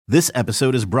This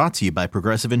episode is brought to you by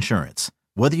Progressive Insurance.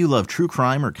 Whether you love true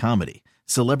crime or comedy,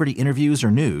 celebrity interviews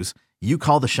or news, you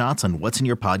call the shots on what's in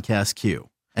your podcast queue.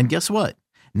 And guess what?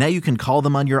 Now you can call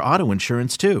them on your auto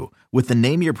insurance too with the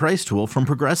Name Your Price tool from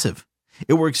Progressive.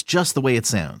 It works just the way it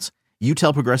sounds. You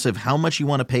tell Progressive how much you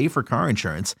want to pay for car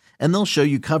insurance, and they'll show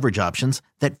you coverage options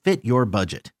that fit your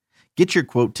budget. Get your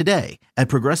quote today at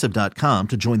Progressive.com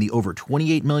to join the over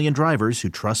 28 million drivers who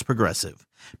trust Progressive.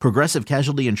 Progressive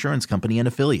Casualty Insurance Company and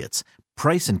Affiliates.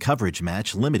 Price and coverage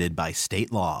match limited by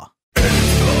state law.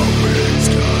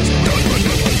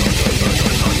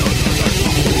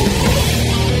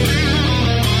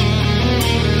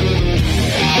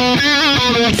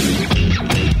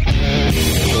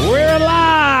 We're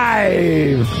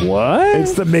live! What?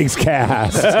 It's the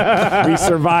MigsCast. We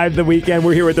survived the weekend.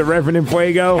 We're here with the Reverend in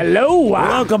Fuego. Hello.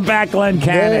 Welcome back, Glenn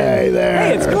Cannon. Hey there.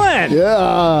 Hey, it's Glenn.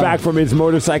 Yeah. Back from his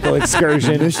motorcycle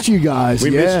excursion. Missed you guys. We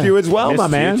missed you as well, my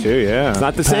man. You too, yeah. It's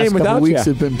not the Past same couple without weeks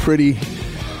you. have been pretty.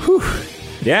 Whew.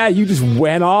 Yeah, you just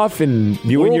went off and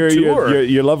you and World tour.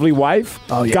 your lovely wife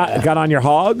got on your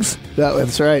hogs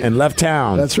That's right. and left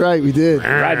town. That's right. We did.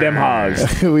 Ride them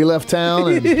hogs. We left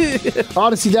town. And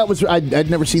honestly, that was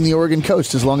I'd never seen the Oregon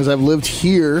coast. As long as I've lived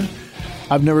here,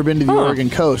 I've never been to the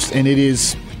Oregon coast, and it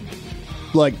is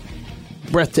like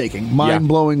breathtaking,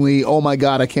 mind-blowingly. Oh my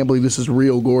God, I can't believe this is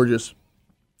real gorgeous.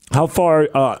 How far?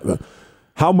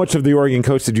 How much of the Oregon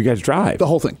coast did you guys drive? The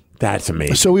whole thing. That's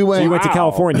amazing. So we went. you went to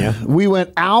California. We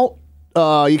went out.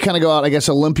 You kind of go out, I guess,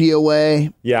 Olympia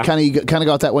way. Yeah. Kind of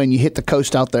go out that way, and you hit the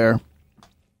coast out there.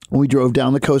 We drove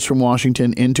down the coast from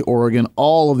Washington into Oregon,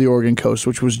 all of the Oregon coast,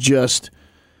 which was just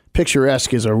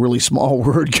picturesque is a really small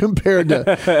word compared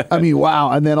to, I mean,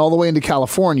 wow. And then all the way into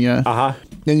California. Uh-huh.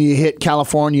 Then you hit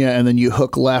California, and then you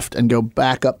hook left and go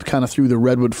back up kind of through the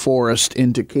Redwood Forest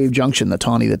into Cave Junction, the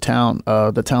town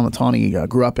that Tawny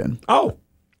grew up in. Oh.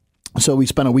 So we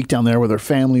spent a week down there with her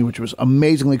family, which was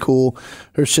amazingly cool.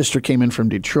 Her sister came in from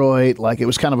Detroit. Like, it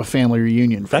was kind of a family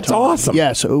reunion. That's awesome.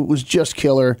 Yeah, so it was just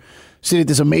killer. Stayed at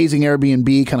this amazing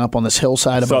Airbnb kind of up on this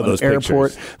hillside above an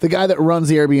airport. Pictures. The guy that runs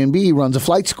the Airbnb runs a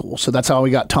flight school. So that's how we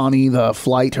got Tawny the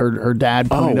flight. Her dad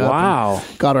put it up. Wow.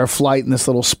 And got our flight in this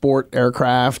little sport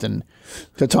aircraft. And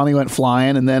so Tawny went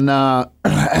flying. And then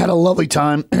had a lovely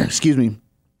time. Excuse me.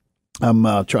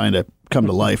 I'm trying to come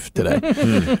to life today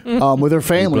with her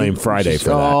family. You blame Friday for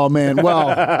that. Oh man, well,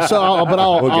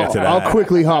 I'll get to that. I'll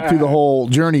quickly hop through the whole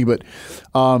journey, but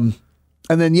and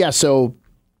then so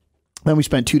then we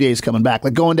spent 2 days coming back.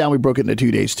 Like going down, we broke it into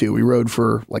 2 days too. We rode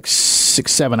for like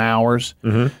 6-7 hours.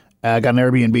 Mm-hmm. Got an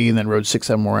Airbnb and then rode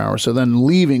 6-7 more hours. So then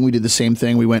leaving, we did the same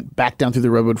thing. We went back down through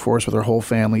the Redwood Forest with our whole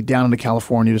family, down into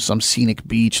California to some scenic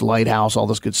beach, lighthouse, all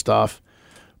this good stuff.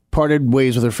 Parted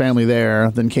ways with her family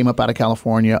there, then came up out of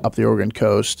California, up the Oregon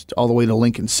coast, all the way to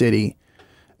Lincoln City.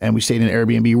 And we stayed in an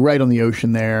Airbnb right on the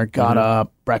ocean there, got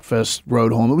up, breakfast,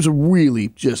 rode home. It was a really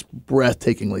just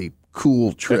breathtakingly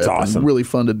cool trip. That's awesome. And really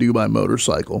fun to do by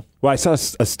motorcycle. Well, I saw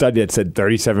a study that said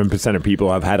 37% of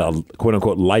people have had a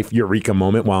quote-unquote life eureka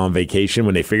moment while on vacation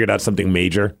when they figured out something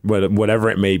major,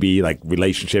 whatever it may be, like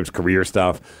relationships, career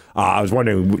stuff. I was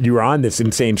wondering, you were on this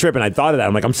insane trip, and I thought of that.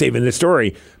 I'm like, I'm saving this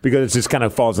story because it just kind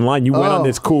of falls in line. You went on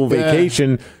this cool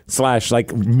vacation /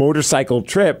 like motorcycle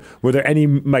trip. Were there any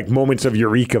like moments of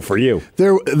eureka for you?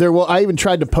 There. Well, I even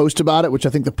tried to post about it, which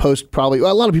I think the post probably, a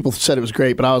lot of people said it was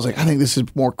great, but I was like, I think this is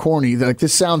more corny. Like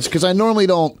this sounds, because I normally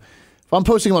don't. If I'm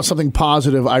posting about something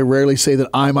positive, I rarely say that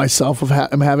I myself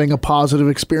am having a positive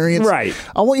experience. Right.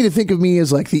 I want you to think of me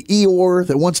as like the Eeyore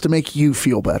that wants to make you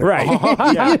feel better. Right.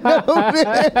 You know,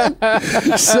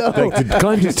 man? So, Like, did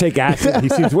Glenn just take acid? He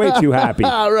seems way too happy.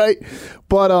 right.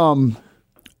 But when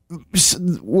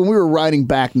we were riding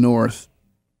back north,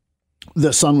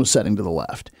 the sun was setting to the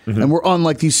left, and we're on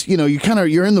like these. You know,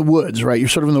 you're in the woods, right? You're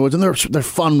sort of in the woods, and they're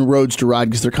fun roads to ride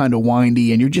because they're kind of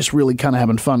windy, and you're just really kind of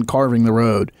having fun carving the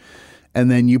road. And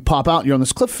then you pop out, you're on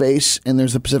this cliff face, and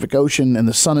there's the Pacific Ocean, and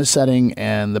the sun is setting,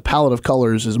 and the palette of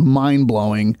colors is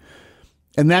mind-blowing.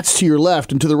 And that's to your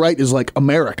left, and to the right is like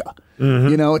America. Mm-hmm.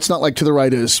 You know, it's not like to the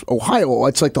right is Ohio.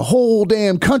 It's like the whole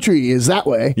damn country is that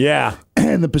way. Yeah.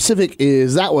 And the Pacific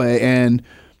is that way. And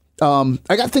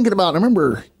I got thinking about, I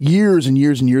remember years and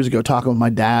years and years ago talking with my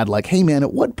dad, like, hey, man,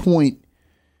 at what point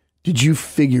did you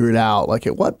figure it out? Like,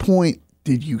 at what point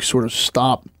did you sort of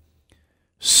stop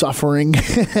suffering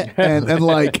and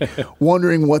like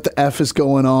wondering what the F is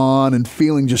going on and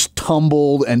feeling just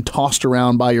tumbled and tossed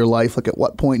around by your life? Like, at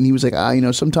what point? And he was like,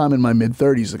 sometime in my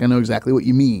mid-30s. Like, I know exactly what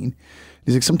you mean.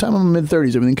 He's like, sometime in my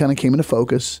mid-30s, everything kind of came into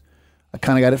focus. I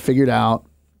kind of got it figured out.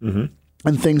 Mm-hmm.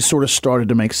 And things sort of started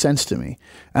to make sense to me.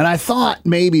 And I thought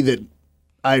maybe that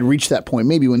I had reached that point,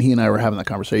 maybe when he and I were having that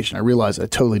conversation, I realized I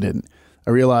totally didn't.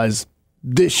 I realized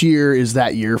this year is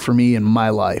that year for me in my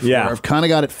life. Yeah. Where I've kind of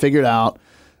got it figured out.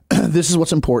 This is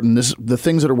what's important. This the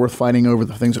things that are worth fighting over,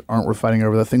 the things that aren't worth fighting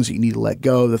over, the things that you need to let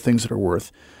go, the things that are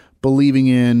worth believing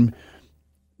in.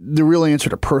 The real answer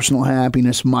to personal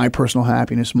happiness, my personal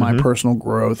personal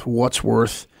growth, what's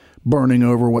worth burning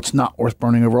over, what's not worth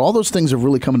burning over. All those things have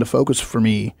really come into focus for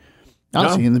me,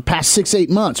 honestly, in the past 6-8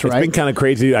 months, right? It's been kind of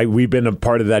crazy. We've been a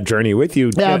part of that journey with you.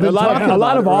 Yeah, a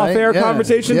lot of off-air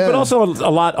conversations, but also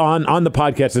a lot on the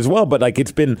podcast as well. But like,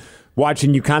 it's been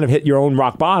watching you kind of hit your own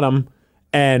rock bottom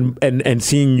and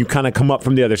seeing you kind of come up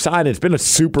from the other side. It's been a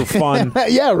super fun.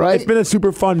 Yeah, right. It's been a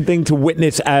super fun thing to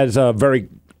witness as a very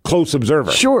close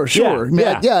observer. Sure.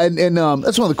 Yeah. And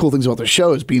that's one of the cool things about the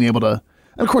show is being able to.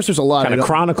 And of course, there's a lot kind of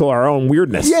chronicle our own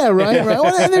weirdness. Yeah, right. Well,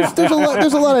 and there's a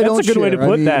lot I don't share. That's a good way to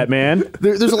put that, man.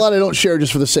 There's a lot I don't share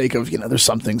just for the sake of, there's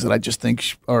some things that I just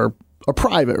think are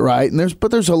private, right? And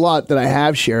there's a lot that I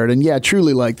have shared. And yeah,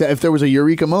 truly, like that. If there was a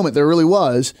eureka moment, there really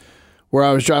was, where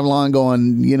I was driving along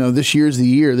going, this year's the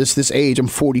year, this age, I'm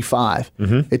 45.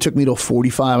 Mm-hmm. It took me till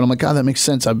 45. And I'm like, God, that makes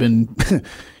sense. I've been,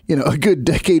 a good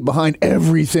decade behind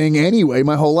everything anyway,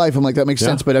 my whole life. I'm like, that makes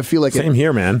sense. But I feel like same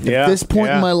here, man. At this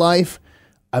point in my life,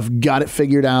 I've got it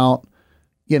figured out.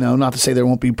 Not to say there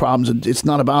won't be problems. It's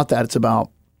not about that. It's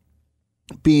about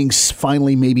being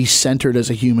finally maybe centered as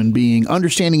a human being,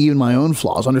 understanding even my own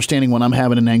flaws, understanding when I'm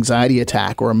having an anxiety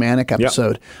attack or a manic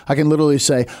episode. Yep. I can literally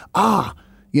say,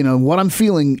 what I'm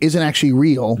feeling isn't actually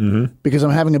real because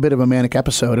I'm having a bit of a manic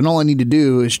episode. And all I need to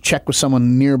do is check with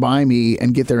someone nearby me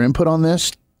and get their input on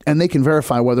this. And they can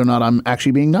verify whether or not I'm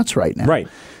actually being nuts right now. Right.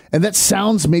 And that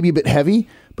sounds maybe a bit heavy,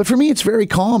 but for me, it's very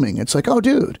calming. It's like, oh,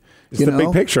 dude. It's the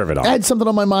big picture of it all. I had something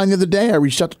on my mind the other day. I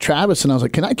reached out to Travis and I was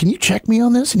like, can you check me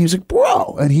on this? And he was like,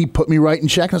 bro. And he put me right in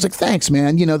check. And I was like, thanks,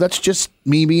 man. That's just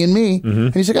me being me. Mm-hmm.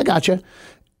 And he's like, I gotcha.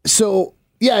 So,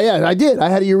 yeah, I did. I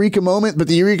had a eureka moment, but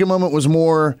the eureka moment was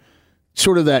more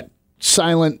sort of that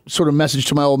silent sort of message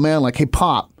to my old man, like, hey,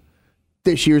 Pop,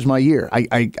 this year's my year.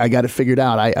 I got it figured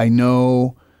out. I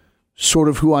know sort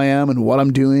of who I am and what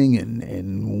I'm doing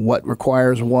and what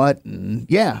requires what. And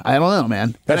yeah, I don't know,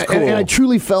 man. That's cool. And I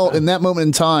truly felt in that moment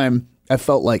in time, I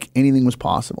felt like anything was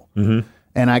possible. Mm-hmm.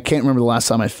 And I can't remember the last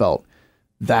time I felt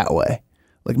that way.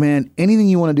 Like, man, anything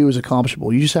you want to do is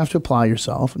accomplishable. You just have to apply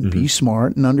yourself and be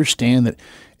smart and understand that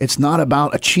it's not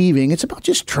about achieving. It's about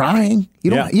just trying.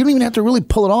 You don't even have to really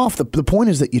pull it off. The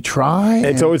point is that you try.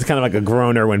 It's always kind of like a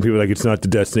groaner when people are like, it's not the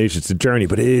destination, it's the journey.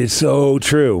 But it is so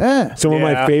true. Yeah. Some of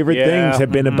my favorite things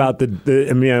have been about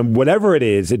whatever it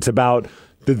is, it's about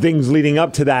the things leading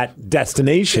up to that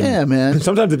destination. Yeah, man.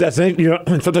 Sometimes the destination,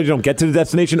 sometimes you don't get to the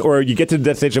destination, or you get to the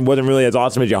destination wasn't really as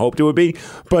awesome as you hoped it would be.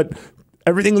 But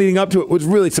everything leading up to it was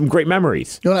really some great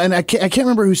memories. And I can't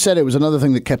remember who said it. It was another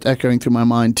thing that kept echoing through my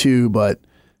mind too, but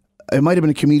it might have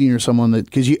been a comedian or someone that,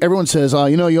 because everyone says, oh,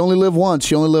 you only live once,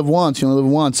 you only live once, you only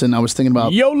live once. And I was thinking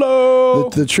about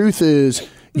YOLO. The truth is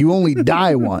you only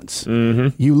die once.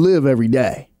 Mm-hmm. You live every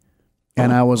day.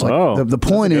 And I was like, the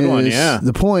point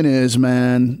is,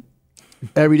 man,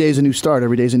 every day is a new start.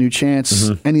 Every day is a new chance.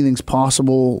 Mm-hmm. Anything's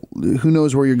possible. Who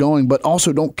knows where you're going? But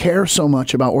also don't care so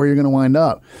much about where you're going to wind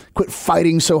up. Quit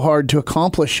fighting so hard to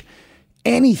accomplish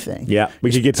anything. Yeah,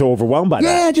 we could get so overwhelmed by that.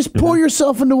 Yeah, just pour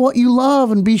yourself into what you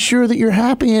love and be sure that you're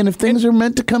happy. And if things are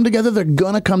meant to come together, they're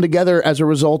going to come together as a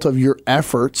result of your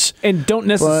efforts. And don't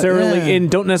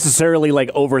necessarily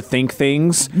like overthink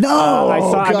things.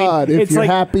 No, if you're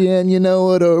happy and you know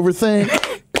what to overthink.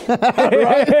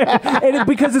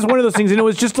 Because it's one of those things, it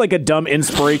was just like a dumb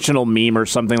inspirational meme or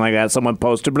something like that someone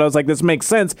posted, but I was like, this makes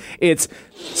sense. It's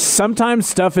sometimes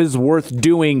stuff is worth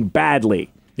doing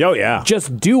badly. Oh, yeah.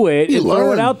 Just do it and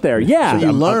throw it out there. Yeah. So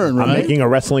you learn, right? I'm making a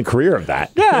wrestling career of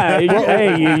that. Yeah.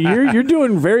 You're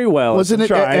doing very well. Wasn't it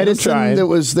Edison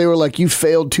they were like, you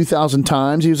failed 2,000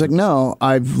 times? He was like, no,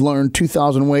 I've learned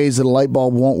 2,000 ways that a light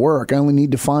bulb won't work. I only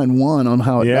need to find one on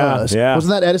how it does. Yeah.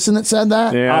 Wasn't that Edison that said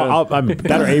that? Yeah.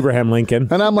 That or Abraham Lincoln.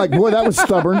 And I'm like, boy, that was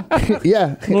stubborn.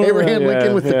 Yeah. Abraham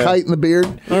Lincoln with the kite and the beard.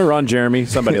 Or Ron Jeremy,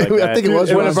 somebody like that. I think it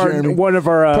was one of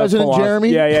our President Jeremy?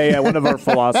 Yeah. One of our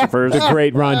philosophers. The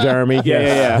great Ron Jeremy.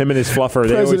 Yeah. Him and his fluffer.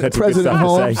 They always had some good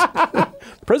stuff to say.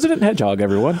 President Hedgehog,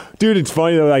 everyone. Dude, it's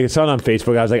funny though. Like, I saw it on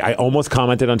Facebook. I was like, I almost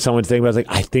commented on someone's thing, but I was like,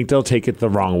 I think they'll take it the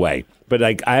wrong way. But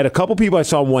like, I had a couple people I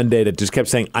saw one day that just kept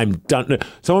saying, I'm done.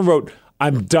 Someone wrote,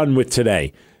 I'm done with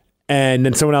today. And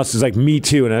then someone else is like, me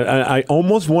too. And I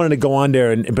almost wanted to go on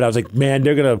there, but I was like, man,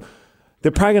 they're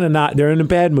probably gonna not. They're in a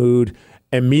bad mood.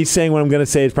 And me saying what I'm going to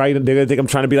say is probably they're going to think I'm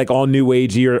trying to be like all new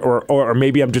agey or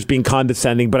maybe I'm just being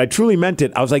condescending. But I truly meant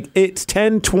it. I was like, it's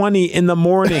 10:20 in the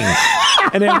morning.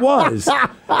 And it was.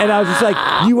 And I was just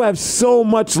like, you have so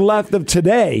much left of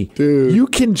today. Dude. You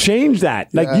can change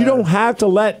that. Like, you don't have to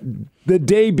let the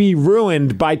day be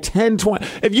ruined by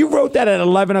 10:20. If you wrote that at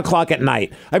 11 o'clock at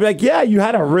night, I'd be like, yeah, you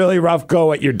had a really rough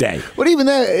go at your day. But even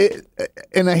that,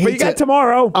 and I hate But you got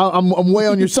tomorrow. I'm way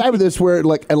on your side with this, where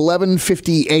like at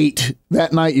 11:58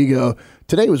 that night you go,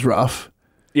 today was rough.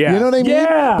 Yeah. You know what I mean?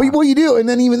 Yeah. But well, you do, and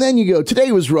then even then you go,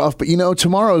 today was rough, but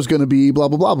tomorrow's going to be blah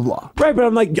blah blah blah blah. Right, but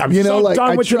I'm like, I'm You know, so like,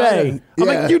 done I with try today. to- I'm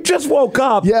yeah. like, you just woke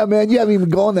up. Yeah, man, you haven't even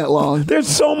gone that long. There's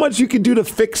so much you can do to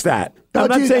fix that. No, I'm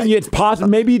not dude, saying it's possible.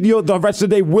 Maybe the rest of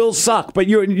the day will suck, but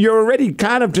you're already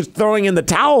kind of just throwing in the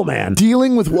towel, man.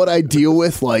 Dealing with what I deal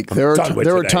with, like there are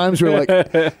today. times where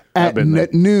like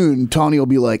at noon, Tawny will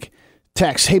be like,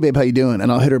 text, hey babe, how you doing? And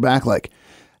I'll hit her back like,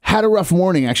 had a rough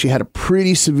morning. Actually had a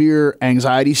pretty severe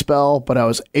anxiety spell, but I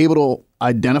was able to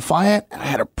identify it. I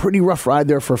had a pretty rough ride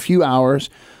there for a few hours,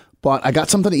 but I got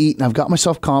something to eat and I've got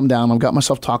myself calmed down. I've got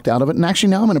myself talked out of it. And actually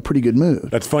now I'm in a pretty good mood.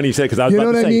 That's funny you said, because I was You about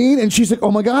know to what I say. mean? And she's like,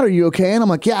 oh my God, are you okay? And I'm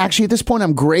like, yeah, actually at this point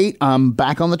I'm great. I'm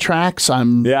back on the tracks.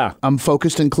 I'm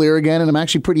focused and clear again. And I'm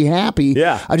actually pretty happy.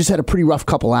 Yeah. I just had a pretty rough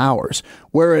couple hours.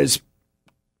 Whereas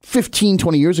 15,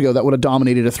 20 years ago, that would have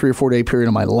dominated a 3 or 4 day period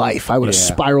of my life. I would have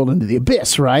spiraled into the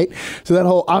abyss, right? So that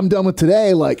whole I'm done with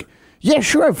today, like, yeah,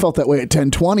 sure, I felt that way at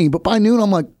 10:20, but by noon, I'm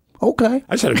like, okay.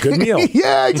 I just had a good meal.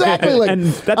 Yeah, exactly. Like, And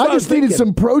that's what I I was just needed thinking.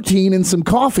 some protein and some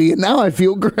coffee, and now I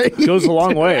feel great. Goes a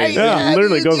long way. Right? Yeah,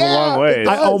 literally dude, goes a long way. it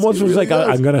I does. almost It was really like, does.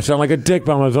 I'm going to sound like a dick,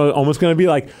 but I was almost going to be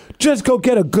like, just go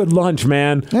get a good lunch,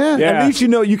 man. Yeah. At least you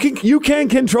know you can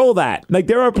control that. Like,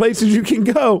 there are places you can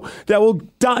go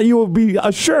that you will be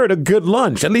assured a good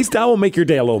lunch. At least that will make your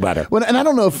day a little better. Well, and I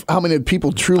don't know how many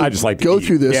people truly I just like to go eat.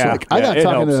 through this. Yeah. Like, I got Yeah, it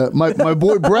talking to my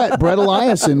boy Brett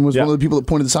Eliason was Yeah. one of the people that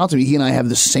pointed this out to me. He and I have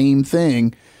the same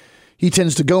thing. He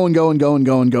tends to go and go and go and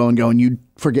go and go and go, and you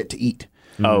forget to eat.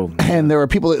 Oh. And there are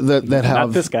people that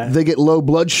have this guy. they get low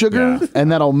blood sugar,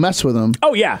 and that'll mess with them.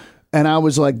 Oh, yeah. And I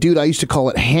was like, dude, I used to call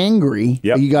it hangry.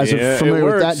 Yep. You guys Yeah, are familiar it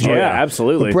with that? works. Joke? Yeah,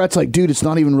 absolutely. But Brett's like, dude, it's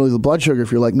not even really the blood sugar.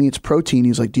 If you're like me, it's protein.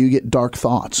 He's like, do you get dark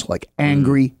thoughts, like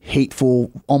angry,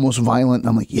 hateful, almost violent? And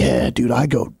I'm like, yeah, dude, I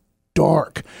go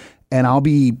dark, and I'll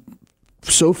be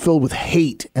so filled with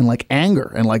hate and like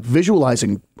anger and like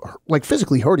visualizing like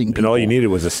physically hurting people. And all you needed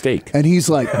was a steak. And he's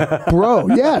like, bro,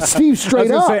 yeah, Steve, straight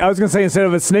up. I was gonna say instead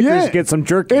of a Snickers, Yeah. get some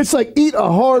jerky. It's like, eat a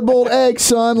hard-boiled egg,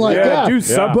 son. Like, Yeah, yeah, do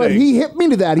something. But he hit me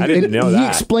to that. I didn't know he that.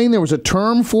 explained there was a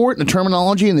term for it and a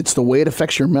terminology, and it's the way it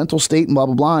affects your mental state and blah,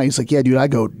 blah, blah. He's like, yeah, dude, I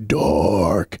go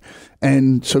dark.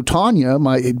 And so Tanya,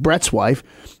 Brett's wife,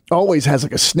 always has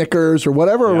like a Snickers or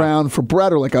whatever around for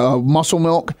Brett, or like a Muscle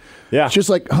Milk. Yeah. It's just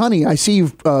like, honey, I see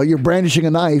you're brandishing a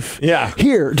knife. Yeah.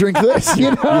 Here, drink this,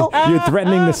 you know? You're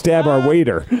threatening to stab our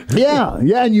waiter. Yeah,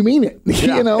 and you mean it.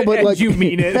 You know, but And like you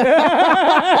mean it.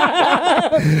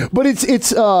 But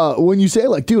it's when you say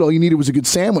like, dude, all you needed was a good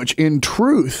sandwich. In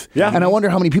truth, Yeah. And I wonder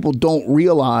how many people don't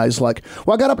realize, like,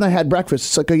 well, I got up and I had breakfast.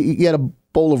 It's like you had a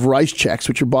bowl of rice checks,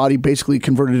 which your body basically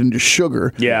converted into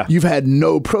sugar. Yeah. You've had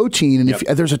no protein, and if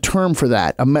there's a term for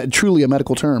that, truly a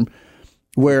medical term.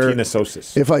 Where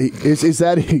Proteinasosis. if is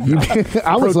that you,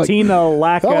 I was like,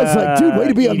 dude, way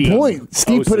to be on eating. point.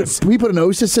 Steve we put an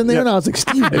osis in there, and I was like,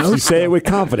 Steve, If you say it with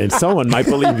confidence, someone might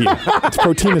believe you. It's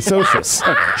proteinasosis.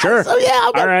 Sure. so yeah,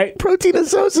 I've got All right.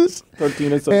 proteinasosis.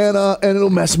 And it'll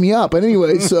mess me up. And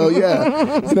anyway, so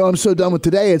yeah, I'm so done with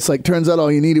today. It's like, turns out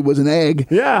all you needed was an egg.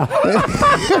 Yeah.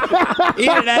 Eat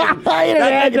an egg. Eat an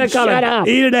egg and shut up.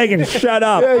 Eat an egg and shut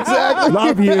up. Yeah, exactly.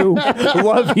 Love you.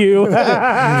 Love you.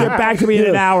 Get back to me in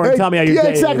an hour and tell me how your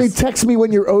day exactly. is. Text me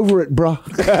when you're over it, bro.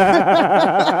 Dude,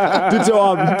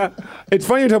 so it's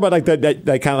funny you talk about like that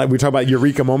kind of like we talk about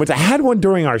eureka moments. I had one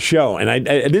during our show, and I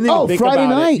didn't even think Friday about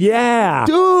night. it. Yeah,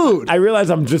 Dude. I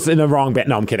realized I'm just in the wrong band.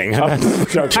 No, I'm kidding. I'm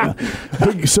joking.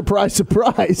 Big surprise,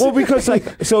 surprise. Well, because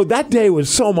so that day was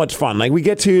so much fun. Like, we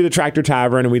get to the Tractor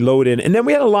Tavern and we load in, and then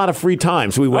we had a lot of free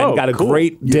time. So we went and got a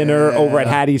great dinner over at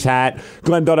Hattie's Hat.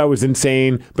 Glenn thought I was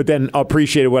insane, but then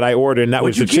appreciated what I ordered, and that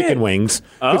was the chicken wings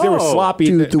because they were sloppy.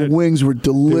 Dude, the wings were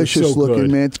delicious so looking,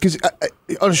 good. man. Because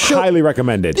a show. Highly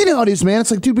recommended. You know how it is, man.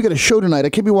 It's like, dude, we got a show tonight. I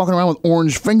can't be walking around with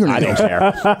orange fingernails. I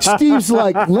don't care. Steve's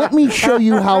like, let me show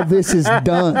you how this is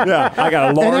done. Yeah, I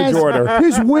got a large order.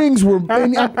 His wings were,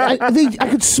 and I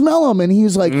could smell them, and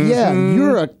he's like, yeah,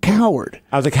 you're a coward.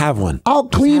 I was like, have one. I'll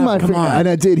clean my finger. on. And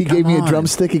I did. He gave me a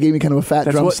drumstick. He gave me kind of a fat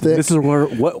drumstick. This is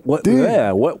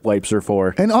what wipes are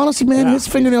for. And honestly, man, his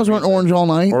fingernails weren't orange all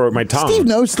night. Or my tongue. Steve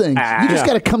knows things. You just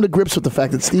got to come to grips with the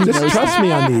fact that Steve knows. Trust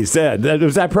me on these. It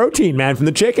was that protein, man, from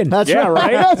the chicken. That's Yeah,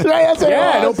 right. right? That's right. That's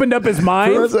Yeah, it opened up his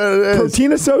mind. That's what it is.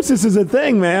 Proteinasosis is a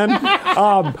thing, man.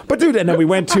 But dude, and then we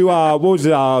went to what was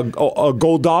it?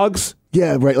 Gold Dogs.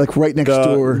 Yeah, right. Like right next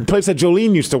door. The place that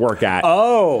Jolene used to work at.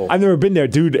 Oh. I've never been there,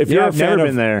 dude. If you're a I've fan never of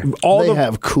been there. They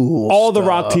have cool all the stuff.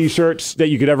 rock T-shirts that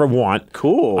you could ever want.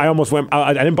 Cool. I almost went.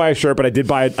 I didn't buy a shirt, but I did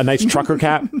buy a nice trucker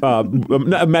cap, a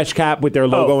mesh cap with their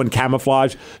logo and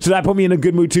camouflage. So that put me in a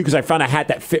good mood too, because I found a hat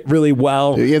that fit really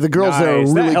well. Yeah, the girls there are Nice.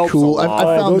 That really helps cool. a I lot.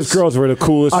 found Those girls were the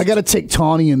coolest. I got to take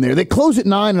Tawny in there. They close at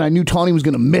 9, and I knew Tawny was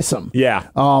going to miss them. Yeah.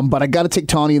 But I got to take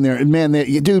Tawny in there. And man,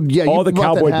 dude, yeah, all you the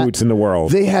bought that cowboy hat. boots in the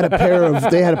world. They had a pair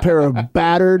of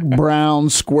battered brown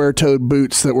square-toed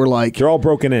boots that were like. They're all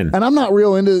broken in. And I'm not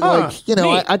real into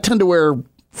I tend to wear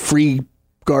free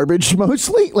garbage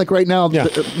mostly. Like right now,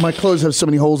 my clothes have so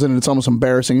many holes in it, it's almost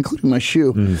embarrassing, including my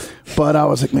shoe. But I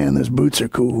was like, man, those boots are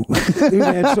cool. Dude,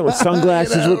 man, so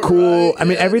sunglasses were cool. I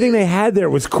mean, everything they had there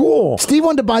was cool. Steve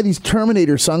wanted to buy these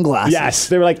Terminator sunglasses. Yes,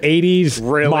 they were like 80s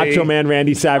Macho Man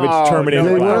Randy Savage Terminator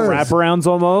they glasses. were. Wraparounds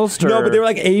almost? No, or- but they were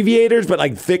like aviators, but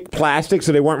like thick plastic,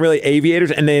 so they weren't really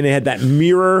aviators. And then they had that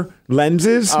mirror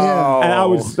lenses. Yeah. And I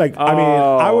was like,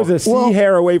 I was a sea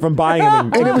hair away from buying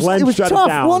them. And it was shut tough. it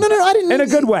down. Well, no, I didn't. In a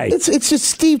good way. It's just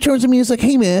Steve turns to me and is like,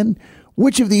 hey, man,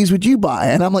 which of these would you buy?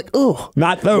 And I'm like, oh,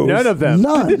 Not those. None of them.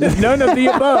 none. None of the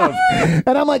above.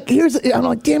 And I'm like, I'm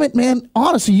like, damn it, man.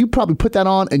 Honestly, you probably put that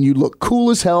on and you look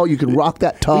cool as hell. You could rock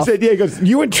that He tough. said, yeah, he goes,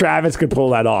 you and Travis could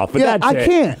pull that off. But Yeah, that's I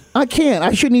it. can't.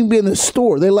 I shouldn't even be in the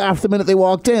store. They laughed the minute they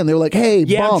walked in. They were like, hey,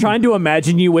 Yeah, bum. I'm trying to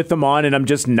imagine you with them on, and I'm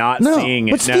just not seeing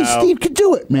it. But Steve could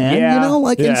do it, man. Yeah. You know,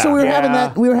 and so we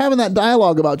were having that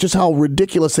dialogue about just how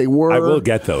ridiculous they were. I will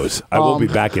get those. I will be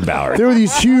back in Ballard. There were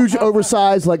these huge,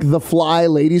 oversized, like the Fly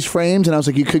ladies frames, and I was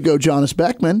like, you could go Jonas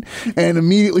Beckman, and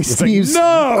immediately Steve's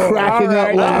cracking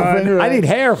up laughing. I need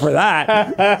hair for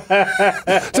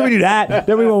that. So we do that.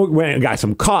 Then we went and got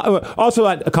some also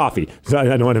a coffee. So I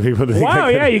don't want people to think Wow,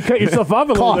 yeah, you cut yourself off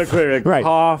a little bit clearer. Right.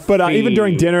 Coffee. But even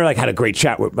during dinner, like had a great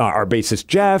chat with our bassist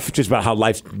Jeff, just about how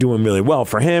life's doing really well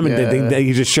for him, and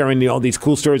he's just sharing all these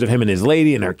cool stories of him and his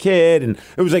lady and her kid, and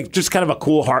it was like just kind of a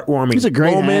cool, heartwarming. He's a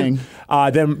great moment.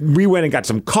 Then we went and got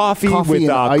some coffee with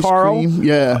and ice Carl. cream.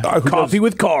 Yeah. Coffee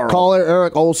with Carl. Call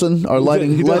Eric Olson, our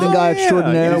lighting guy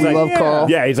extraordinaire. He's We like- love Carl.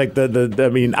 Yeah, he's like I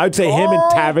mean, I would say him and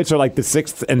Tavis are like the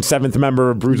 6th and 7th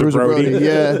member of Bruiser Brody.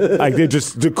 Yeah. Like they're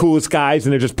just the coolest guys,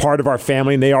 and they're just part of our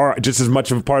family, and they are just as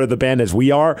much of a part of the band as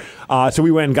we are. So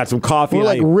we went and got some coffee. We're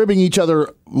and like ribbing each other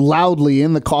loudly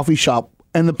in the coffee shop,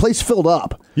 and the place filled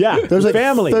up. Yeah, there's like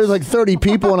families. There's like 30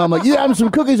 people, and I'm like, you having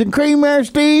some cookies and cream there,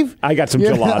 Steve? I got some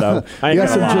gelato. I You ain't got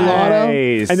some gonna lie.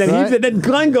 gelato? Nice. And then Right? then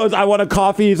Glenn goes, I want a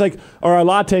coffee. He's like, or a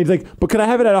latte. He's like, but could I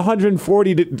have it at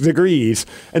 140 degrees?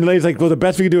 And the lady's like, well, the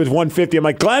best we can do is 150. I'm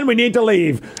like, Glenn, we need to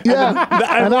leave. Yeah.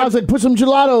 And I was like, put some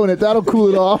gelato in it. That'll cool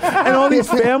it off. And all these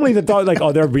families that thought like,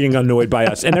 oh, they're being annoyed by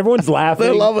us, and everyone's laughing.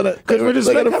 They're loving it. because we're just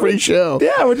They like got a free show.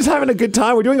 Yeah, we're just having a good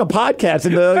time. We're doing a podcast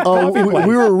in the Oh, coffee place.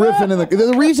 we were riffing in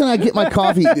the reason I get my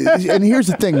coffee, and here's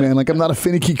the thing, man. Like, I'm not a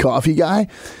finicky coffee guy,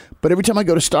 but every time I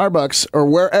go to Starbucks or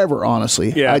wherever,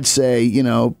 honestly, Yeah. I'd say,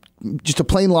 just a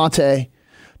plain latte,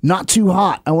 not too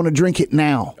hot. I want to drink it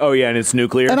now. Oh, yeah, and it's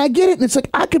nuclear. And I get it, and it's like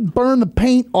I could burn the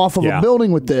paint off of Yeah. a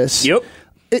building with this. Yep.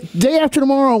 Day after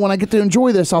tomorrow, when I get to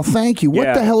enjoy this, I'll thank you. What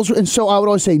Yeah. the hell's... And so I would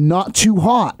always say, not too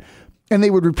hot. And they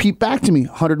would repeat back to me,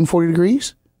 140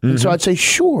 degrees? And so I'd say,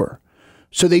 sure.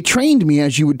 So they trained me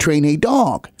as you would train a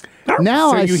dog.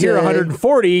 Now so I you say, hear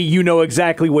 140, you know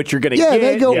exactly what you're going to yeah, get.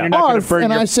 they go You're not gonna arf, burn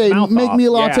and your I say, mouth make off. me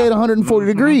a latte Yeah. at 140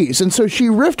 degrees. And so she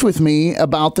riffed with me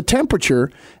about the temperature.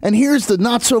 And here's the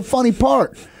not so funny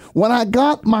part. When I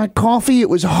got my coffee, it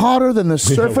was hotter than the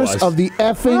surface was. of the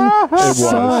effing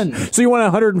sun. So you want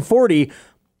 140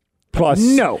 Plus,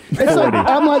 No. It's like,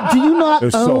 I'm like, do you not It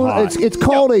was so own? hot. It's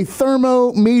called a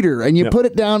thermometer, and you put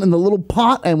it down in the little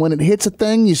pot, and when it hits a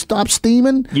thing, you stop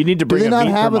steaming. You need to bring Do they a not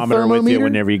meat have a thermometer with thermometer? you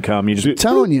whenever you come. You just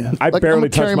Telling you, I Like, I'm barely gonna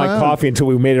carry touched my own. coffee until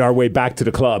we made our way back to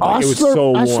the club. Like, it was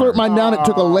so warm. I slurped mine down. It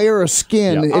took a layer of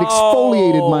skin. Yeah. It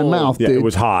exfoliated my mouth, Yeah, dude. it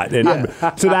was hot. And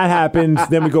so that happens.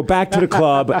 Then we go back to the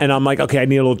club, and I'm like, okay, I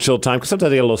need a little chill time because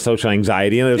sometimes I get a little social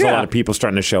anxiety, and there's a lot of people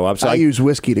starting to show up. So I use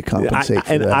whiskey to compensate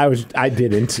for and that. I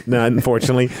didn't. No,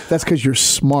 unfortunately. That's because you're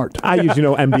smart. I use,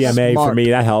 MDMA for Smart. me.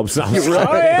 That helps. Oh,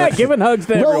 yeah, giving hugs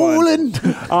to everyone. Rolling,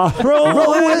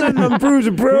 Rolling on the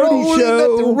Bruiser Brody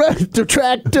show. at the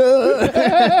tractor.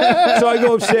 So I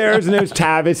go upstairs, and there's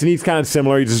Tavis, and he's kind of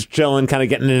similar. He's just chilling, kind of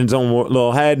getting in his own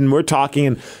little head, and we're talking,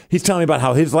 and he's telling me about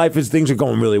how his life is, things are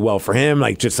going really well for him,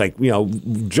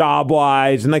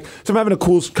 job-wise, and so I'm having a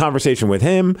cool conversation with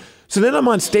him. So then I'm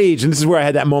on stage, and this is where I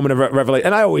had that moment of revelation.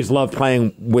 And I always love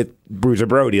playing with Bruiser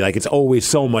Brody. It's always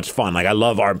so much fun. I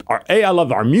love I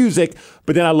love our music,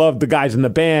 but then I love the guys in the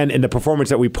band and the performance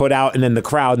that we put out, and then the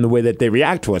crowd and the way that they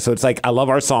react to us. So it's I love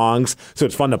our songs, so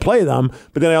it's fun to play them.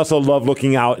 But then I also love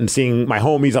looking out and seeing my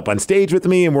homies up on stage with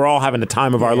me, and we're all having the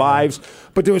time of our lives.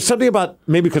 But there was something about,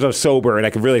 maybe because I was sober and I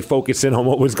could really focus in on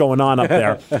what was going on up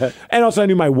there. And also I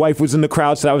knew my wife was in the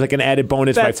crowd, so that was an added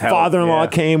bonus. That's my father-in-law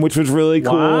came, which was really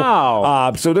cool. Wow.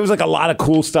 So there was a lot of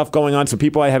cool stuff going on. Some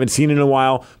people I haven't seen in a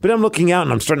while. But I'm looking out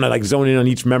and I'm starting to zone in on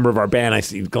each member of our band. I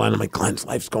see Glenn. I'm like, Glenn's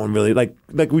life's going really like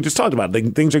we just talked about.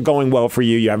 Things are going well for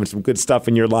you. You're having some good stuff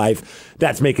in your life.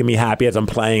 That's making me happy as I'm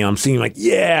playing. I'm seeing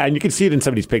yeah, and you can see it in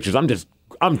some of these pictures.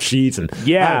 I'm cheesing.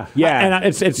 Yeah. And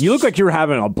it's you look like you're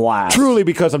having a blast. Truly,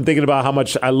 because I'm thinking about how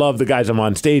much I love the guys I'm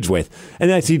on stage with. And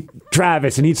then I see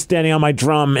Travis, and he's standing on my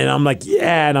drum, and I'm like,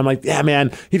 yeah. And I'm like, yeah,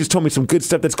 man, he just told me some good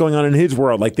stuff that's going on in his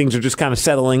world. Things are just kind of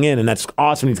settling in, and that's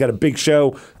awesome. He's got a big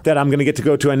show that I'm going to get to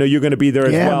go to. I know you're going to be there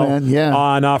as well. Man, yeah.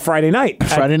 On Friday night.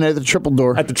 Friday night at the Triple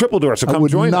Door. At the Triple Door, so come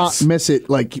join us. I would not miss it.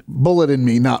 Bullet in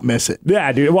me, not miss it.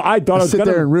 Yeah, dude. Well, I thought I was sit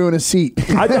gonna, there and ruin a seat.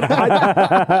 I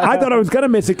thought I was going to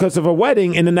miss it because of a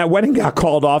wedding, and then that wedding got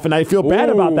called off, and I feel bad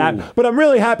about that. But I'm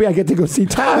really happy I get to go see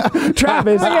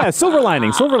Travis. Yeah, silver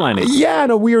lining. Yeah,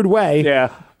 in a weird way.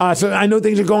 Yeah. So I know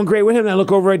things are going great with him. And I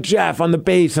look over at Jeff on the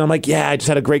bass, and I'm like, yeah, I just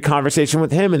had a great conversation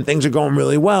with him, and things are going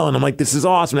really well. And I'm like, this is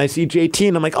awesome. And I see JT,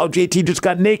 and I'm like, oh, JT just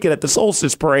got naked at the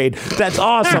Solstice Parade. That's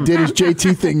awesome. Did his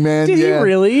JT thing, man. Did he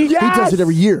really? He does it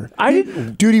every year.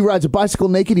 Dude, he rides a bicycle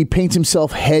naked. He paints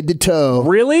himself head to toe.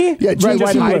 Really? Yeah,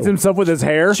 JT hides himself with his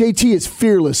hair. JT is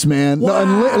fearless, man. Wow.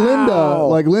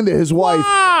 No, and Linda, his wife.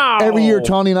 Wow. Every year,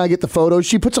 Tawny and I get the photos.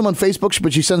 She puts them on Facebook,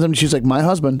 but she sends them. She's like, my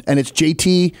husband, and it's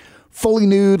JT. Fully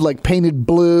nude, painted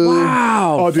blue.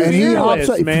 Wow. Oh, dude, and he hops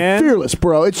fearless, up, man. Fearless,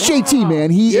 bro. It's JT, man.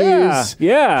 He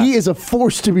is a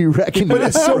force to be reckoned with. But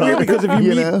it's so weird because if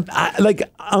you meet,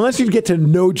 unless you get to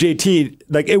know JT,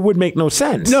 it would make no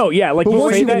sense. No, yeah, But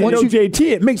once you know JT,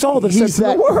 it makes all the sense he's in the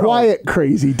that world. quiet,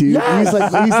 crazy dude. Yes. He's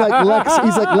like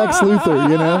Lex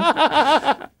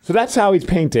Luthor, So that's how he's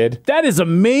painted. That is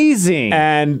amazing.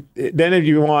 And then if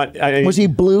you want, Was he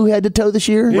blue head to toe this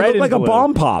year? he Red looked and like a blue.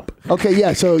 bomb pop. Okay,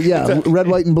 yeah. So red,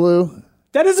 white, and blue.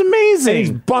 That is amazing.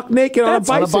 He's buck naked on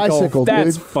a on a bicycle.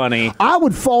 That's dude. funny. I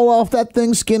would fall off that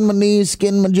thing, skin my knees,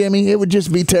 skin my Jimmy. It would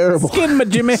just be terrible. Skin my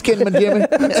Jimmy. Skin my Jimmy.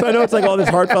 So I know it's all this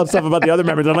heartfelt stuff about the other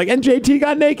members. I'm like, and JT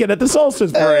got naked at the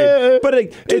Solstice Parade.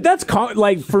 But Dude, that's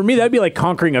for me, that'd be like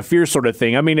conquering a fear sort of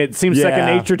thing. I mean, it seems second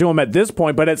nature to him at this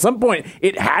point, but at some point,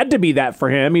 it had to be that for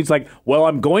him. He's like, well,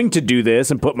 I'm going to do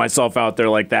this and put myself out there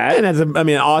like that. And as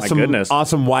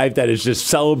awesome wife that is just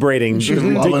celebrating. She's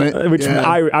loving it. Which Yeah.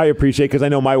 I appreciate because I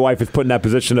know my wife is put in that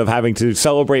position of having to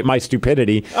celebrate my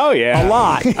stupidity. Oh, yeah. A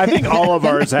lot. I think all of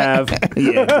ours have.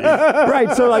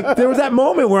 Right. So there was that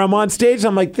moment where I'm on stage and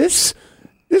I'm like, this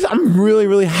I'm really,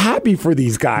 really happy for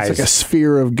these guys. It's like a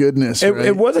sphere of goodness. Right?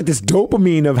 It was like this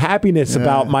dopamine of happiness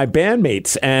about my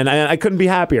bandmates, and I couldn't be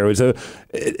happier. It was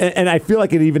and I feel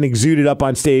like it even exuded up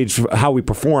on stage how we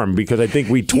performed because I think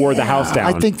we tore the house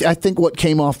down. I think what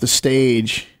came off the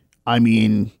stage. I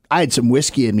mean, I had some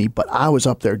whiskey in me, but I was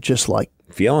up there just like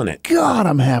feeling it. God,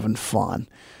 I'm having fun.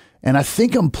 And I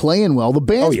think I'm playing well. The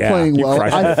band's playing you well.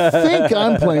 crushed I think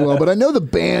I'm playing well, but I know the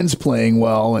band's playing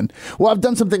well. And I've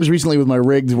done some things recently with my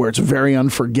rigs where it's very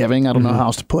unforgiving. I don't know how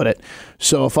else to put it.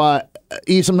 So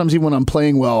sometimes even when I'm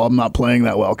playing well, I'm not playing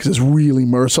that well because it's really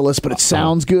merciless, but it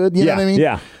sounds good. You know what I mean?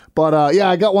 Yeah. But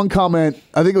I got one comment.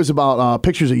 I think it was about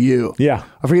pictures of you. Yeah.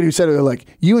 I forget who said it. They're like,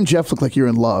 you and Jeff look like you're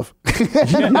in love. I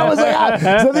was like,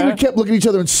 so I think we kept looking at each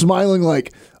other and smiling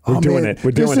like, We're doing man, it.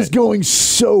 We're doing this is going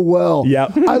so well.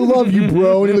 Yep. I love you,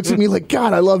 bro. And he looks at me like,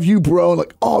 God, I love you, bro. And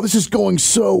like, oh, this is going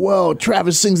so well.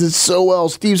 Travis sings it so well.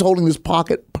 Steve's holding this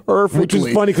pocket perfectly. Which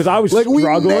is funny because I was like,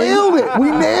 struggling. We nailed it.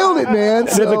 We nailed it, man.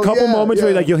 There's a couple moments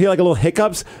where you'll hear like a little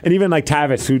hiccups, and even like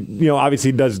Tavis, who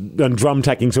obviously does drum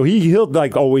teching, so he'll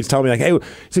like always tell me like, hey,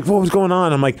 he's like, what was going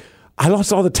on? I'm like, I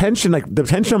lost all the tension. Like the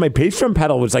tension on my bass drum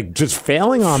pedal was like just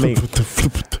failing on me.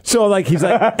 So like he's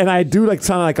like, and I do like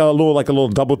sound like a little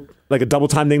double. Like a double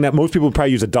time thing that most people would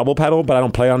probably use a double pedal, but I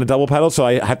don't play on a double pedal, so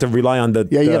I have to rely on the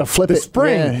you gotta flip the it.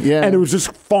 spring. Yeah. And it was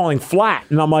just falling flat,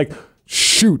 and I'm like,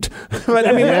 shh. shoot. But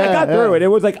I mean, I got through it. It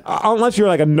was like, unless you're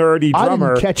like a nerdy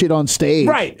drummer. I didn't catch it on stage.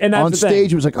 Right. And that's on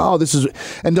stage, it was like, oh, this is,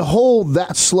 and to hold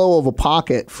that slow of a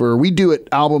pocket we do it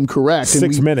album correct.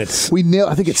 6 minutes. We nail,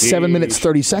 I think it's 7 minutes,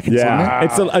 30 seconds. Yeah.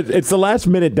 It's the last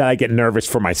minute that I get nervous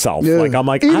for myself. Yeah. Like, I'm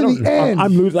like, I'm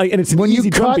losing, like, and it's when easy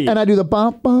you cut drumbeat. and I do the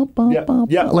bump, bump, bump,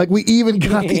 bump. Yeah. Like we even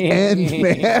got the end,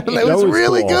 man. That was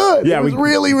really cool. good. Yeah, it was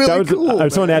really, really cool.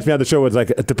 Someone asked me how the show was like.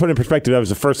 To put in perspective, that was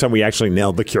the first time we actually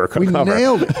nailed the Cure cover. We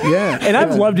nailed it. Yeah, and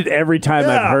I've loved it every time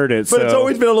I've heard it. But it's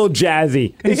always been a little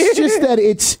jazzy. It's just that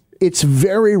it's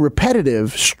very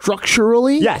repetitive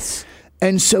structurally. Yes.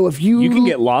 And so if you can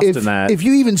get lost in that. If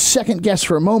you even second guess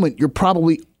for a moment, you're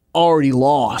probably already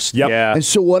lost. Yep. Yeah. And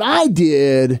so what I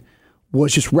did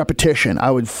was just repetition.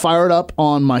 I would fire it up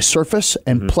on my Surface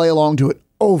and play along to it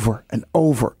over and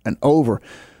over and over.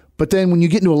 But then when you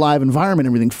get into a live environment,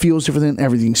 everything feels different,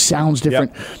 everything sounds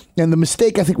different. Yep. And the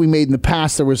mistake I think we made in the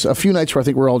past, there was a few nights where I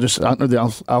think we're all just under the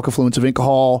alkafluence of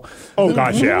alcohol. Oh,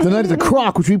 gosh, yeah. The night at the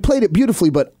Croc, which we played it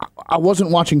beautifully, but I wasn't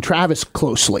watching Travis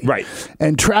closely. Right.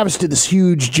 And Travis did this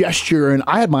huge gesture, and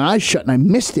I had my eyes shut, and I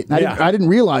missed it. And I didn't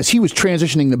realize he was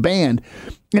transitioning the band.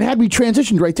 And had we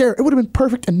transitioned right there, it would have been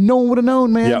perfect, and no one would have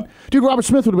known, man. Yep. Dude, Robert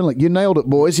Smith would have been like, you nailed it,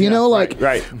 boys. You know, like,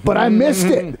 right. But I missed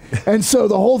it. And so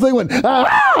the whole thing went,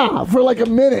 for like a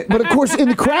minute. But of course, in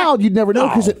the crowd, you'd never know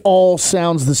because it all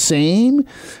sounds the same.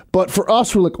 But for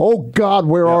us, we're like, oh, God,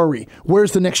 where are we?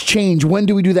 Where's the next change? When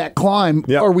do we do that climb?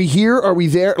 Yep. Are we here? Are we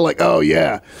there? Like, oh,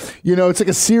 yeah. You know, it's like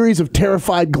a series of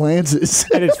terrified glances.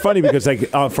 And it's funny because, like,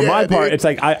 for my part, it's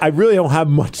like I really don't have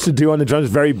much to do on the drums.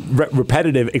 It's very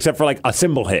repetitive, except for, like, a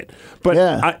cymbal hit. But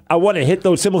I want to hit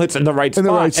those cymbal hits in the right spot.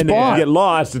 And then if you get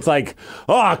lost, it's like,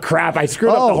 oh, crap, I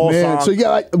screwed up the whole song. So,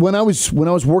 yeah, when I was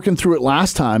working through it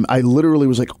last time, I literally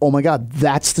was like, oh, my God,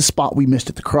 that's the spot we missed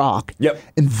at the Croc. Yep.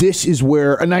 And this is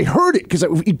where, and I heard it because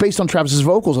based on Travis's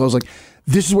vocals, I was like,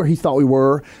 this is where he thought we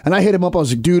were. And I hit him up. I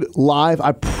was like, dude, live,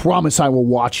 I promise I will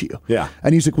watch you. Yeah.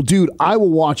 And he's like, well, dude, I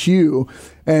will watch you.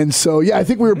 And so, yeah, I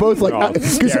think we were both like,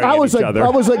 because I was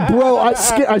like, bro,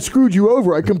 I screwed you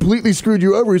over. I completely screwed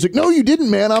you over. He's like, no, you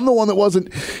didn't, man. I'm the one that wasn't,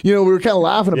 we were kind of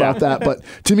laughing about that. But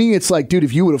to me, it's like, dude,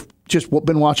 if you would have just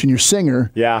been watching your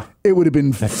singer, it would have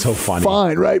been so funny.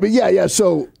 Fine, right? But yeah.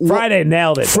 So Friday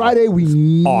nailed it. Friday we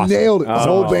nailed it. The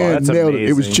whole band nailed it.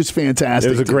 It was just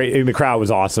fantastic. It was and the crowd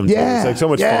was awesome. Too. Yeah, it was like so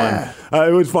much fun.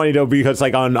 It was funny though because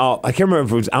like on I can't remember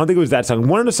if it was. I don't think it was that song.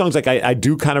 One of the songs like I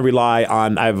do kind of rely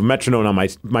on. I have a metronome on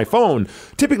my phone.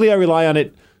 Typically, I rely on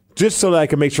it just so that I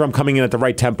can make sure I'm coming in at the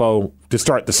right tempo to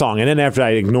start the song. And then after I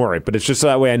ignore it. But it's just so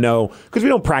that way I know, because we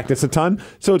don't practice a ton.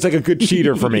 So it's like a good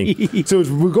cheater for me. So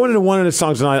we're going into one of the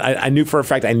songs, and I knew for a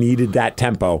fact I needed that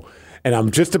tempo. And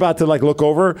I'm just about to like look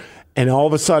over, and all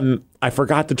of a sudden, I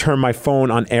forgot to turn my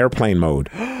phone on airplane mode.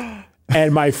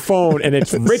 And my phone, and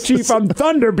it's Richie from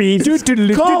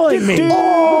Thunderbeats calling me.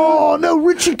 Oh, no,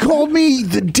 Richie called me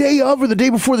the day of or the day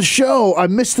before the show. I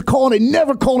missed the call, and I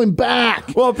never called him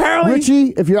back. Well, apparently... Richie,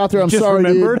 if you're out there, I'm sorry,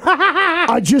 dude.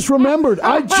 I just remembered,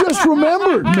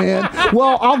 man.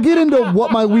 Well, I'll get into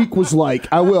what my week was like.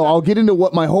 I will. I'll get into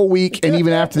what my whole week and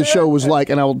even after the show was like,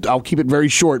 and I'll keep it very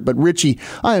short. But, Richie,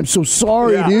 I am so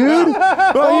sorry, dude.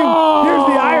 Well,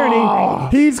 here's the irony.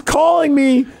 He's calling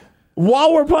me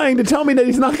while we're playing to tell me that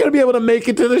he's not going to be able to make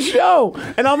it to the show.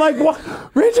 And I'm like, what?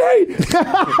 Richie,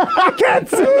 I can't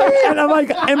see. And I'm like,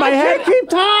 in my head,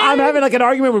 I'm having like an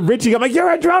argument with Richie. I'm like,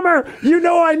 you're a drummer. You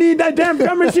know I need that damn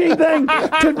drum machine thing.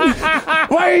 Why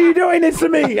are you doing this to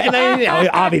me? And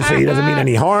obviously he doesn't mean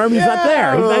any harm. He's not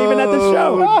there. He's not even at the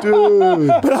show. Dude.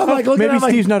 But I'm like, maybe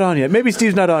Steve's not on yet.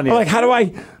 I'm like, how do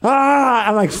I?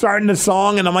 I'm like starting the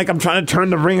song, and I'm trying to turn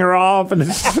the ringer off, and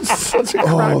it's such a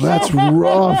crap. Oh, that's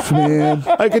rough, man.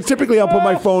 Like typically, I'll put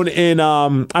my phone in.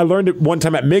 I learned it one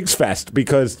time at MigsFest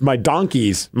because my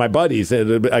donkeys, my buddies,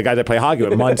 the guys I play hockey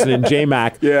with, Munson and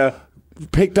J-Mac,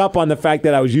 picked up on the fact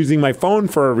that I was using my phone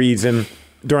for a reason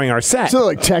during our set. So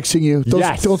like texting you.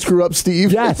 Don't screw up,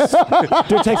 Steve. Yes.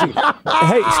 They're texting.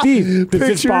 Hey, Steve, does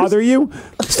this bother you?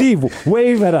 Steve,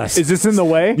 wave at us. Is this in the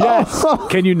way? Yes.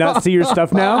 Can you not see your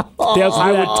stuff now?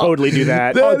 I would totally do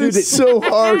that. That is so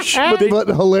harsh, but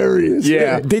hilarious.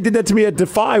 Yeah. They did that to me at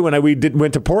Defy when we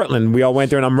went to Portland. We all went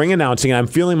there, and I'm ring announcing, and I'm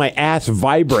feeling my ass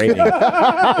vibrating.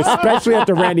 Especially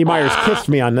after Randy Myers kissed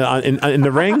me in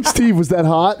the ring. Steve, was that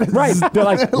hot? Right. They're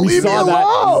like, we Leave saw me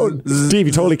alone. that. Steve,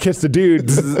 you totally kissed the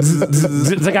dude.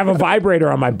 It's like I have a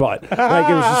vibrator on my butt. Like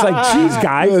it was just like, geez,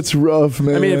 guys. That's rough,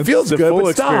 man. I mean, it feels the good, full but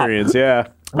experience,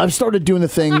 stop. I've started doing the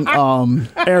thing.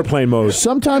 Airplane mode.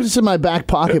 Sometimes it's in my back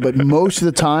pocket, but most of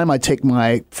the time I take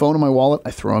my phone and my wallet,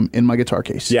 I throw them in my guitar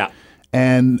case. Yeah.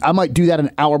 And I might do that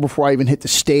an hour before I even hit the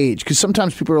stage. Because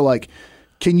sometimes people are like,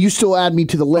 can you still add me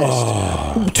to the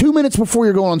list? 2 minutes before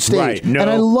you're going on stage. Right, no. And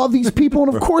I love these people,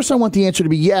 and of course I want the answer to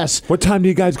be yes. What time do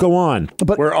you guys go on?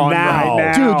 But We're on now.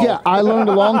 right now. Dude, yeah, I learned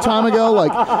a long time ago,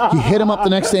 like, you hit them up the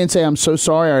next day and say, I'm so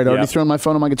sorry, I'd already thrown my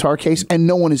phone in my guitar case, and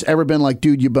no one has ever been like,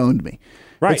 dude, you boned me.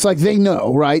 Right. It's like they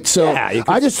know, right? So Yeah,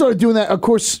 I just started doing that. Of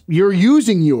course, you're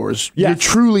using yours. Yes. You're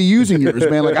truly using yours,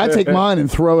 man. Like, I take mine and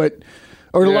throw it.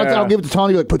 Or I'll give it to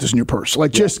Tony, like, put this in your purse.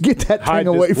 Like, just get that Hide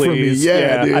thing this, away from me. please.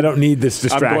 Yeah, dude. I don't need this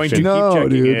distraction. I'm going to No, keep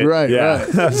checking dude, it. right.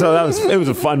 Yeah, so it was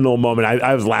a fun little moment.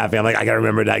 I was laughing. I'm like, I gotta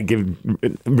remember that. Give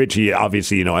Richie,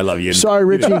 obviously, I love you. Sorry,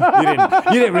 Richie.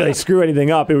 You didn't really screw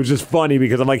anything up. It was just funny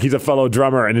because I'm like, he's a fellow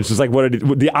drummer, and it's just like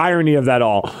the irony of that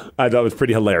all. I thought was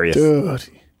pretty hilarious. Dude,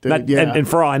 yeah. And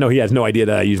for all I know, he has no idea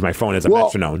that I use my phone as a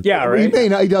metronome. Yeah, right. He may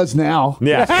not, he does now.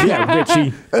 Yeah,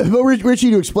 Richie. But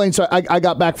Richie, to explain, so I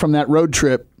got back from that road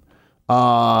trip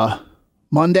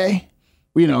Monday.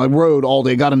 I rode all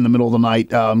day, got in the middle of the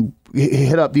night,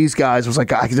 hit up these guys, was like,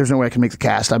 there's no way I can make the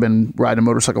cast. I've been riding a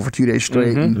motorcycle for 2 days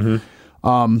straight. So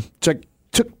I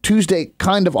took Tuesday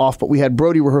kind of off, but we had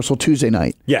Brody rehearsal Tuesday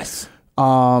night. Yes.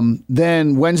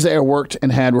 Then Wednesday I worked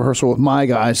and had rehearsal with my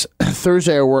guys.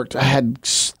 Thursday I worked. I had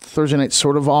Thursday night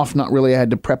sort of off, not really. I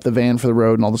had to prep the van for the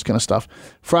road and all this kind of stuff.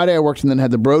 Friday I worked and then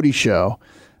had the Brody show.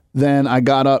 Then I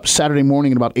got up Saturday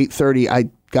morning at about 8:30. I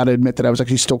got to admit that I was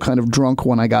actually still kind of drunk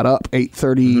when I got up,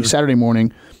 8:30 Saturday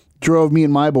morning. Drove me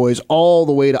and my boys all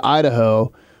the way to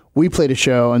Idaho. We played a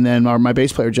show, and then my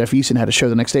bass player, Jeff Easton, had a show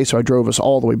the next day, so I drove us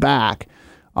all the way back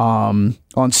on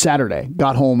Saturday.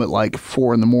 Got home at like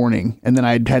 4 in the morning, and then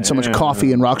I had so much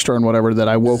coffee and Rockstar and whatever that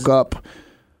I woke up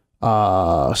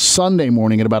Sunday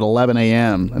morning at about 11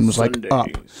 a.m. and was like up.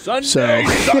 Sunday,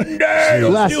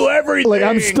 Let's do everything. Like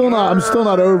I'm still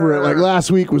not over it. Like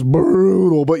last week was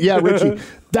brutal, but yeah, Richie.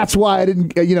 That's why I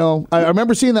didn't. I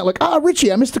remember seeing that. Like,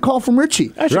 Richie, I missed a call from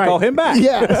Richie. I should call him back.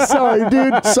 Yeah, sorry,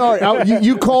 dude. Sorry,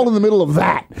 you called in the middle of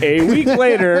that. A week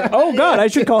later, oh God, I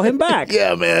should call him back.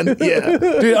 Yeah, man. Yeah,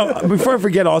 Dude, before I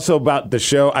forget also about the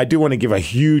show, I do want to give a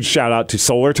huge shout out to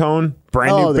Solar Tone,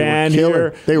 brand new band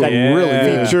here. They were really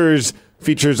good.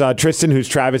 Features Tristan, who's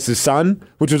Travis's son,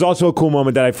 which was also a cool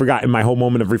moment that I forgot in my whole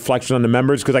moment of reflection on the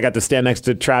members because I got to stand next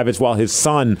to Travis while his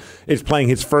son is playing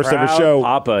his first ever show,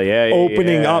 Papa,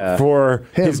 opening up for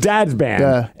his dad's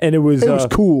band, and it was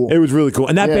cool. It was really cool,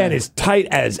 and that band is tight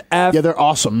as F. Yeah, they're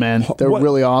awesome, man. They're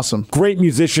really awesome. Great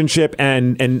musicianship,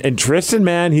 and Tristan,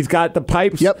 man, he's got the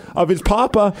pipes of his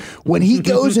papa. When he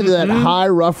goes into that high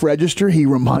rough register, he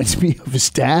reminds me of his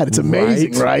dad. It's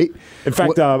amazing, right? In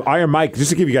fact, Iron Mike,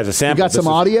 just to give you guys a sample. You got some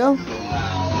audio?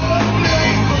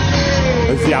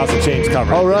 This is the Alice in Chains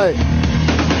cover. All right.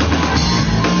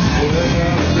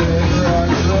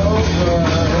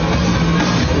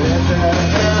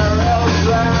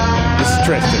 This is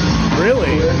Tristan.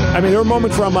 Really? I mean, there were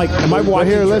moments where I'm like, am I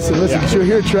watching? Here, listen. You'll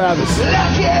hear Travis.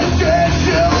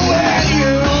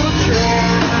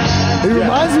 It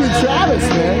reminds me of Travis,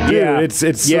 man. Dude, Yeah,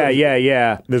 it's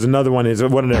yeah. There's another one. Is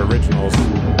one of their originals.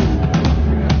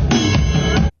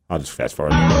 I'll just fast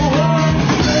forward.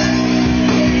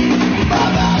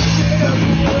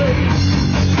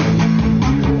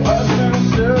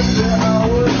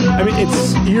 I mean,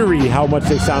 it's eerie how much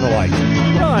they sound alike.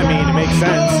 Well, I mean, it makes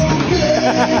sense.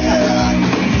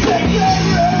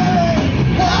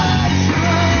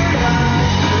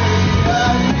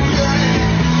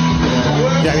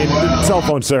 Yeah, I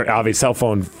mean, cell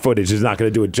phone footage is not going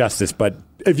to do it justice, but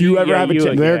if you ever have a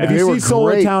chance, if you see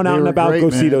Solar Town out and about, go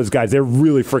see those guys. They're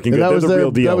really freaking good. They're the real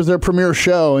deal. That was their premiere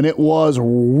show, and it was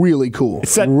really cool.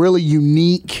 It's really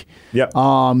unique. Yep.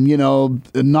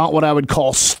 Not what I would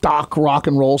call stock rock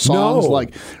and roll songs. No.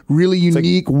 Like really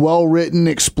unique, well written,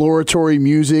 exploratory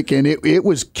music, and it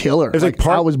was killer. It was like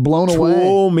part I was blown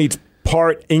Tool away. meets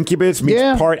part Incubus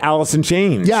meets part Alice in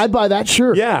Chains. Yeah, I'd buy that.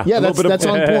 Sure. Yeah. That's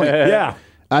on point. Yeah.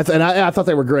 I thought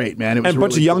they were great, man. It was And a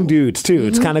bunch really of young cool. dudes too.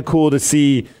 It's kind of cool to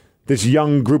see this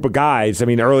young group of guys. I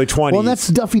mean, early 20s. Well, and that's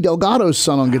Duffy Delgado's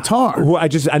son on guitar. Well, I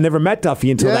never met Duffy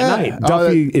until that night.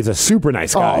 Duffy is a super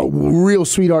nice guy. Oh, real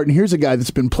sweetheart. And here's a guy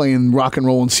that's been playing rock and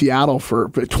roll in Seattle for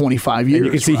 25 years. And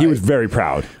you can see he was very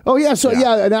proud. Oh, yeah. So,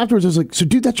 and afterwards I was like, so,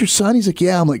 dude, that's your son? He's like,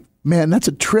 yeah. I'm like, man, that's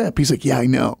a trip. He's like, yeah, I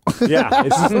know. Yeah.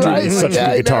 He's such a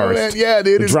good guitarist. Yeah,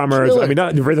 dude. The drummers. I mean,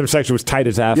 the rhythm section was tight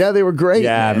as F. Yeah, they were great.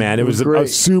 Yeah, man. I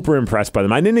was super impressed by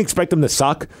them. I didn't expect them to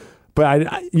suck.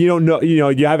 But you don't know,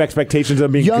 you have expectations of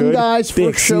them being young good. guys,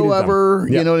 first show ever.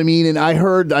 Yep. You know what I mean? And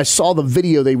I saw the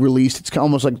video they released. It's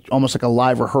almost like a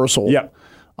live rehearsal. Yep.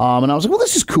 And I was like, well,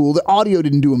 this is cool. The audio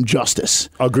didn't do them justice.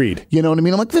 Agreed. You know what I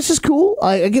mean? I'm like, this is cool.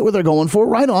 I get what they're going for.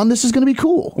 Right on. This is going to be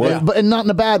cool. Yeah. And not in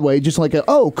a bad way. Just like,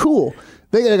 cool.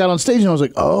 They got on stage and I was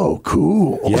like, oh,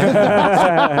 cool.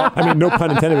 Yeah. I mean, no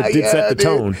pun intended, but it did set the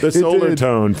tone. The solar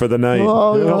tone for the night.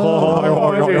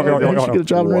 You should get a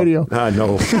job in radio.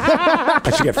 No.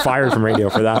 I should get fired from radio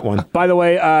for that one. By the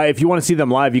way, if you want to see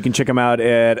them live, you can check them out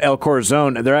at El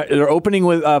Corazon. They're opening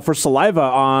with for Saliva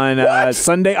on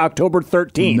Sunday, October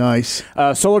 13th. Nice.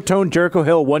 Solar Tone, Jericho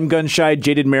Hill, One Gun Shy,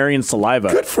 Jaded Mary, and Saliva.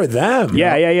 Good for them.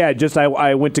 Yeah. Just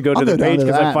I went to go to the page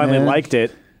because I finally liked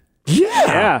it.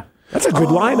 Yeah. That's a good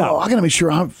lineup. I got to make sure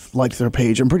I've liked their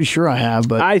page. I'm pretty sure I have,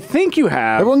 but I think you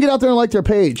have. Everyone get out there and like their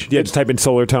page. Yeah, just type in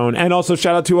Solar Tone. And also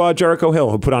shout out to Jericho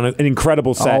Hill, who put on an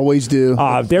incredible set. Always do.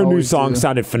 Their new song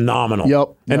sounded phenomenal. Yep.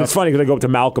 And it's funny because I go up to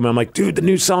Malcolm and I'm like, dude, the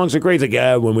new songs are great. He's like,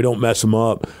 yeah, when we don't mess them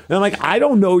up. And I'm like, I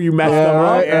don't know you messed them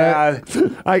up. Yeah.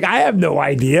 Like, I have no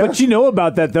idea. But you know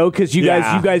about that, though, because you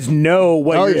guys know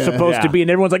what you're supposed to be.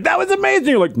 And everyone's like, that was amazing.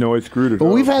 You're like, no, I screwed it up.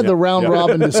 Well, we've had the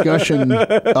round-robin discussion.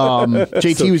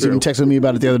 JT was even texting me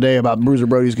about it the other day about Bruiser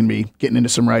Brody's going to be getting into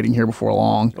some writing here before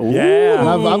long. Yeah.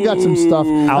 And I've got some stuff.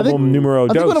 Album numero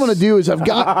dos. I think what I'm going to do is I've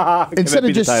got, instead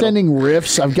of just sending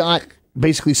riffs, I've got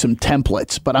basically some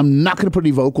templates, but I'm not going to put any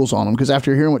vocals on them because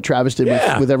after hearing what Travis did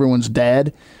with Everyone's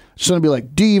Dead, it's going to be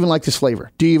like, do you even like this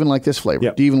flavor? Do you even like this flavor?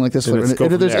 Yep. Do you even like this flavor?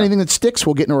 And if there's anything that sticks,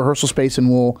 we'll get in a rehearsal space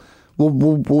and we'll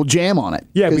jam on it.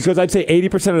 Yeah, because I'd say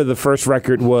 80% of the first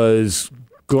record was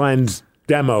Glenn's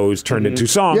demos turned into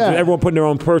songs. Yeah. And everyone putting their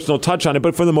own personal touch on it,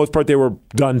 but for the most part, they were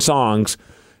done songs.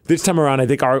 This time around, I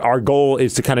think our goal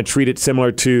is to kind of treat it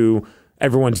similar to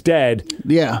Everyone's Dead.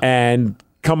 Yeah. And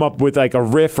come up with like a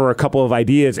riff or a couple of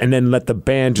ideas and then let the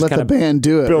band just kind of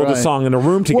do it, build a song in a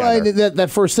room together. Well, that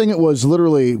first thing, it was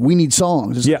literally, we need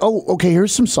songs. It's like, oh, okay,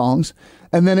 here's some songs.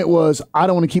 And then it was, I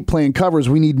don't want to keep playing covers.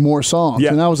 We need more songs.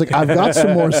 Yep. And I was like, I've got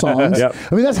some more songs. Yep.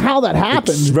 I mean, that's how that happened.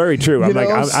 It's very true. I'm like,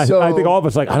 I think all of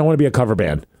us like, I don't want to be a cover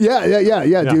band. Yeah,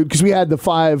 dude. Because we had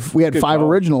five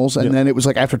originals, and then it was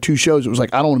like after 2 shows, it was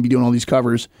like, I don't want to be doing all these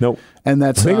covers. Nope. And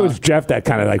that's I think it was Jeff that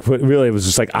kind of like really it was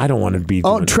just like, I don't want to be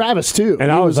doing Travis too.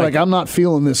 And he I was like, I'm not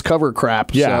feeling this cover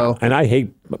crap. Yeah, so. and I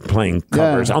hate playing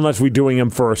covers unless we're doing them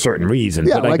for a certain reason.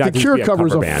 Yeah, but like the Cure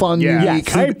covers are fun. Yeah,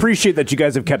 I appreciate that you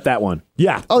guys have kept that one.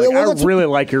 Yeah. Oh, I really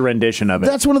like your rendition of it.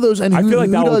 That's one of those. And I feel like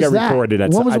that will get that? recorded.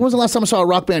 When was the last time I saw a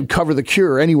rock band cover the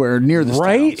Cure anywhere near this?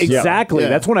 Right? Town? Exactly. Yeah.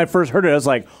 That's when I first heard it. I was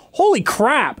like, holy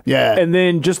crap. Yeah. And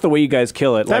then just the way you guys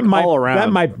kill it, all around.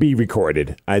 That might be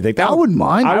recorded. I think I wouldn't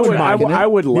mind. I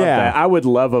would love that. I would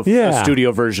love a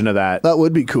studio version of that. That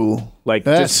would be cool. Like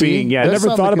just being, I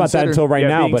never thought about that until right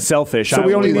now. But selfish. So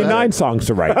we only need 9 songs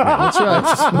to write. That's right.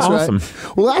 That's awesome.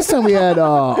 Right. Well, last time we had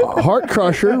Heart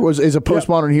Crusher is a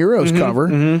Postmodern Heroes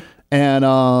cover,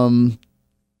 and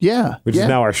which is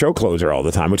now our show closer all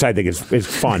the time, which I think is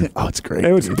fun. Oh, it's great.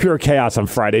 It was pure chaos on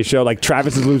Friday's show. Like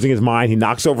Travis is losing his mind. He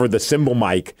knocks over the cymbal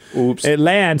mic. Oops. It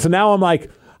lands. So now I'm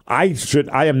like, I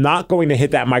am not going to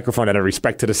hit that microphone out of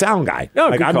respect to the sound guy.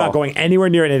 Oh, I'm not going anywhere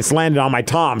near it, and it's landed on my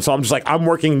tom. So I'm just like, I'm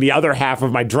working the other half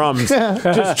of my drums,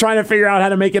 just trying to figure out how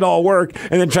to make it all work.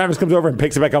 And then Travis comes over and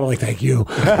picks it back up. I'm like, thank you.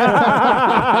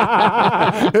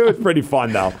 It was pretty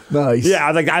fun though. Nice. Yeah, I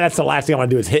was like, that's the last thing I want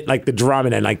to do is hit like the drum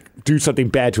and then like do something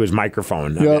bad to his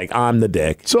microphone. I'm like, I'm the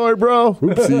dick. Sorry, bro.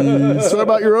 Oopsie. Sorry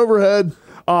about your overhead.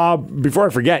 Before I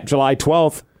forget, July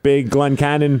 12th, big Glen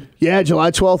Cannon. Yeah,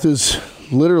 July 12th is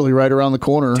literally right around the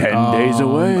corner. 10 days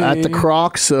away. At the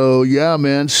Croc. So, yeah,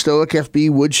 man. Stoic FB,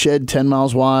 Woodshed, 10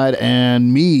 miles wide,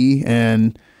 and me.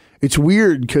 And it's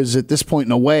weird because at this point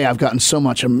in a way, I've gotten so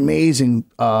much amazing.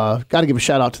 Got to give a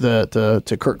shout out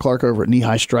to Kurt Clark over at Knee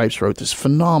High Stripes. Wrote this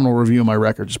phenomenal review of my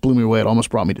record. Just blew me away. It almost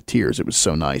brought me to tears. It was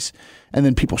so nice. And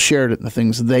then people shared it and the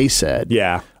things they said.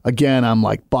 Yeah. Again, I'm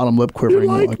like bottom lip quivering.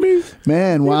 You like me?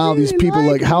 Man, wow, these people,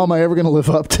 like, how am I ever going to live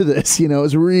up to this? You know,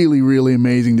 it's really, really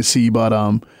amazing to see. But,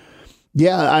 me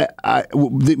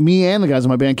and the guys in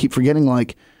my band keep forgetting,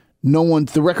 like,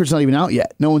 the record's not even out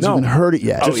yet. No one's even heard it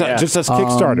yet. Just as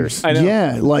Kickstarters. I know.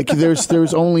 Yeah, like,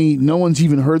 there's only, no one's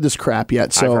even heard this crap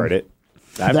yet. So I've heard it.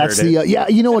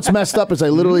 You know what's messed up is I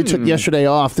literally took yesterday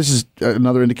off. This is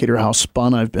another indicator of how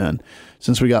spun I've been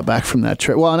since we got back from that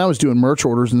trip. Well, and I was doing merch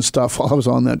orders and stuff while I was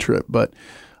on that trip, but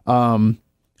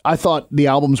I thought the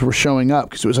albums were showing up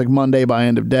because it was like Monday by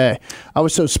end of day. I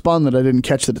was so spun that I didn't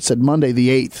catch that it said Monday the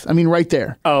 8th. I mean, right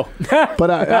there. Oh. But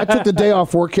I took the day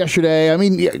off work yesterday. I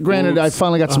mean, granted, I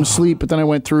finally got some sleep, but then I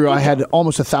went through. I had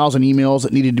almost 1,000 emails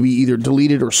that needed to be either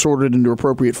deleted or sorted into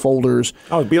appropriate folders.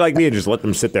 Oh, it'd be like me and just let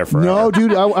them sit there forever. No,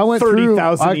 dude, I went through.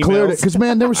 I cleared emails. it because,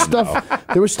 man, there was stuff.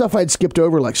 There was stuff I'd skipped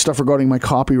over, like stuff regarding my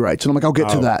copyrights, and I'm like, I'll get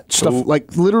to that stuff,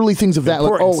 like literally things of that.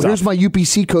 Like, Important here's stuff. my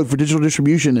UPC code for digital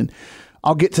distribution, and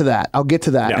I'll get to that.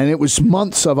 Yeah. And it was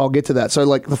months of I'll get to that. So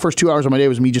like the first 2 hours of my day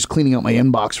was me just cleaning out my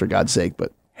inbox, for God's sake.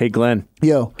 But Hey, Glenn.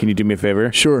 Yo. Can you do me a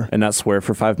favor? Sure. And not swear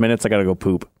for 5 minutes? I got to go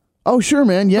poop. Oh, sure,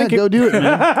 man. Yeah, go do it,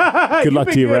 man. Good luck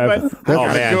to you, Rev. Oh,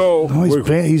 man. Oh,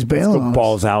 he's bailing on us.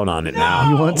 Balls out on it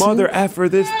now. You want to? Mother effer,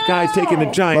 this guy's taking the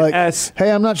giant Like, S.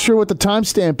 hey, I'm not sure what the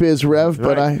timestamp is, Rev,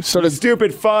 but I sort of...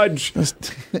 Stupid fudge.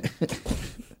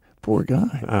 Poor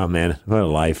guy. Oh, man. What a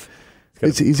life.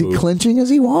 Is he clenching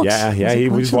as he walks? Yeah. He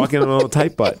was walking a little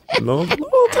tight butt. A little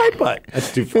tight butt.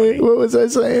 That's too funny. What was I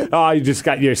saying? Oh, you just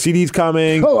got your CDs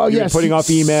coming. Oh, You're yeah. putting off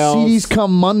emails. CDs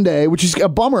come Monday, which is a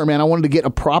bummer, man. I wanted to get a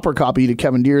proper copy to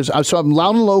Kevin Deere's. So I'm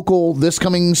Loud and Local this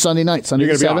coming Sunday night, Sunday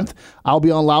the 7th. I'll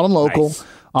be on Loud and Local. Nice.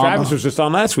 Travis was just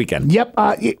on last weekend. Yep.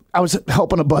 I was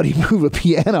helping a buddy move a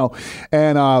piano,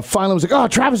 and finally was like, oh,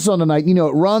 Travis is on tonight. You know,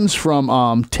 it runs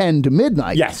from 10 to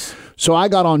midnight. Yes. So I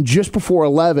got on just before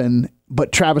 11,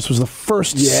 but Travis was the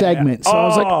first segment. So I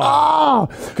was like,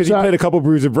 Because he played a couple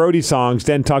Bruiser Brody songs,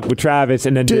 then talked with Travis,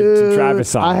 and then did some Travis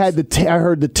songs. I had I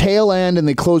heard the tail end, and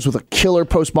they closed with a killer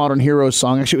Postmodern Heroes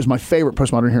song. Actually, it was my favorite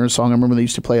Postmodern Heroes song. I remember they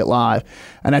used to play it live.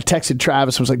 And I texted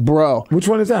Travis and was like, bro. Which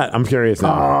one is that? I'm curious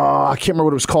now. I can't remember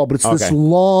what it was called, but it's this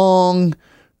long,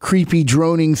 creepy,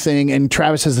 droning thing, and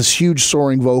Travis has this huge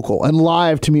soaring vocal. And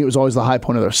live, to me, it was always the high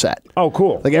point of their set. Oh,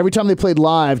 cool. Like every time they played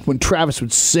live, when Travis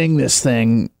would sing this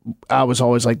thing, I was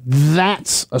always like,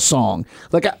 that's a song.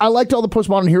 Like I liked all the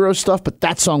Postmodern Heroes stuff, but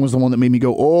that song was the one that made me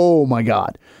go, oh my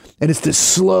God. And it's this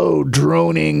slow,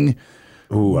 droning,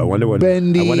 Ooh, I wonder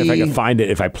bendy. I wonder if I can find it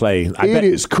if I play. It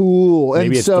is cool. Maybe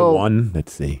and it's so the one.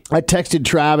 Let's see. I texted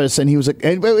Travis, and he was like,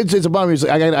 it's a bummer. He was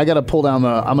like, I got to pull down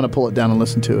I'm going to pull it down and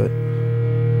listen to it.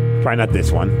 Probably not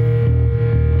this one.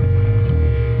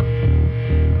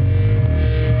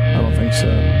 I don't think so.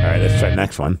 All right, let's try the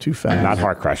next one. Too fast. Not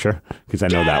Heart Crusher, because I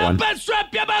know that one.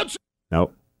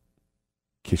 Nope.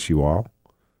 Kiss You All.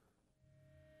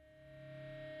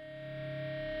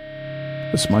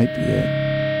 This might be it.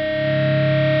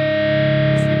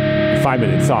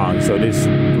 5-minute song, so it is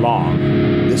long.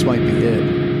 This might be it.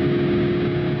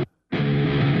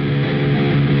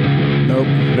 Nope.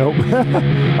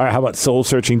 All right, how about Soul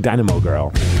Searching Dynamo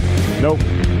Girl? Nope.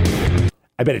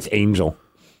 I bet it's Angel.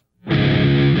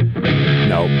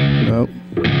 Nope.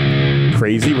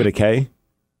 Crazy with a K?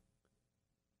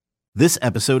 This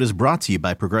episode is brought to you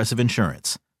by Progressive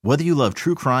Insurance. Whether you love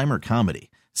true crime or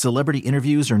comedy, celebrity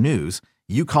interviews or news,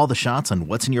 you call the shots on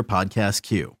what's in your podcast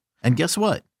queue. And guess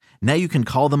what? Now you can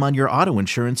call them on your auto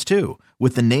insurance too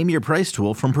with the Name Your Price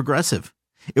tool from Progressive.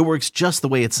 It works just the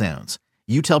way it sounds.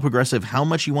 You tell Progressive how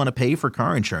much you want to pay for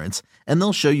car insurance, and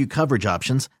they'll show you coverage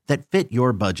options that fit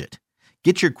your budget.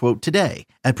 Get your quote today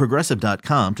at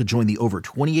Progressive.com to join the over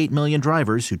 28 million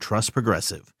drivers who trust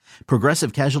Progressive.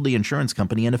 Progressive Casualty Insurance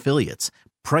Company and Affiliates.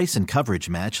 Price and coverage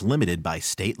match limited by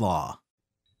state law.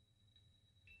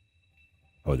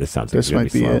 Oh, this sounds like This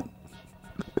might be slow. it.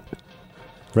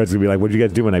 Red's going to be like, what did you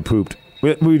guys do when I pooped?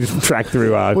 We just tracked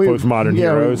through Postmodern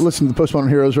Heroes. Listen to the Postmodern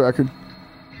Heroes record.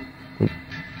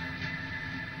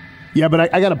 Yeah,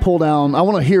 but I got to pull down. I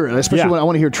want to hear it, especially when I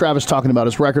want to hear Travis talking about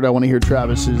his record. I want to hear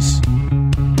Travis's.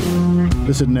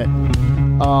 This isn't it.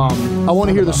 I want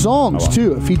to hear the songs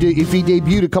too. If he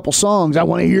debuted a couple songs, I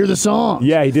want to hear the songs.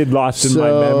 Yeah, he did Lost in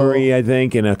My Memory, I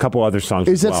think, and a couple other songs.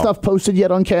 Is that stuff posted yet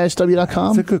on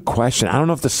KSW.com? That's a good question. I don't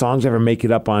know if the songs ever make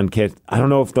it up on KS. I don't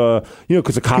know if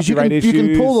because of copyright issues. You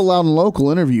can pull the Loud and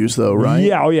Local interviews though, right?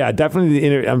 Yeah,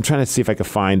 definitely. I'm trying to see if I could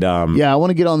find. Yeah, I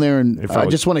want to get on there and I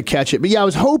just want to catch it. But yeah, I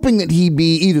was hoping that he'd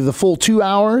be either the full 2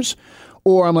 hours,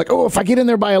 or I'm like, if I get in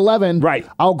there by 11, right,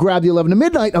 I'll grab the 11 to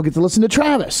midnight. I'll get to listen to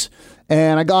Travis.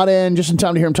 And I got in just in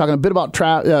time to hear him talking a bit about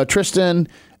Tristan.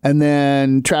 And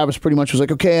then Travis pretty much was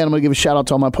like, okay, and I'm going to give a shout out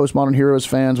to all my Postmodern Heroes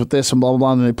fans with this and blah, blah,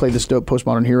 blah. And then they played this dope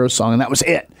Postmodern Heroes song. And that was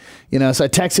it. So I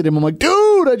texted him. I'm like,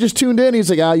 dude, I just tuned in. He's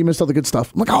like, you missed all the good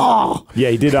stuff. I'm like, oh. Yeah,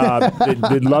 he did.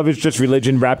 Did Love Is Just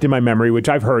Religion Wrapped in My Memory, which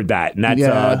I've heard that. And that's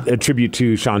a tribute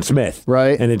to Sean Smith.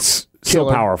 Right. And it's so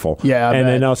powerful. Yeah. And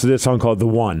then also this song called The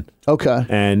One. Okay.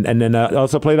 And then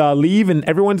also played Leave and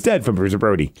Everyone's Dead from Bruiser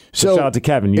Brody. So shout out to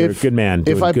Kevin. You're a good man.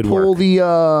 If I good pull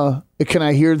work. Can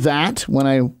I hear that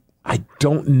when I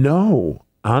don't know.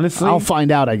 Honestly. I'll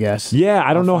find out, I guess. Yeah,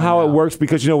 I don't know how it works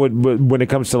because, when it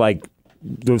comes to like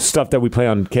the stuff that we play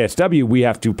on KSW, we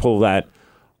have to pull that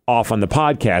off on the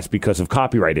podcast because of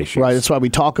copyright issues. Right, that's why we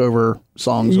talk over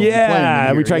songs.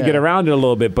 Yeah, we try to get around it a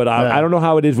little bit, but I don't know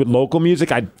how it is with local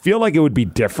music. I feel like it would be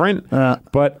different,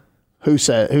 but who knows?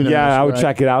 Yeah, I would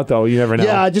check it out though. You never know.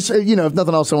 Yeah, just if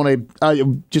nothing else, I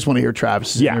just want to hear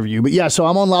Travis's interview. But yeah, so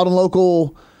I'm on Loud and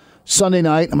Local Sunday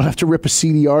night, I'm going to have to rip a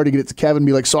CDR to get it to Kevin and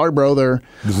be like, sorry, bro.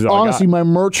 Honestly, my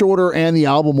merch order and the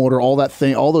album order, all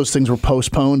those things were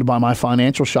postponed by my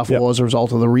financial shuffle as a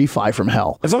result of the refi from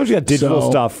hell. As long as you got digital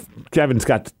stuff, Kevin's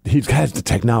got the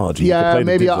technology. Yeah,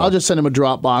 maybe I'll just send him a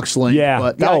Dropbox link. Yeah,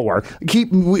 but that'll work.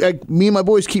 Me and my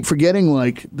boys keep forgetting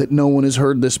that no one has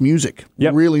heard this music.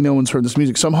 Yep. Really, no one's heard this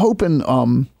music. So I'm hoping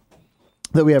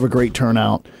that we have a great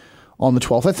turnout on the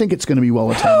 12th. I think it's going to be well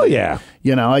attended. Hell yeah.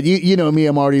 You know me,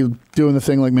 I'm already doing the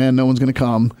thing like, man, no one's going to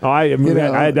come. Oh, I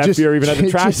had that fear even at the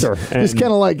Tractor. Just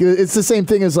kind of like, it's the same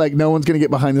thing as like, no one's going to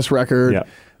get behind this record. Yeah.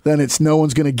 Then it's no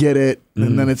one's going to get it.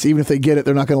 And then it's even if they get it,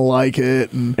 they're not going to like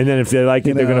it. And then if they like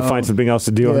it, they're going to find something else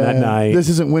to do on that night. This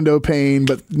isn't window pane,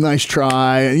 but nice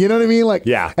try. You know what I mean? Like,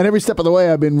 yeah. And every step of the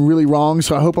way, I've been really wrong.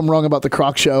 So I hope I'm wrong about the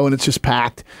Croc show, and it's just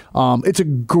packed. It's a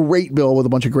great bill with a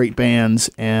bunch of great bands,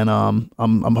 and I'm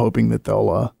hoping that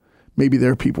they'll maybe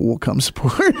their people will come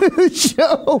support the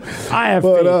show. I have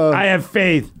faith. I have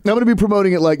faith. I'm going to be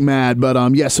promoting it like mad, but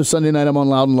so Sunday night I'm on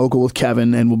Loud and Local with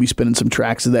Kevin, and we'll be spinning some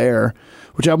tracks there,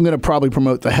 which I'm going to probably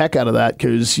promote the heck out of that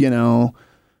because, it'll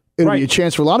be a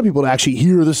chance for a lot of people to actually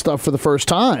hear this stuff for the first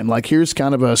time. Like, here's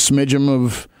kind of a smidgen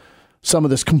of some of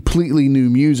this completely new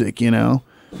music,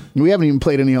 We haven't even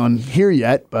played any on here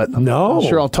yet, but I'm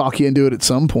sure I'll talk you into it at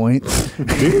some point.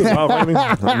 Dude, now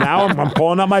I'm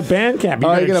pulling out my Bandcamp.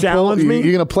 You're going to challenge me?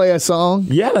 You're going to play a song?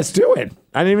 Yeah, let's do it.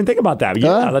 I didn't even think about that.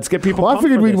 Yeah, let's get people. Well, I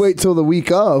figured we'd wait till the week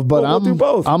of, but we'll do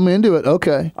both. I'm into it.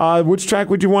 Okay. Which track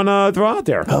would you want to throw out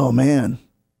there? Oh, man.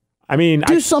 I mean,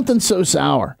 do something so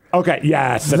sour. Okay,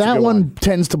 yes. That one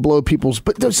tends to blow people's.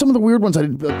 But there's some of the weird ones I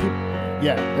did.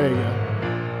 Yeah, there you go.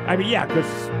 I mean, yeah, because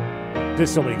there's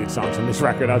so many good songs on this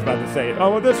record. I was about to say it.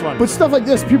 Oh, well, this one. But stuff like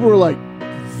this, people were like,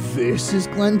 "This is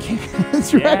Glenn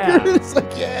Cannon's record." It's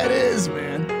like, yeah, it is,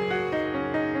 man.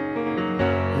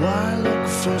 Why look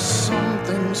for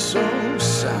something so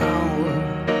sour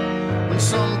when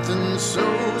something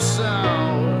so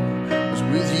sour is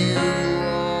with you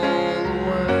all the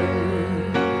way?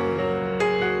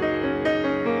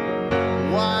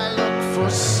 Why look for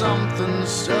something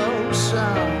so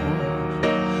sour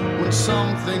when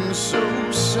something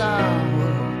so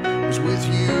sour is with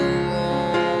you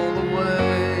all the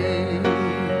way?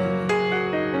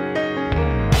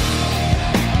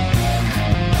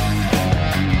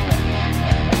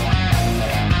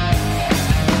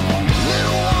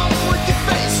 Little one with your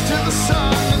face to the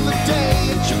sun and the day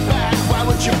at your back, why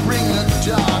would you bring the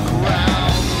dark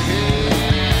around here?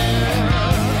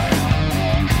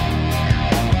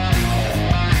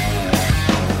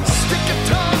 Stick a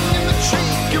tongue in the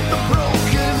cheek of the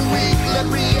broken weak, let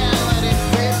reality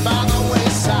fade by the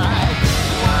wayside.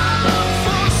 Why look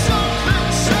for something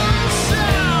so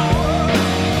sour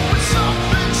when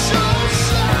something so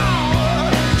sour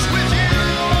is with you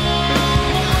all the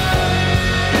way?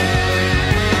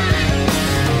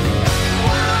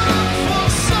 Why look for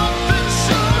something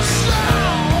so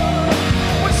sour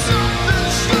when something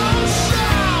so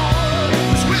sour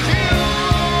is with you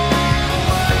all the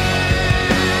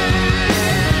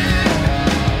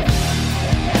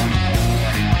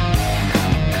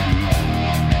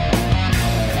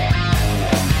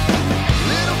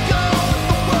Little girl with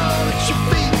the world at your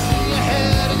feet, in your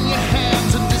head, in your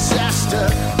hands, and disaster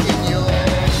in your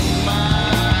mind.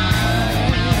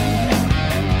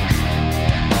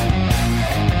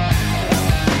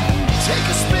 Take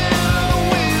a spin on the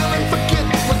wheel and forget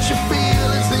what you feel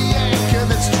is the anchor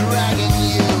that's dragging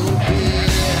you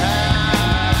behind.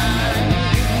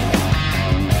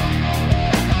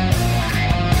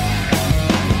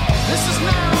 This is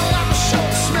now like a show.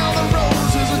 Smell the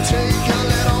roses and take a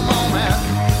little moment,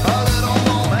 a little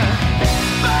moment.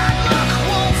 Bad luck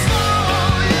won't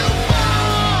follow you far.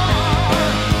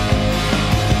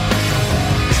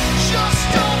 Just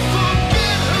don't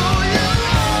forget who you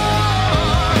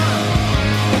are.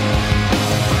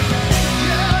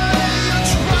 Yeah, lay your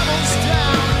troubles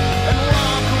down and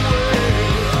walk away.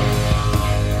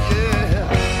 Yeah.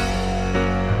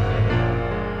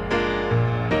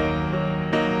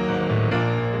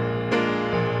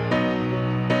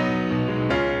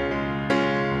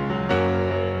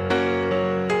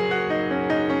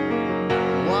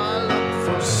 Why look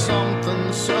for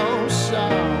something so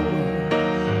sour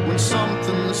when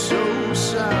something so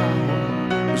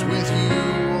sour is with you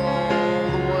all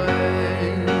the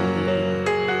way?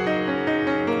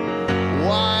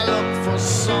 Why look for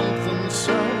something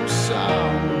so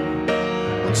sour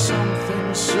when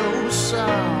something so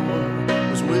sour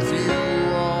is with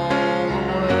you all the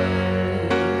way?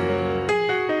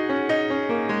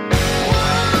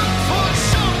 Why look for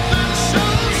something so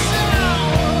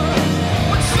sour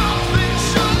when something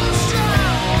so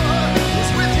sour is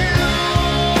with you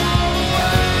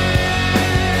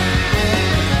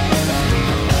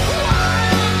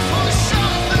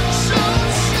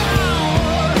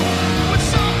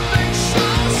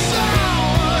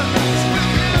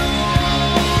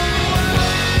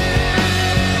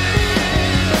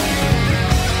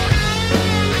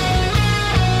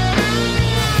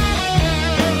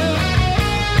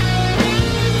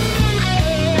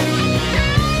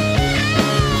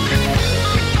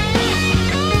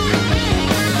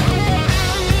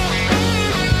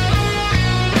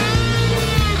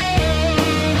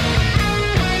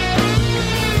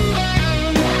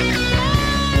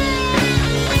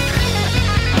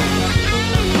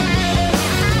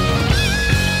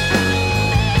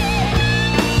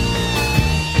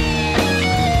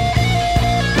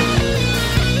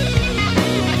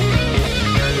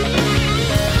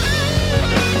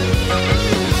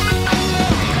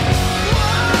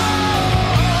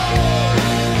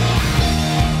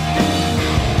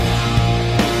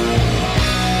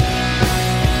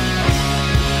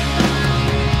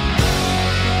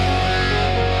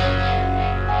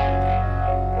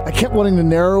kept wanting to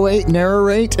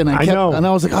narrate, and I know. and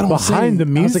I was like, I don't want to say Behind the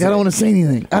anything. I was like, I don't want to say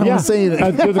anything. I don't want to say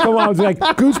anything. There was a couple I was like,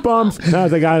 goosebumps. And I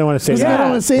was like, I don't want to say I don't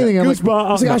want to say anything. I was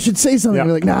like, I should say something. Yeah. I'm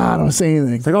like, nah, I don't want to say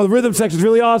anything. It's like, oh, the rhythm section's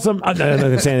really awesome. I'm not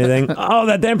going to say anything. Oh,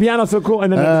 that damn piano's so cool.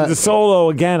 And then the solo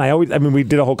again. We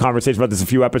did a whole conversation about this a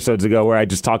few episodes ago where I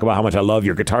just talk about how much I love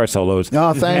your guitar solos.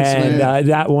 Oh, thanks, and, man.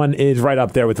 that one is right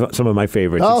up there with some of my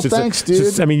favorites. Oh, it's just thanks,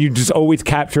 dude. You just always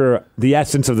capture the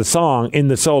essence of the song in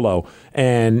the solo,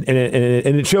 and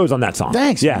it shows on that song.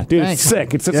 Thanks. Yeah, dude, Thanks. it's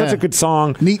sick. It's such a good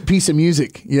song. Neat piece of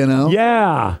music, you know?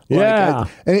 Yeah, yeah.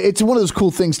 And it's one of those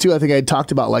cool things, too, I think I had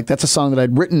talked about. Like, that's a song that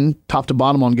I'd written top to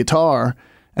bottom on guitar.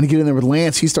 And I get in there with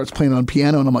Lance, he starts playing on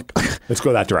piano, and I'm like, let's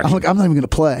go that direction. I'm like, I'm not even going to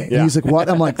play. Yeah. And he's like, what?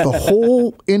 I'm like, the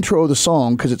whole intro of the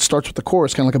song, because it starts with the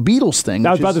chorus, kind of like a Beatles thing.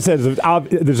 I was about to say, there's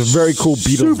a very cool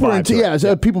Beatles vibe to it.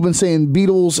 So people have been saying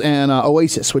Beatles and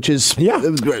Oasis, which is Yeah.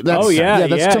 that's,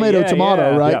 that's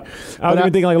tomato, right? Yeah. I was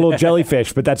even thinking like a little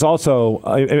jellyfish, but that's also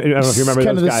I don't know if you remember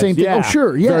kind those of the guys. same thing. Oh,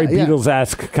 sure, yeah, very yeah.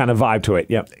 Beatles-esque kind of vibe to it.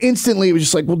 Yeah, Instantly, it was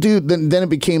just like, well, dude. Then it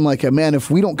became like, man,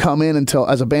 if we don't come in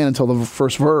as a band until the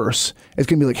first verse, it's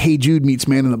gonna be like, Hey Jude meets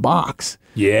Man in the Box.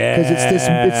 yeah, Because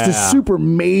it's this super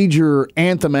major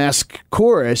anthem-esque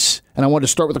chorus, and I wanted to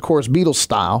start with the chorus Beatles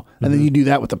style, and then you do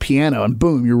that with the piano, and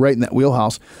boom, you're right in that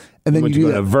wheelhouse. And then Once you you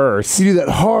do go that to verse. You do that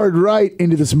hard right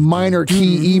into this minor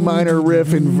key E minor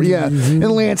riff, and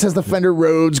and Lance has the Fender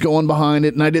Rhodes going behind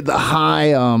it, and I did the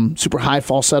high, super high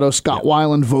falsetto Scott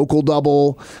Weiland vocal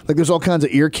double. Like there's all kinds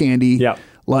of ear candy. Yep.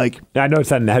 Like I noticed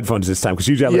that in the headphones this time because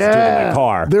usually I listen to it in my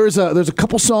car. There's a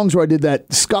couple songs where I did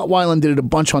that. Scott Weiland did it a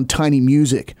bunch on Tiny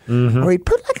Music, where he'd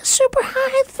put like a super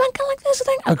high thing like this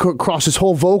thing across his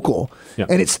whole vocal,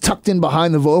 and it's tucked in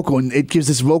behind the vocal, and it gives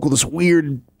this vocal this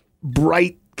weird,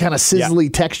 bright, kind of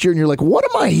sizzly texture, and you're like, what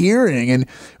am I hearing? And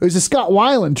it was a Scott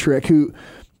Weiland trick. Who,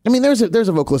 I mean, there's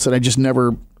a vocalist that I just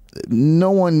never.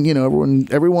 No one,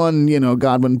 everyone,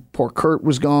 God, when poor Kurt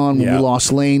was gone, when we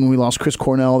lost Lane, when we lost Chris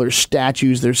Cornell, there's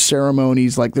statues, there's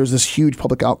ceremonies, like there's this huge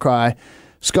public outcry.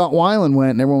 Scott Weiland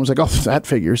went, and everyone was like, "Oh, that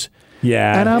figures."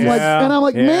 Yeah, and I'm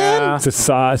like, man, it's a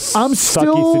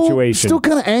sucky situation. Still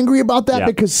kind of angry about that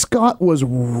because Scott was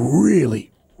really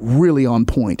on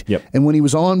point. Yep. And when he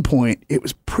was on point, it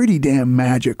was pretty damn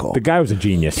magical. The guy was a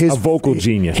genius, a vocal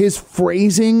genius. His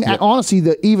phrasing, honestly,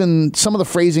 even some of the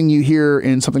phrasing you hear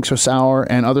in Something So Sour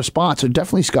and other spots are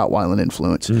definitely Scott Weiland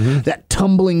influence. That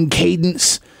tumbling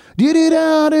cadence. I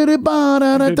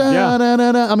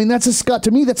mean, that's a Scott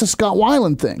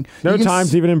Weiland thing. There are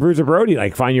times even in Bruiser Brody,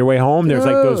 like Find Your Way Home, there's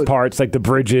like those parts, like the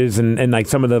bridges and like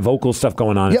some of the vocal stuff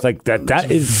going on. It's like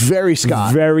that is very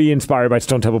Scott. Very inspired by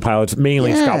Stone Temple Pilots,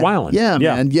 mainly Scott Weiland. Yeah,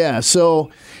 man. Yeah. So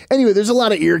anyway, there's a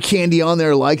lot of ear candy on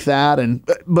there like that.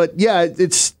 But yeah,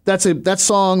 that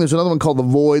song. There's another one called The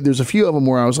Void. There's a few of them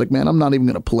where I was like, man, I'm not even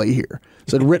going to play here.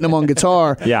 So I'd written them on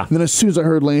guitar. Yeah. And then as soon as I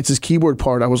heard Lance's keyboard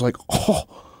part, I was like, oh,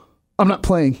 I'm not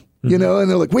playing, and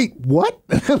they're like, wait, what?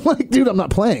 I'm like, dude, I'm not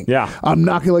playing. Yeah. I'm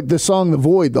not gonna, like, the song, The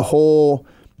Void, The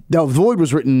Void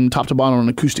was written top to bottom on an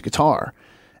acoustic guitar.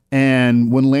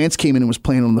 And when Lance came in and was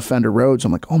playing on the Fender Rhodes,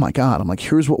 I'm like, oh my God. I'm like,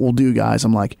 here's what we'll do, guys.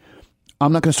 I'm like,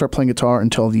 I'm not gonna start playing guitar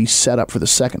until the setup for the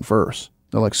second verse.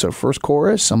 They're like, so first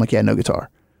chorus? I'm like, yeah, no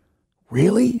guitar.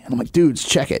 Really? And I'm like, dudes,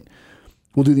 check it.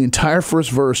 We'll do the entire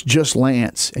first verse, just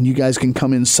Lance, and you guys can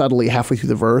come in subtly halfway through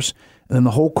the verse. And then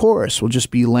the whole chorus will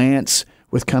just be Lance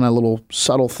with kind of little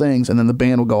subtle things. And then the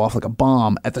band will go off like a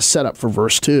bomb at the setup for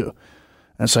verse 2. And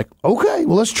it's like, okay,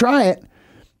 well, let's try it.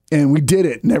 And we did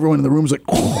it. And everyone in the room was like,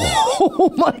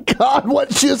 oh my God, what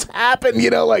just happened?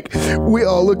 Like we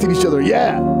all looked at each other.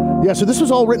 Yeah. So this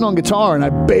was all written on guitar, and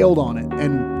I bailed on it.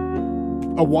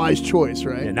 And a wise choice,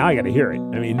 right? And now I got to hear it.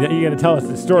 I mean, you got to tell us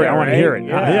the story. I want to hear it.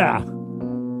 Yeah.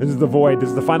 This is The Void. This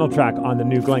is the final track on the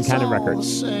new Glenn Cannon record.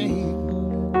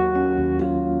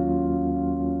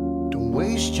 Don't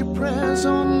waste your prayers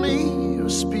on me or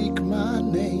speak my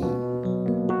name.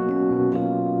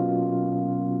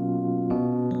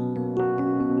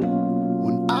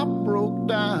 When I broke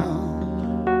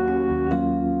down,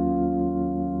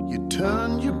 you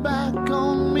turned your back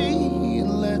on me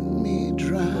and let me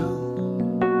drown.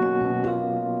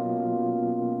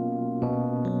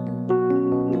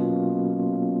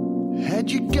 Had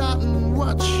you gotten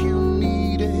what you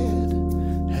needed?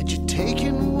 Had you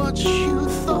taken what you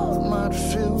thought might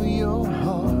fill your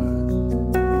heart?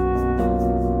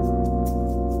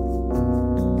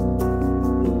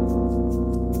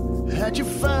 Had you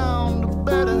found a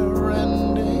better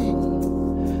ending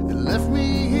and left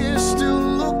me here still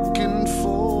looking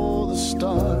for the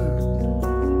start?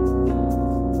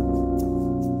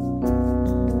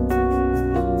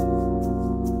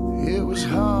 It was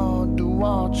hard to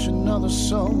watch another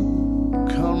soul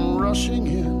rushing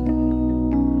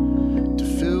in to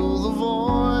fill the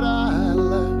void I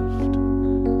left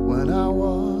when I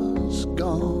was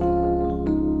gone.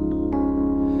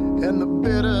 And the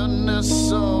bitterness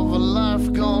of a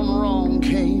life gone wrong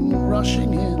came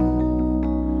rushing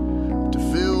in to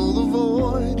fill the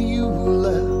void you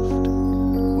left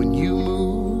when you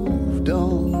moved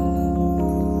on.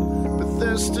 But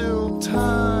there's still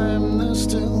time, there's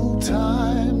still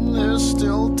time, there's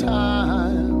still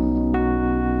time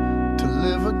to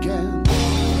live again.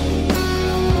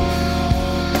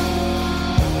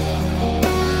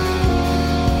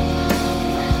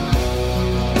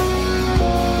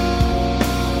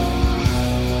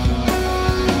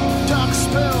 Dark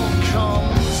spell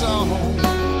comes on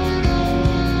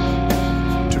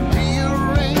to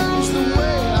rearrange the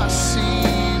way I see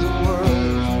the world.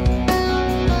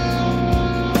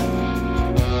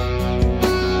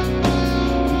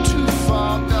 Too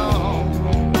far gone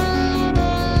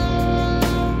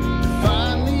to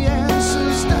find the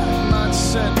answers that might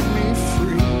set me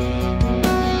free.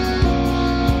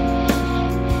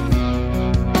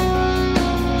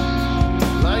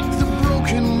 Like the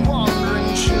broken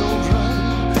wandering children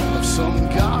of some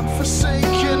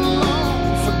God-forsaken,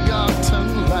 long-forgotten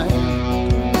land.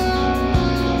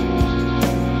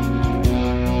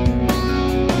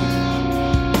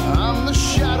 I'm the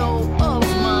shadow of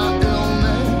my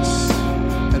illness,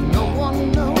 and no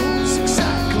one knows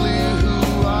exactly who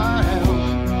I am,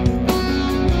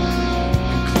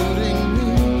 including me.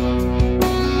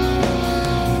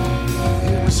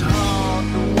 It was hard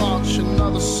to watch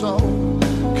another soul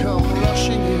come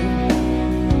rushing in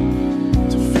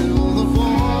to fill the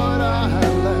void I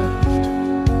left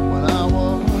when I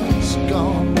was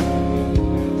gone.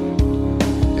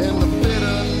 And the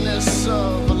bitterness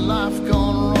of a life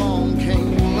gone wrong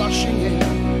came rushing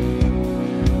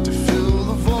in to fill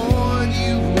the void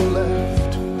you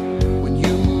left when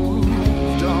you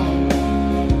moved on.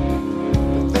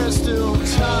 But there's still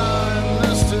time,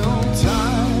 there's still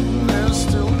time, there's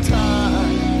still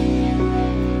time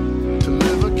to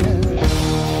live again.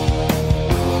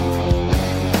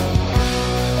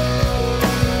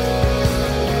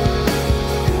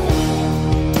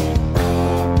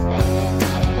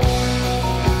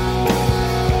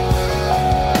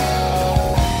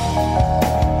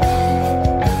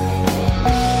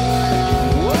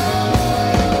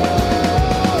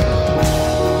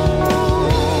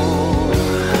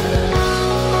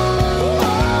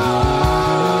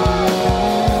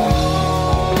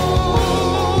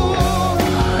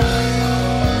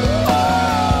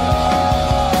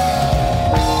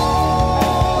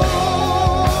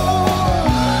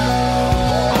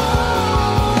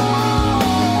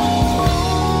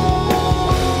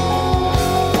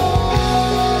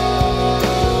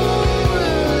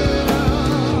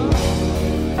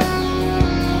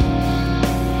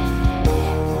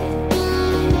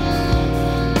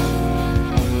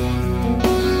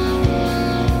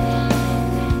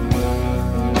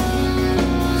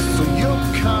 For your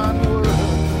kind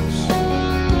words,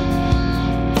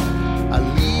 I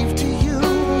leave to you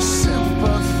a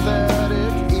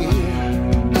sympathetic ear.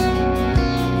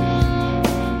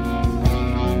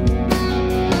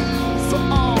 For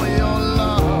all your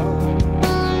love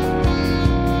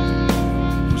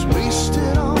was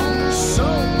wasted on a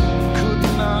soul could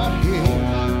not hear.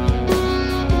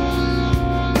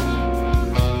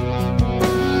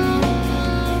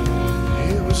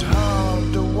 It was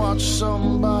hard to watch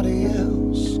somebody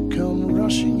else come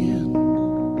rushing in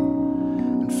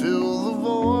and fill the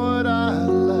void I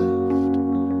left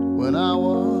when I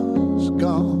was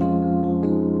gone.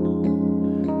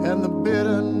 And the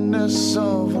bitterness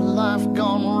of a life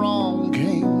gone wrong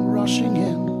came rushing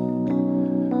in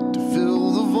to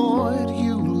fill the void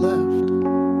you left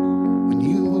when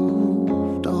you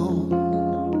moved on.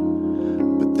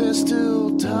 But there's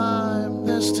still time,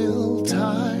 there's still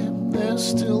time, there's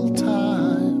still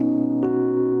time.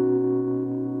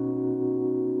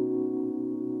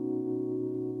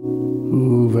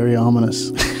 Ooh, very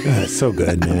ominous. That's so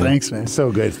good, man. Thanks, man.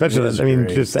 So good. Especially, It is I mean,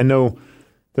 great. just I know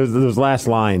those last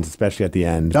lines, especially at the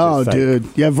end. Oh, just like- dude.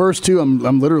 Yeah, verse 2,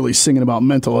 I'm literally singing about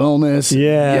mental illness.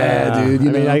 Yeah. Yeah, dude. I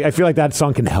mean, I feel like that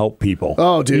song can help people.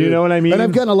 Oh, dude. You know what I mean? And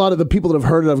I've gotten a lot of the people that have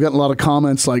heard it, I've gotten a lot of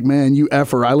comments like, man, you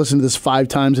effer. I listened to this 5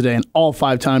 times a day, and all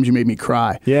 5 times you made me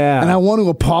cry. Yeah. And I want to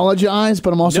apologize,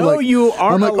 but I'm also No, like... you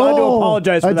aren't I'm like, allowed to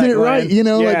apologize for I that, did it right. Glenn. You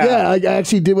know, like, Yeah. yeah, I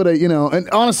actually did what I, and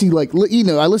honestly, like,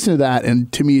 I listened to that,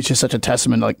 and to me, it's just such a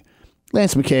testament. Like,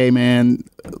 Lance McKay, man,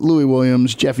 Louis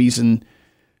Williams, Jeff Eason,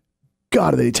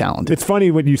 God, are they talented. It's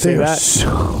funny when you say They are that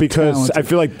so because talented. I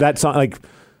feel like that song, like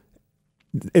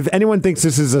if anyone thinks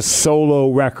this is a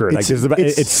solo record, like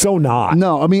it's so not.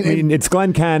 No, I mean it's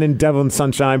Glenn Cannon, Devil and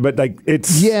Sunshine, but like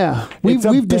it's we've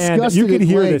discussed it. You could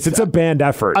hear length. this. It's a band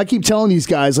effort. I keep telling these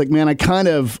guys, like, man, I kind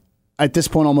of at this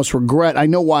point almost regret. I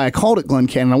know why I called it Glenn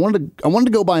Cannon. I wanted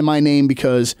to go by my name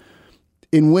because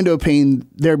in Window Pane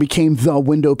there became the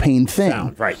Window Pane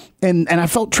thing, right? And I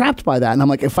felt trapped by that. And I'm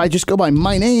like, if I just go by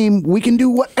my name, we can do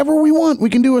whatever we want. We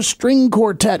can do a string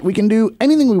quartet. We can do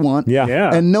anything we want.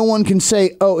 Yeah. And no one can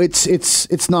say, oh,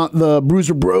 it's not the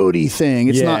Bruiser Brody thing.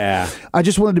 It's not. I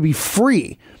just wanted to be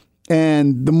free.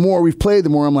 And the more we've played, the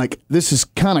more I'm like, this is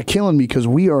kind of killing me because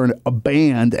we are a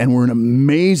band and we're an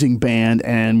amazing band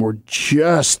and we're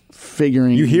just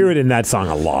figuring. You hear it in that song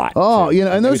a lot. Oh, too. You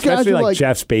know, and those guys are like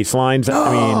Jeff's bass lines.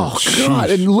 I mean,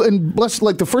 God. And bless,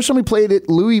 like the first time we played it,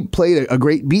 Louis played a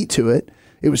great beat to it.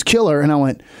 It was killer. And I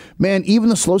went, man, even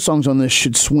the slow songs on this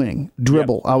should swing,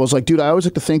 dribble. Yep. I was like, dude, I always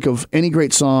like to think of any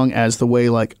great song as the way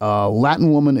like a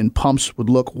Latin woman in pumps would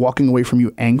look walking away from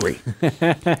you angry.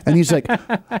 And he's like,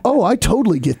 oh, I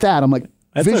totally get that. I'm like,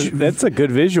 that's a good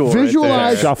visual.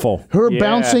 Visualize shuffle. Her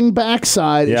bouncing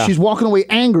backside. Yeah. She's walking away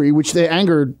angry, which the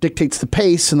anger dictates the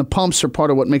pace, and the pumps are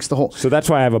part of what makes the whole. So that's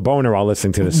why I have a boner while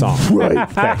listening to the song. Right.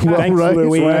 Thanks,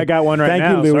 Louis. That's why I got one right Thank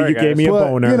now. you, Louis. Sorry, you gave me a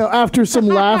boner. You know, after some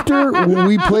laughter,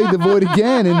 we played the Void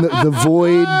again, and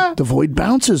the Void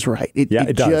bounces right.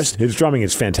 It does. His drumming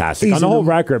is fantastic on the whole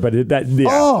record. But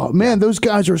oh man, those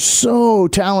guys are so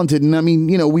talented. And I mean,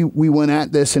 you know, we went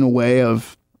at this in a way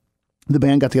of. The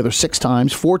band got together 6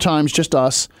 times, 4 times just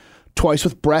us, twice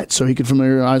with Brett so he could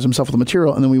familiarize himself with the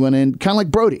material, and then we went in kind of like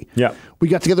Brody. Yeah, we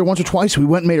got together once or twice. We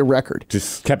went and made a record,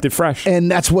 just kept it fresh, and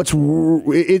that's what's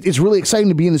it's really exciting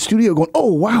to be in the studio going,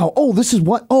 oh wow, oh this is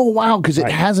what, oh wow, because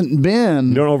it hasn't been.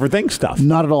 You don't overthink stuff,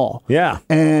 not at all. Yeah,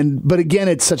 but again,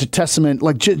 it's such a testament,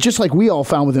 like just like we all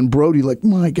found within Brody, like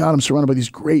my God, I'm surrounded by these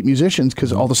great musicians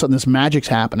because all of a sudden this magic's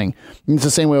happening. And it's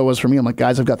the same way it was for me. I'm like,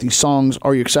 guys, I've got these songs.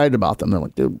 Are you excited about them? They're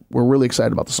like, dude, we're really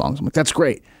excited about the songs. I'm like, that's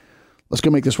great. Let's go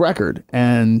make this record.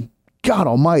 And God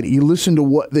almighty, you listen to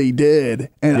what they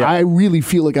did, and I really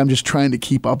feel like I'm just trying to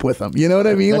keep up with them. You know what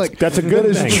I mean? That's a good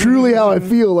thing. That is truly how I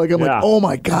feel. Like I'm like, oh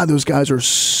my God, those guys are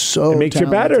so. It makes you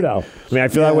better, though. I mean, I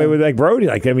feel that way with like Brody.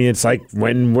 Like, I mean, it's like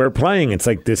when we're playing, it's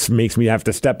like this makes me have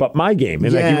to step up my game.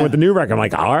 And like even with the new record, I'm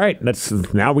like, all right,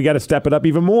 now we got to step it up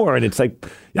even more. And it's like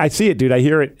I see it, dude. I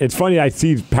hear it. It's funny. I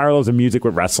see parallels in music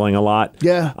with wrestling a lot.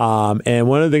 Yeah. And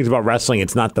one of the things about wrestling,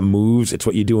 it's not the moves; it's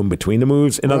what you do in between the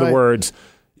moves. In other words.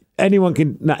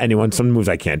 Not anyone, some moves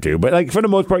I can't do, but like for the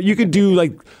most part, you could do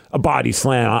like a body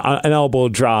slam, an elbow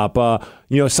drop,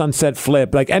 sunset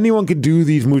flip. Like anyone could do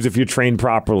these moves if you're trained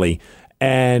properly.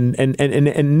 And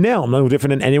now no different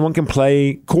than anyone can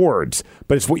play chords,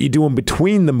 but it's what you do in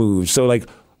between the moves. So like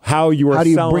how you are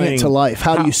selling, bring it to life?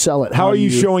 How do you sell it? How are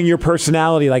you showing your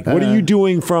personality? Like what are you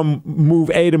doing from move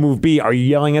A to move B? Are you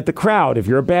yelling at the crowd if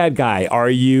you're a bad guy? Are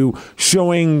you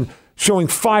showing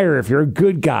fire if you're a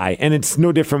good guy? And it's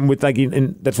no different with like,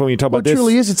 and that's when you talk about this. It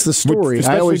truly is. It's the story.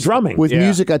 Especially drumming. With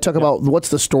music, I talk about what's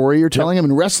the story you're telling. I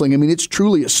mean, wrestling, I mean, it's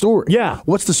truly a story. Yeah.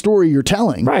 What's the story you're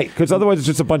telling? Right, because otherwise it's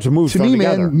just a bunch of moves thrown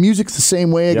together. To me, man, music's the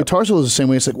same way. Guitar solo is the same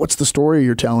way. It's like, what's the story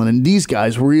you're telling? And these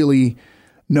guys really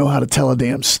know how to tell a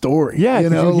damn story. Yeah, you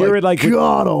know, you hear it like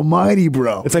God Almighty,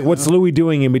 bro. It's like what's Louis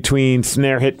doing in between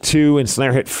snare hit 2 and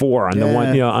snare hit 4 on the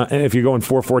one. You know, if you're going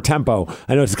 4/4 tempo.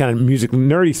 I know it's kind of music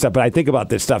nerdy stuff, but I think about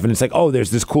this stuff and it's like, oh,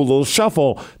 there's this cool little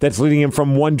shuffle that's leading him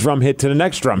from one drum hit to the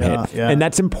next drum hit, and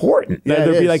that's important. Yeah,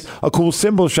 there'd be like a cool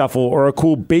cymbal shuffle or a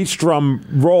cool bass drum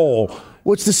roll.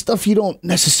 What's the stuff you don't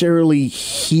necessarily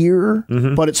hear,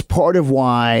 but it's part of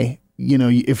why, you know,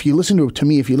 if you listen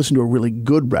to a really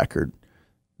good record,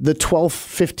 the 12th,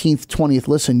 15th, 20th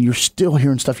listen, you're still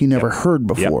hearing stuff you never heard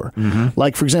before.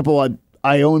 Like, for example,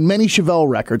 I own many Chevelle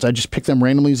records. I just picked them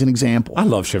randomly as an example. I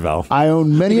love Chevelle. I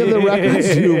own many of the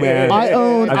records too, man. I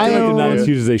feel like they're not as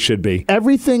huge as they should be.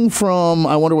 Everything from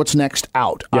I Wonder What's Next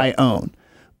out, I own.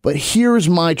 But here's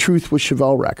my truth with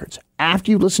Chevelle records. After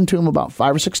you listen to them about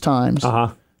 5 or 6 times,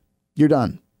 you're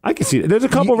done. I can see it. There's a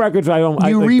couple records I don't.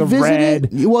 You like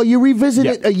revisit it. Well, you revisit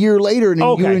it a year later and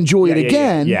you enjoy it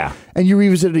again. Yeah. And you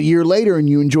revisit it a year later and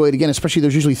you enjoy it again. Especially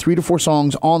there's usually 3 to 4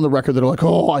 songs on the record that are like,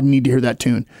 oh, I need to hear that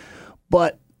tune.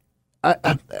 But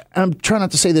I'm trying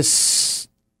not to say this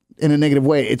in a negative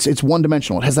way. It's one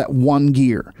dimensional. It has that one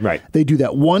gear. Right. They do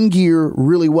that one gear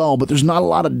really well, but there's not a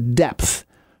lot of depth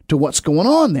to what's going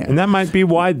on there. And that might be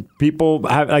why people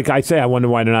have, like I say, I wonder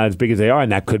why they're not as big as they are,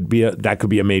 and that could be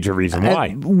a major reason why.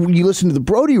 And you listen to the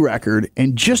Brody record,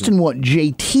 and just in what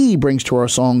JT brings to our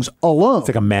songs alone, It's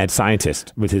like a mad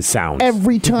scientist with his sound.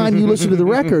 every time you listen to the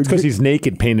record, Because he's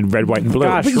naked, painted red, white, and blue.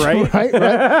 Gosh, right?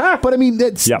 right. But I mean,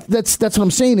 that's Yep. that's what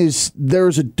I'm saying is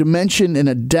there's a dimension and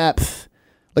a depth.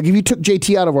 Like if you took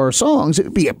JT out of our songs, it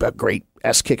would be a great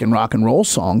S-kick and rock and roll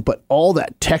song, but all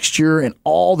that texture and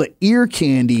all the ear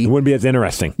candy. It wouldn't be as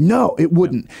interesting. No, it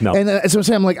wouldn't. No. And as I'm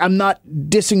saying, I'm not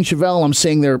dissing Chevelle. I'm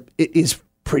saying it is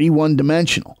pretty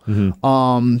one-dimensional.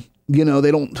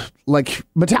 They don't like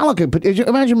Metallica. But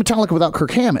imagine Metallica without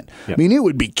Kirk Hammett. Yep. I mean, it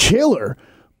would be killer,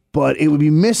 but it would be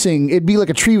missing. It'd be like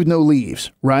a tree with no leaves,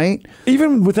 right?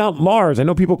 Even without Lars, I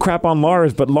know people crap on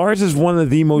Lars, but Lars is one of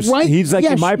the most. Right? He's like,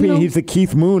 Yes, in my opinion, he's the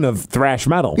Keith Moon of thrash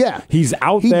metal. Yeah, he's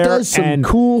out he there does some and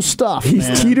cool stuff. he's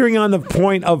man. teetering on the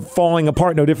point of falling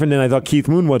apart. No different than I thought Keith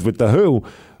Moon was with the Who.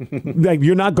 Like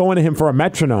you're not going to him for a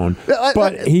metronome,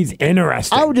 but he's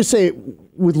interesting. I would just say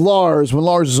with Lars, when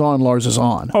Lars is on, Lars is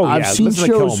on. Oh, yeah. I've seen Listen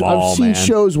to Kill 'Em shows. All, I've seen man.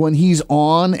 shows when he's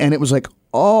on, and it was like,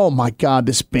 oh my God,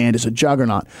 this band is a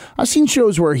juggernaut. I've seen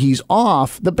shows where he's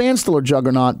off. The band's still a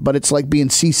juggernaut, but it's like being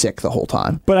seasick the whole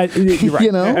time. But you're right.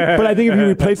 You know? But I think if you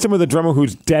replace him with a drummer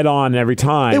who's dead on every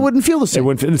time, It wouldn't feel the same. It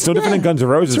wouldn't. It's no different than Guns N'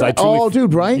 Roses. That's right. Oh,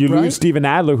 dude, right, You right. lose Steven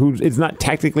Adler, who is not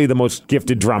technically the most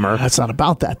gifted drummer, That's not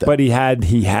about that, though. but he had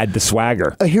the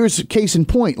swagger. Here's a case in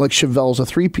point, like Chevelle's a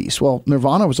three-piece. Well,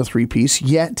 Nirvana was a three-piece,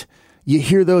 yet you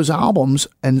hear those albums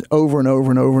and over and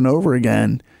over and over and over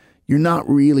again, you're not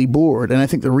really bored. And I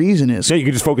think the reason is... Yeah, you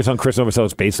can just focus on Chris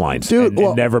Novosel's bass lines Dude,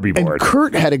 and never be bored. And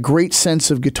Kurt had a great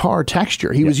sense of guitar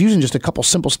texture. He was using just a couple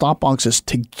simple stop boxes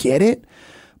to get it,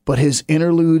 but his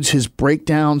interludes, his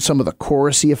breakdown, some of the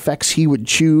chorusy effects he would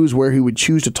choose, where he would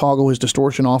choose to toggle his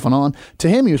distortion off and on. To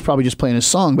him, he was probably just playing his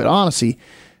song, but honestly,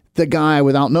 the guy,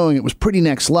 without knowing it, was pretty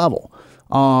next level.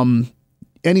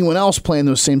 Anyone else playing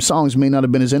those same songs may not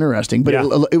have been as interesting, but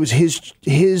it was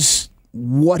his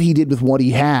what he did with what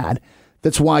he had.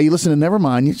 That's why you listen to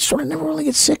Nevermind, you sort of never really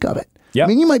get sick of it. Yep. I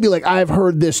mean, you might be like, I've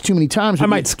heard this too many times. I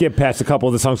might skip past a couple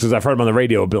of the songs because I've heard them on the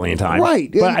radio a billion times. Right.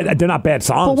 But they're not bad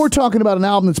songs. But we're talking about an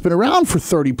album that's been around for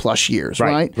 30 plus years,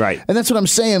 right? Right. And that's what I'm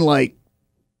saying. Like,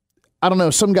 I don't know.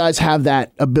 Some guys have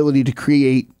that ability to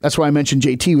create. That's why I mentioned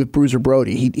JT with Bruiser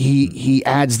Brody. He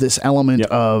adds this element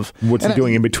of what's he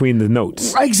doing in between the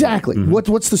notes. Exactly.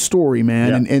 What's the story,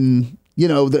 man? Yeah. And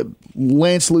the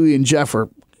Lance, Louie, and Jeff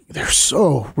they're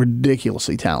so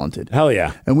ridiculously talented. Hell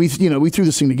yeah. And we threw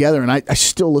this thing together, and I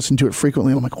still listen to it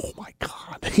frequently. And I'm like, oh my God.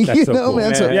 That's so cool.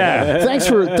 Man. So Yeah. Thanks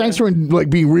for like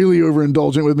being really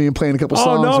overindulgent with me and playing a couple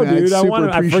songs. Oh no, man. dude!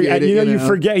 I appreciate it. You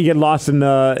forget, you get lost in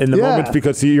the Yeah. moments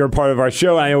because you're a part of our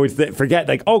show. And I always forget,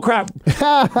 like, oh crap,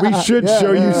 we should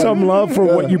show you some love for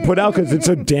what you put out because it's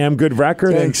a damn good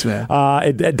record. Thanks, and,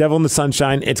 man. Devil in the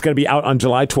Sunshine. It's going to be out on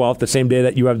July 12th, the same day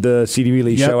that you have the CD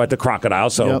release show at the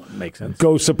Crocodile. So Makes sense.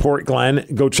 Go support Glenn.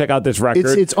 Go check out this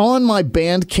record. It's on my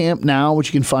Bandcamp now, which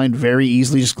you can find very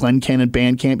easily. Just Glenn Cannon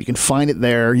Bandcamp. You can find it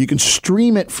there. You can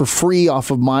stream it for free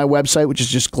off of my website, which is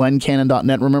just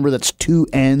glenncannon.net. Remember, that's 2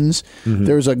 N's.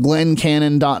 There's a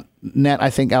glenncannon.net, I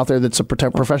think, out there that's a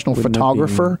professional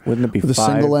photographer. Wouldn't it be with a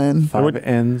five, single N? 5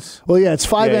 N's? Well, yeah, it's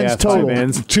 5 N's total. 5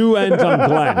 N's. 2 N's on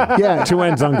Glenn. Yeah. 2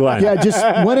 N's on Glenn. Yeah, just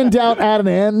when in doubt, add an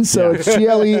N. So it's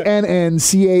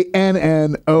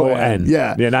GLENNCANNON.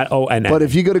 Yeah. Yeah, not ONN. But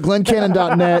if you go to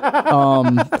glenncannon.net,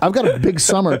 I've got a big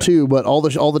summer too, but all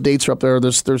the dates are up there.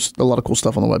 There's a lot of cool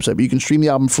stuff on the website. But you can stream the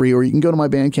album free, or you can go to my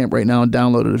Bandcamp right now and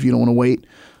download it if you don't want to wait.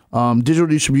 Digital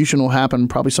distribution will happen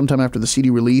probably sometime after the CD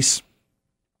release.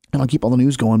 And I'll keep all the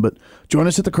news going, but join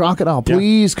us at the Crocodile.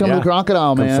 Please come to the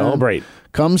Crocodile, man. Come celebrate.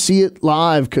 Come see it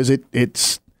live because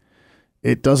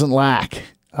it doesn't lack.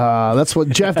 That's what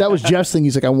that was Jeff's thing.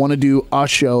 He's like, I want to do a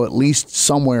show at least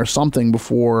somewhere, something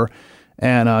before.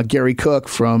 And Gary Cook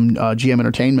from GM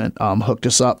Entertainment hooked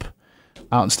us up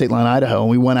out in State Line, Idaho. And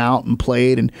we went out and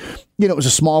played. And, it was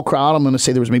a small crowd. I'm going to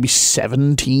say there was maybe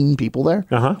 17 people there,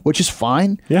 which is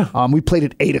fine. Yeah. We played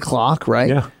at 8 o'clock, right?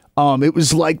 Yeah. It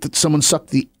was like that someone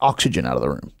sucked the oxygen out of the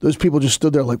room. Those people just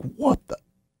stood there like, what the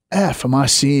F am I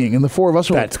seeing? And the four of us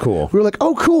were That's cool. We were like,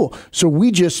 oh, cool. So we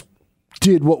just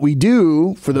did what we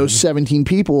do for those 17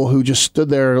 people who just stood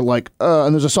there like,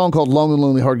 and there's a song called Long and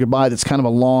Lonely Hard Goodbye that's kind of a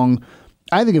long,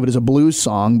 I think of it as a blues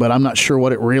song, but I'm not sure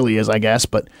what it really is, I guess.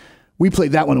 But we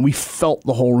played that one and we felt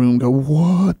the whole room go,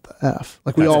 what the F?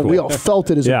 Like we all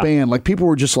felt it as a band. Like people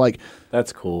were just like,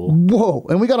 that's cool. Whoa.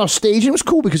 And we got off stage and it was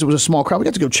cool because it was a small crowd. We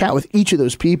got to go chat with each of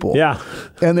those people. Yeah.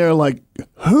 And they're like,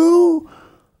 who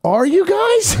are you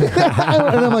guys?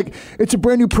 And I'm like, it's a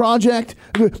brand new project.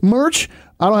 Merch?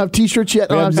 I don't have T-shirts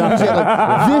yet. I don't have CDs yet.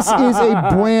 Like, this is a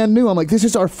brand new. I'm like, this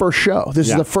is our first show. This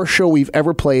is the first show we've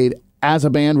ever played as a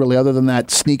band, really, other than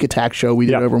that Sneak Attack show we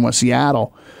did over in West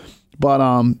Seattle. But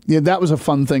that was a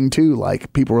fun thing too.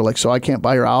 Like people were like, "So I can't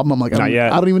buy your album?" I'm like, "I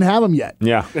don't even have them yet."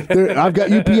 Yeah, I've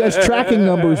got UPS tracking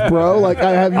numbers, bro. Like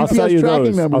I have UPS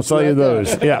tracking numbers. I'll sell you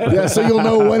those. Yeah, so you'll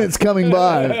know when it's coming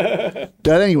by.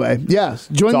 But anyway, yes,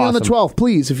 join me on the 12th,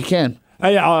 please, if you can.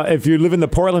 Hey, if you live in the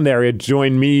Portland area,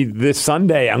 join me this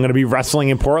Sunday. I'm going to be wrestling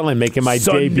in Portland, making my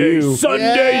debut.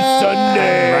 Sunday.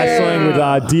 Wrestling with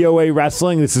DOA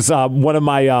Wrestling. This is one of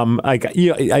my,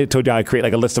 I told you I create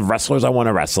like a list of wrestlers I want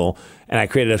to wrestle, and I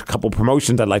created a couple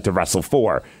promotions I'd like to wrestle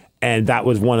for. And that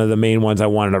was one of the main ones I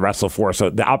wanted to wrestle for. So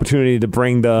the opportunity to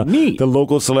bring the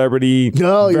local celebrity.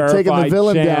 No, you're taking the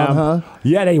villain down, huh?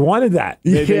 Yeah, they wanted that.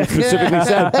 They specifically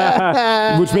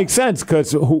said, which makes sense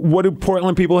because what do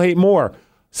Portland people hate more?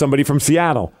 Somebody from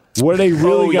Seattle. What are they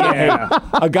really going to hate?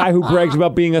 A guy who brags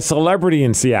about being a celebrity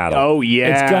in Seattle. Oh,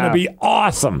 yeah. It's going to be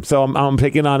awesome. So I'm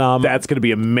picking on... That's going to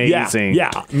be amazing.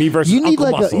 Yeah, me versus you need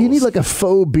Uncle like Muscles. you need like a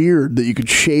faux beard that you could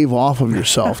shave off of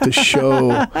yourself to show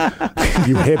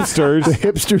you hipsters. the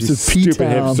hipsters You of stupid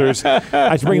P-Town. hipsters.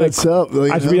 I should bring What's up?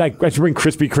 I should bring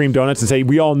Krispy Kreme donuts and say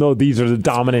we all know these are the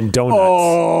dominant donuts.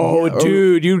 Oh,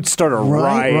 dude, you'd start a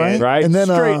riot. Right? And then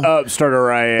Straight up start a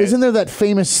riot. Isn't there that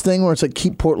famous thing where it's like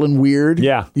keep Portland weird?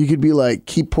 Yeah. You could be like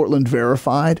keep Portland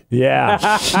verified. Yeah.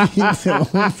 It's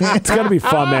going to be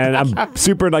fun, man. I'm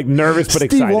super nervous but Steve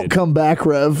excited. won't come back,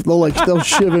 Rev. They'll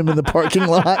shiv him in the parking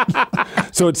lot.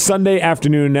 So it's Sunday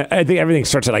afternoon. I think everything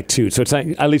starts at 2. So it's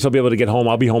at least I'll be able to get home.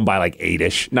 I'll be home by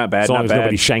 8-ish. Not bad, As long not as bad.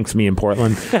 nobody shanks me in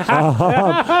Portland.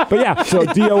 But yeah, so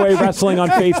DOA Wrestling on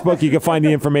Facebook. You can find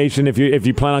the information. If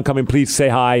you plan on coming, please say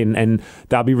hi, and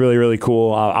that'll be really, really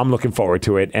cool. I'm looking forward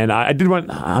to it. And I did want.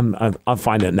 I'll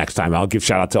find it next time. I'll give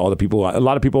shout out to all the people. A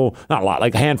lot of people, not a lot,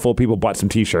 like a handful of people bought some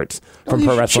T-shirts from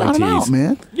Pro Wrestling Shout 'em Tees. out,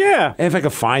 man. Yeah. If I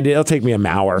could find it, it'll take me a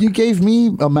hour. You gave me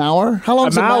a mauer. How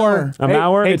long's a mauer? A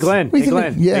mauer? Hey, It's- Glenn. What do Hey, you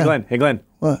Glenn. think? Yeah. Hey, Glenn.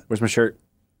 What? Where's my shirt?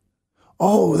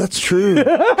 Oh, that's true.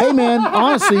 Hey, man,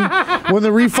 honestly, when the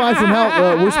Refi from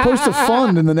Hell, we're supposed to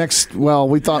fund in the next,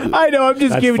 we thought. I know. I'm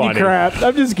just That's giving funny. you crap.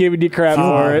 I'm just giving you crap for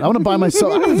I it. want to buy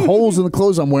myself. I have holes in the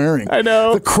clothes I'm wearing. I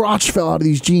know. The crotch fell out of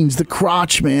these jeans. The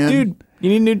crotch, man. Dude, you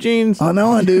need new jeans. I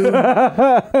know I do.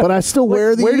 But I still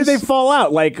wear these. Where do they fall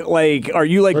out? Like, are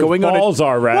you Where going on? balls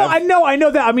are, Rev. Well, I know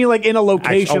that. I mean, like in a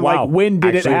location. Oh, wow. Like, when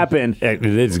did it Actually, happen? It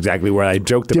is exactly where I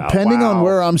joked about. Depending on Wow.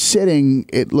 where I'm sitting,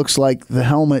 it looks like the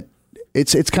helmet.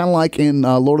 It's kind of like in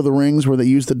Lord of the Rings where they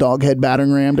use the dog head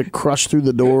battering ram to crush through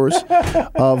the doors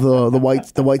of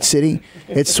the white city.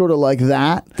 It's sort of like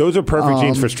that, Those are perfect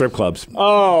jeans for strip clubs.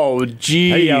 Oh, jeez.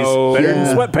 Hey-yo. Better Yeah.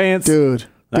 than sweatpants.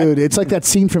 dude. It's like that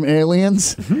scene from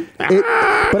Aliens.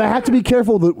 But I have to be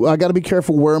careful. I got to be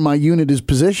careful where my unit is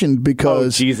positioned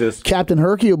because Jesus. Captain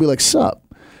Herky will be like, "Sup."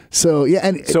 So yeah,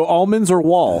 and So almonds or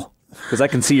wall? Because I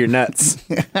can see your nuts.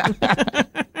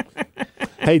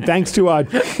 Hey, thanks to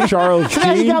Charles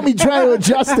now you G. got me trying to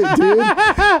adjust it, dude.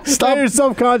 Stop. You're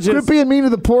self-conscious. Quit being mean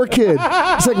to the poor kid.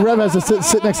 It's like Rev has to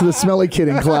sit next to the smelly kid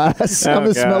in class. I'm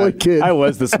the God. smelly kid. I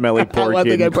was the smelly poor I kid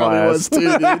think I in probably class. was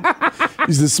too, dude.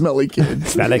 He's the smelly kid.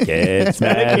 Smelly kid.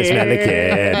 Smelly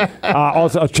kid.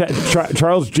 Also,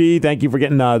 Charles G., thank you for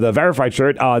getting the verified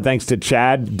shirt. Thanks to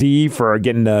Chad D. for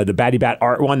getting the Batty Bat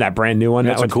art one, that brand new one.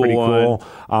 That's a one's cool pretty one.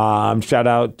 cool. Shout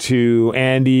out to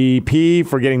Andy P.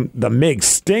 for getting the Mig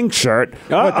Stink shirt.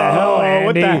 What the hell, Andy?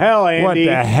 What the hell, Andy? What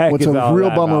the heck What's is a all real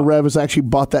that bummer, about? Rev has actually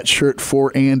bought that shirt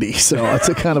for Andy. So it's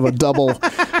a kind of a double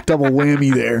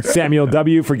whammy there. Samuel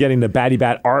W. for getting the Batty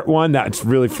Bat art one. That's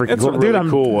really freaking That's a cool. really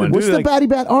cool one. What's the Batty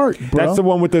Bat art, bro? That's the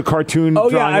one with the cartoon. Oh, yeah.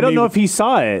 drawing I don't of know me. if he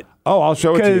saw it. Oh, I'll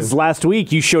show it to you. Because last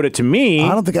week you showed it to me. I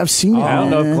don't think I've seen it. I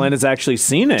don't know if man. Glenn has actually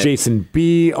seen it. Jason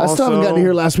B. I Also, still haven't gotten to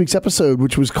hear last week's episode,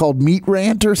 which was called Meat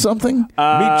Rant or something. Meat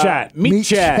Chat. Meat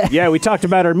chat. Yeah, we talked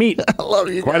about our meat. I love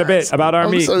you Quite a guys. bit about our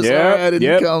I'm meat. so sorry Yep, I didn't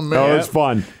yep. come, Oh, man. it's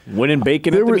fun. Winning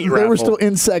bacon There at the were, meat there raffle. were still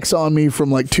insects on me from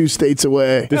like 2 states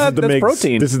away. This is the that's Migs.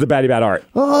 protein. This is the Batty Bat art.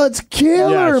 Oh, it's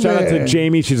killer, Yeah, shout out to man.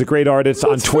 Jamie. She's a great artist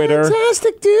on It's Twitter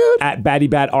fantastic, dude. at Batty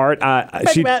Bat Art.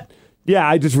 Bat. Yeah,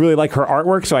 I just really like her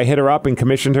artwork, so I hit her up and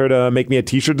commissioned her to make me a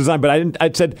T-shirt design. But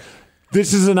I said,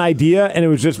 this is an idea, and it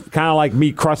was just kind of like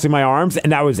me crossing my arms,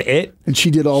 and that was it. And she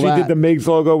did all She that. did the Migs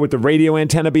logo with the radio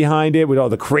antenna behind it, with all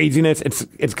the craziness.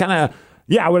 It's kind of,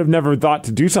 I would have never thought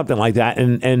to do something like that,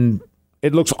 and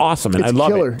it looks awesome, and It's I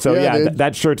love killer. it. So Yeah, dude.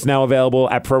 that shirt's now available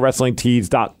at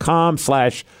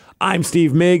ProWrestlingTees.com/I'm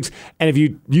Steve Migs, and if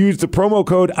you use the promo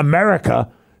code America,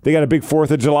 They got a big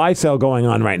 4th of July sale going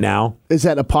on right now. Is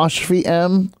that apostrophe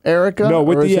M, Erica? No,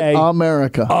 with or the is it A.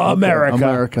 America. America. Okay,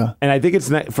 America. And I think it's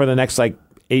for the next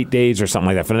 8 days or something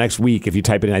like that. For the next week, if you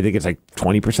type it in, I think it's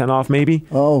 20% off maybe.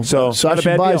 Oh, so I not a should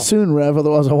bad buy deal. soon, Rev.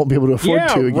 Otherwise, I won't be able to afford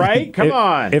to again. right? Come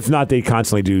on. If not, they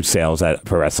constantly do sales at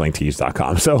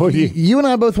ProWrestlingTees.com. So You and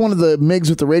I both wanted the MiGs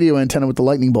with the radio antenna with the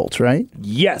lightning bolts, right?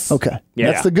 Yes. Okay.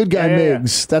 Yeah. That's the good guy Yeah.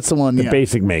 MiGs. That's the one. the Yeah.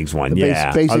 basic Migs one, The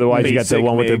yeah. basic Otherwise, you got the Basic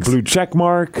one with the Migs. blue check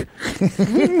mark.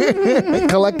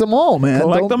 Collect them all, man.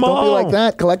 Collect them Don't be all. like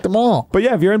that. Collect them all. But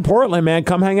yeah, if you're in Portland, man,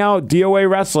 come hang out. DOA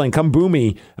Wrestling. Come boo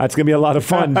me. That's going to be a lot of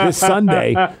fun this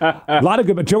Sunday. A lot of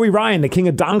good. But Joey Ryan, the king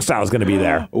of Dong Style, is going to be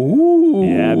there. Ooh.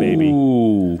 Yeah, baby.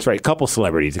 That's right. A couple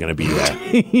celebrities are going to be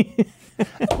there.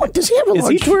 What, does he have a Is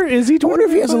large? he tour? Is he I wonder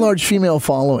if he has a touring? large female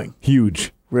following.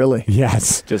 Huge. Really?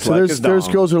 Yes. Just So like there's his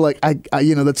dong. girls who are like, I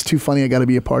that's too funny. I got to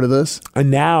be a part of this.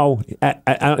 And now, he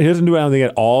doesn't do anything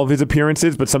at all of his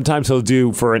appearances, but sometimes he'll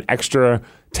do for an extra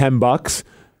 $10.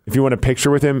 If you want a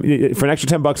picture with him, for an extra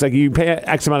 $10, like you pay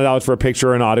X amount of dollars for a picture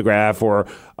or an autograph or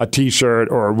a T-shirt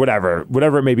or whatever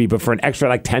it may be. But for an extra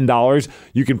 $10,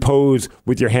 you can pose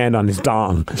with your hand on his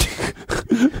dong.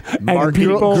 And Marketing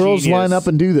people, Girls genius. line up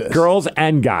and do this. girls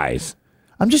and guys.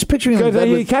 I'm just picturing him in Because bed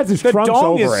he with has his The trunks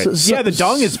dong over is it. the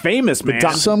dong is famous, man.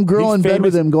 some girl He's in bed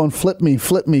with famous. him going, flip me,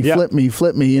 flip me, Yeah. flip me,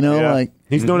 flip me. You know, Yeah. like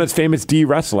He's known as famous D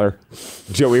wrestler,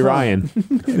 Joey Ryan,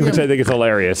 which I think is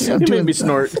hilarious. I'm You doing, made me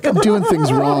snort. I'm doing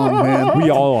things wrong, man. We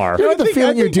all are. I get the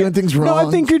feeling you're doing things wrong. No, I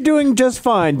think you're doing just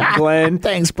fine, Glenn.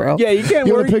 Thanks, bro. Yeah, you can't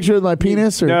You want worry. a picture of my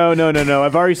penis? Or? No.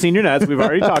 I've already seen your nuts. We've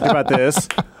already talked about this.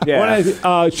 Yeah.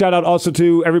 Want to shout out also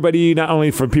to everybody, not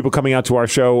only for people coming out to our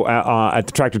show at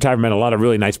the Tractor Tavern, met a lot of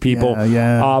really nice people.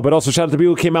 Yeah. But also shout out to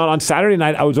people who came out on Saturday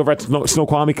night. I was over at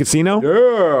Snoqualmie Casino.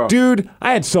 Yeah. Dude,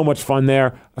 I had so much fun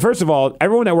there. First of all,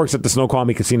 everyone that works at the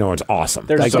Snoqualmie Casino is awesome.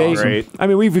 They're so great. I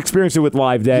mean, we've experienced it with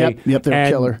Live Day. Yep, they're and,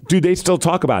 killer. Dude, they still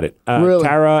talk about it. Really?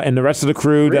 Tara and the rest of the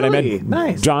crew that I Really? met,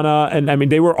 Nice. Jonna, and I mean,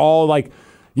 they were all like,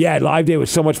 yeah, Live Day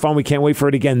was so much fun. We can't wait for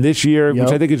it again this year, Yep.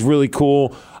 which I think is really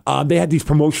cool. They had these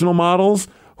promotional models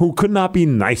who could not be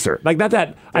nicer. Like, not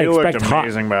that I They expect looked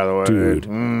amazing, by the way.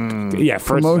 Dude. Yeah, first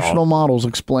Promotional of all, models.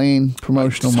 Explain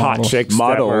promotional hot models. chicks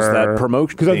Models that promote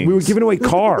because we were things. giving away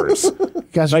cars, You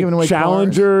guys are like giving away cars?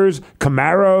 Challengers,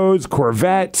 Camaros,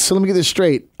 Corvettes. So let me get this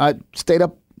straight. I stayed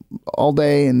up all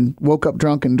day and woke up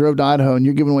drunk and drove to Idaho, and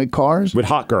you're giving away cars? With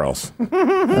hot girls.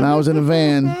 And I was in a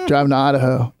van driving to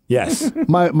Idaho. Yes.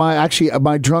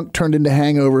 My drunk turned into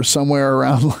hangover somewhere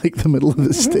around like the middle of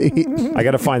the state. I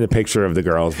got to find the picture of the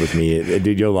girls with me.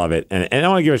 Dude, you'll love it. And I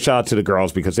want to give a shout out to the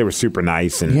girls because they were super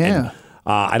nice. And, Yeah. and,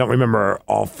 I don't remember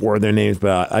all four of their names,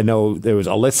 but I know there was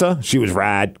Alyssa. She was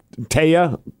rad.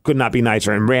 Taya could not be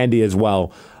nicer. And Randy as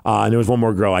well. And there was one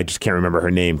more girl. I just can't remember her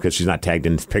name because she's not tagged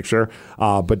in this picture.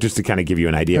 But just to kind of give you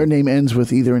an idea. Her name ends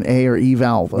with either an A or E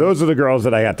vowel. Though. Those are the girls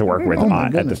that I got to work with Oh, my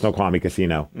at the goodness. Snoqualmie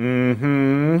Casino.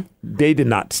 Mm-hmm. They did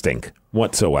not stink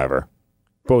whatsoever,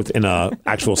 both in a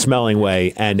actual smelling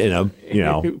way and in a,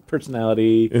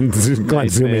 personality. and Glenn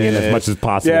zooming in as much as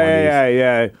possible. on these.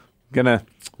 Yeah.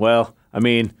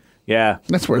 Yeah.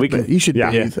 That's where we it's been. You should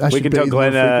yeah. bathe. I we should can tell bathe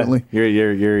Glenn more frequently.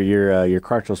 your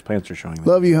crotchless pants are showing.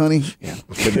 Love you, honey. Yeah,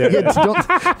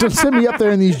 don't send me up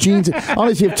there in these jeans.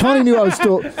 Honestly, if Tony knew I was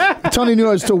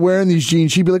still wearing these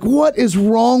jeans, she'd be like, "What is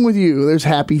wrong with you?" There's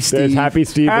Happy Steve. There's Happy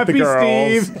Steve with Happy the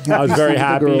girls. Steve. I was very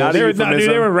happy. girls. Not They a were, no, dude,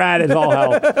 euphemism. they were rad as all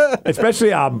hell.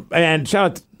 Especially, and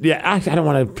shout out. Yeah, I don't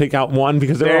want to pick out one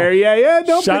because they're all, Yeah.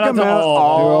 Don't Shout pick out them to out.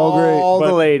 all. They're all great. All the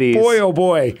But ladies. Boy, oh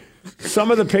boy. Some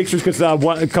of the pictures, because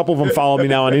a couple of them follow me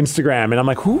now on Instagram, and I'm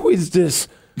like, who is this?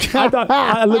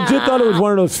 I legit thought it was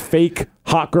one of those fake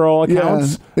hot girl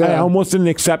accounts. Yeah. I almost didn't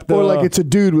accept the. Or like it's a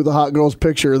dude with a hot girl's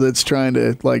picture that's trying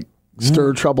to like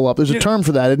stir trouble up. There's a term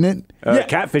for that, isn't it?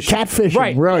 Catfishing. Catfishing.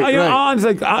 right. Right. It's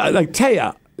like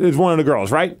Taya is one of the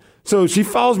girls, right? So she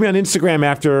follows me on Instagram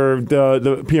after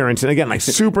the appearance, and again, like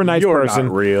super nice You're person.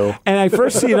 not real. And I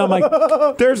first see it, I'm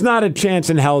like, there's not a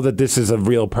chance in hell that this is a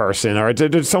real person, or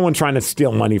there's someone trying to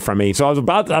steal money from me. So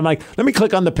I'm like, let me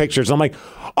click on the pictures. I'm like,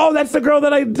 oh, that's the girl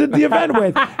that I did the event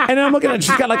with. And then I'm looking at it,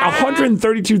 she's got like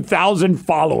 132,000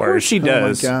 followers. Of course she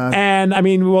does. God. And I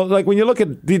mean, well, like when you look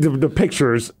at the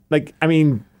pictures, like I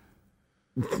mean,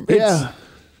 Yeah.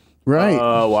 Right.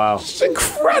 Oh wow. it's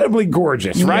incredibly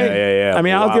gorgeous, right? yeah. I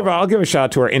mean, Wow. I'll give a shout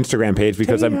out to our Instagram page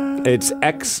because it's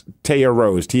x Taya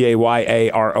Rose,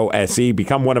 TAYAROSE.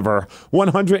 Become one of our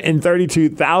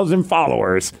 132,000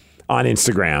 followers on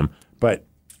Instagram. But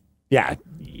yeah,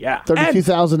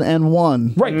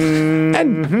 32,001. right.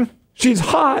 And she's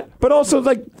hot, but also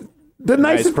like the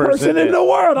nicest person in the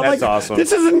world. I'm That's like, awesome.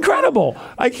 this is incredible.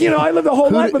 Like, I lived the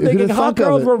whole life of thinking hot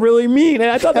girls were really mean. And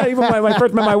I thought that even when I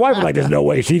first met my wife, I'm like, there's no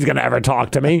way she's going to ever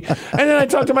talk to me. And then I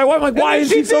talked to my wife, I'm like, why is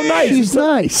she so nice? She's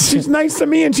nice. She's nice to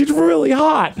me and she's really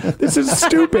hot. This is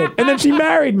stupid. And then she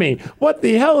married me. What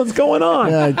the hell is going on?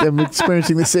 Yeah, I'm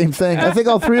experiencing the same thing. I think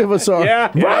all three of us are.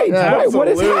 Right. What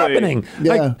is happening?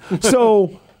 Yeah. Like,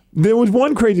 so there was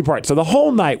one crazy part. So the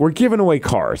whole night we're giving away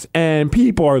cars, and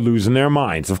people are losing their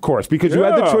minds, of course, because you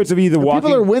had the choice of either walking.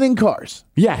 People are winning cars.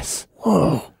 Yes.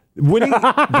 Whoa. Winning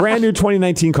brand new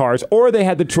 2019 cars, or they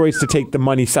had the choice to take the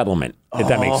money settlement, if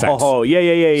that makes sense. Oh, yeah.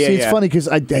 See, it's funny because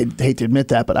I hate to admit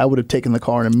that, but I would have taken the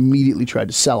car and immediately tried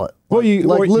to sell it. Well,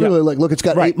 look, it's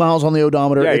got 8 miles on the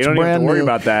odometer. Yeah, it's you don't brand have to worry new.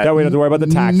 about that. That way you don't have to worry about the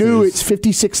taxes. New, it's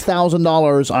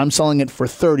 $56,000. I'm selling it for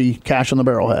 $30,000 cash on the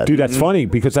barrelhead. Dude, that's funny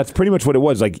because that's pretty much what it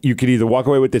was. Like, you could either walk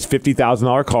away with this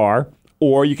 $50,000 car,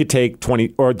 or you could take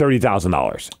 $20,000 or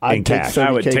 $30,000 in cash.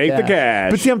 I would take the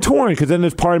cash. But see, I'm torn because then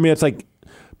there's part of me that's like,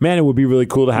 man, it would be really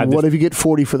cool to have What this. if you get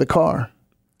 40 for the car?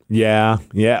 Yeah.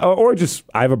 Or just,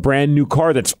 I have a brand new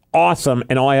car that's awesome,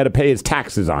 and all I had to pay is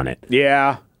taxes on it.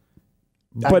 Yeah.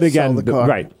 But I'd again, sell the car.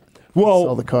 right. Well,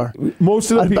 Sell the car.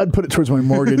 most of the people. I'd put it towards my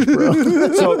mortgage, bro.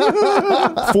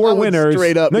 So, 4 winners.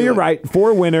 straight up No, do you're it. right.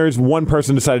 4 winners. One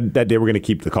person decided that they were going to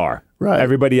keep the car. Right.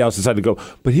 Everybody else decided to go.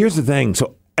 But here's the thing.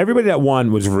 So everybody that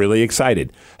won was really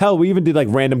excited. Hell, we even did like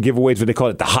random giveaways where they call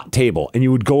it the hot table, and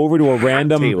you would go over to a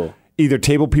random table. either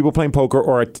table people playing poker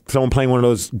or someone playing one of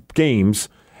those games.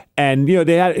 And you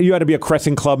had to be a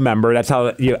Crescent Club member. That's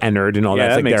how you entered and all that. Yeah,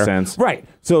 that It's like makes there. sense. Right.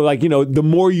 So the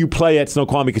more you play at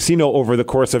Snoqualmie Casino over the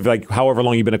course of like however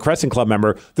long you've been a Crescent Club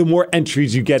member, the more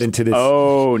entries you get into this.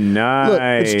 Oh,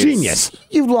 nice. It's genius.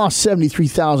 You've lost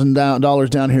 $73,000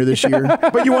 down here this year.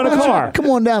 But you want a car. Come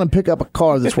on down and pick up a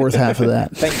car that's worth half of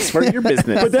that. Thanks for your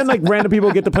business. But then, like, random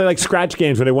people get to play like scratch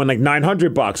games when they won like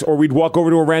 $900, or we'd walk over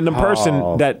to a random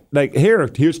person that like,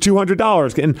 here's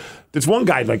 $200, and this one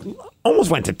guy like almost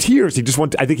went to tears. He just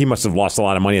I think he must have lost a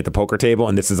lot of money at the poker table,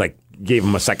 and this is like gave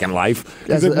him a second life.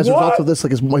 As a result of this,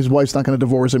 like his wife's not going to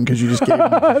divorce him because you just gave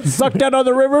him. Sucked down on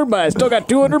the river, but I still got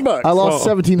 $200. I lost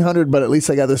 $1,700, but at least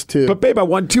I got this too. But babe, I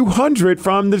won $200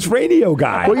 from this radio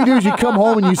guy. What you do is you come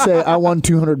home and you say, "I won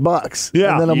 $200."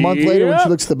 Yeah. And then a month later, when she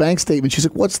looks at the bank statement, she's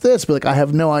like, "What's this?" Be like, "I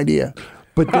have no idea."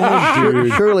 But then,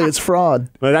 dude, Surely it's fraud.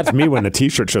 well, that's me when the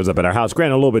T-shirt shows up at our house.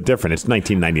 Granted, a little bit different. It's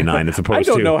 1999 as opposed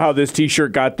to. I don't know how this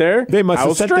T-shirt got there. They must how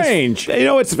have sent strange.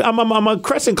 This, I'm a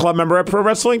Crescent Club member at Pro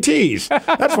Wrestling Tees.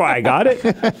 That's why I got it.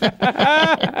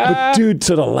 But dude,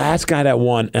 so the last guy that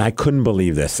won, and I couldn't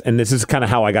believe this, and this is kind of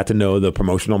how I got to know the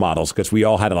promotional models, because we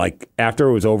all had to like, after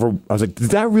it was over, I was like, did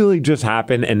that really just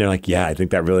happen? And they're like, yeah, I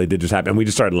think that really did just happen. And we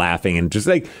just started laughing, and just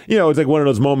like, it's like one of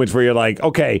those moments where you're like,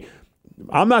 okay,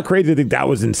 I'm not crazy to think that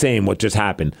was insane what just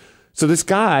happened. So this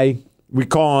guy, we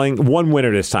calling one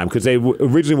winner this time, because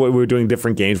originally what we were doing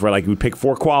different games where like we'd pick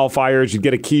 4 qualifiers, you'd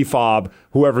get a key fob,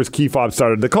 whoever's key fob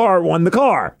started the car won the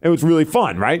car. It was really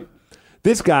fun, right?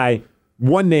 This guy,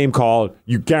 one name called,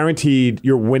 you guaranteed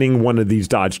you're winning one of these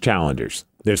Dodge Challengers.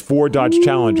 There's 4 Dodge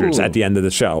Challengers at the end of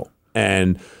the show.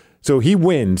 And so he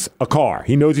wins a car.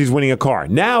 He knows he's winning a car.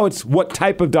 Now it's what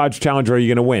type of Dodge Challenger are you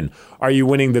going to win? Are you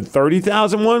winning the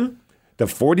 $30,000 one? The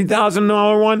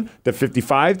 $40,000 one, the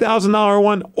 $55,000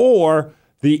 one, or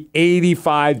the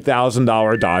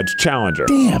 $85,000 Dodge Challenger?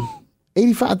 Damn,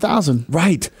 $85,000.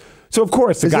 Right. So of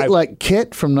course the Is guy it like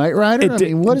Kit from Knight Rider?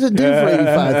 What does it do for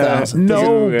 $85,000?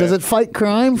 No. Does it fight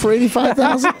crime for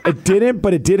 $85,000? it didn't,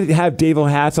 but it did have David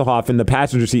Hasselhoff in the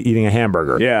passenger seat eating a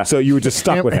hamburger. Yeah. So you were just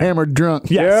stuck with him. Hammered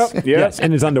drunk. Yes. Yep. Yes.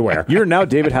 And his underwear. You're now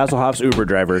David Hasselhoff's Uber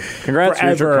driver. Congrats,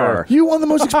 here's your Forever. car. You won the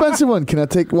most expensive one. Can I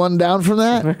take one down from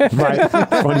that? Right.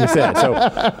 Funny you said.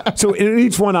 So in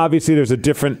each one, obviously, there's a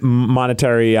different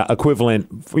monetary equivalent.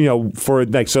 For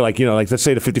let's say the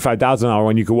 $55,000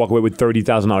 one, you could walk away with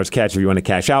 $30,000 cash if you want to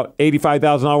cash out.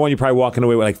 $85,000 one, you're probably walking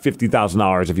away with like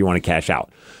 $50,000 if you want to cash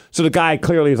out. So the guy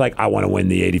clearly is like, I want to win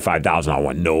the $85,000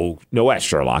 one. No S,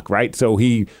 Sherlock, right? So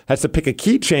he has to pick a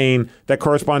keychain that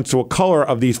corresponds to a color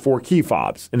of these 4 key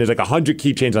fobs. And there's like 100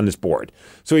 keychains on this board.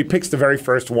 So he picks the very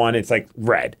first one. It's like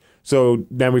red. So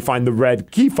then we find the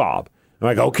red key fob. I'm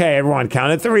like, okay, everyone,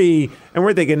 count at 3. And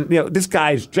we're thinking, this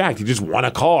guy's jacked. He just won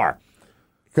a car.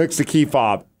 Clicks the key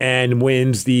fob and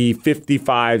wins the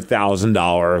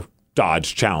 $55,000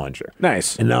 Dodge Challenger.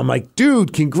 Nice. And I'm like,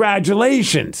 dude,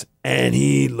 congratulations. And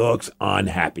he looks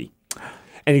unhappy.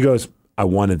 And he goes, I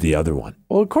wanted the other one.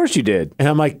 Well, of course you did. And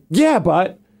I'm like, yeah,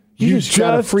 but You just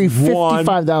got a free won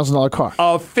 $55,000 car.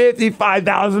 a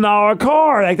 $55,000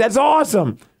 car. Like, that's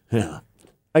awesome. Yeah.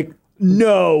 Like,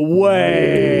 No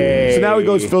way. So now he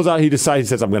goes, fills out, he decides, he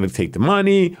says, I'm going to take the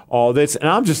money, all this. And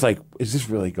I'm just like, is this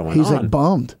really going on? He's like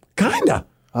bummed. Kinda.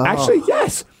 Actually,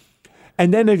 yes.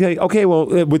 And then they're like, okay, well,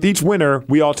 with each winner,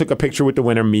 we all took a picture with the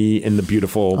winner, me and the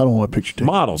beautiful I don't want a picture taken.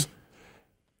 models.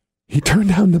 He turned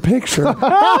down the picture. Here's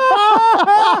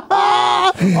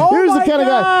the kind of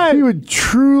guy he would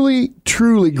truly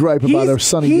gripe about a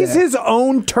sunny day. He's his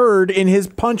own turd in his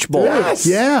punch bowl. Yes.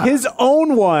 Yeah. His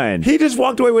own one. He just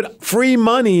walked away with free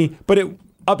money, but it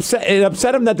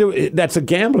upset him that that's a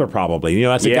gambler probably. You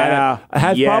know, that's a guy that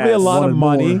has probably a lot of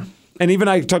money. more. And even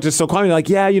I talked to Snoqualmie, like,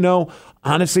 yeah, you know,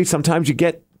 honestly, sometimes you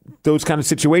get those kind of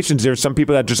situations. There's some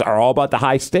people that just are all about the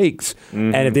high stakes.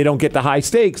 And if they don't get the high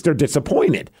stakes, they're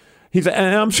disappointed. And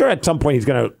I'm sure at some point he's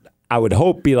going to, I would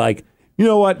hope, be like, you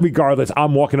know what, regardless,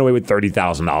 I'm walking away with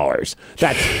 $30,000.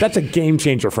 That's a game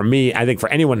changer for me, I think, for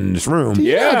anyone in this room.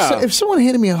 Yeah. If someone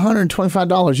handed me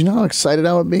 $125, you know how excited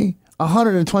I would be?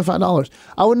 $125.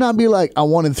 I would not be like, I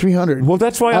wanted $300. Well,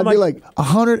 that's why I'd I'm be like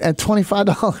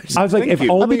 $125. I was like, if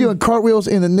you. only I'd be doing cartwheels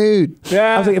in the nude.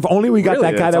 I was like, if only we got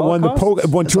Really? that guy That's that all won it costs?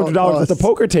 won $200 at the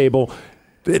poker table.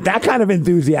 That kind of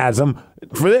enthusiasm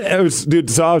for it was, dude.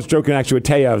 So I was joking actually with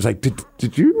Taya. I was like,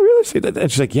 "Did you really say that?"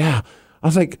 And she's like, "Yeah." I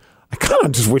was like, "I kind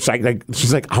of just wish I like."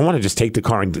 She's like, "I want to just take the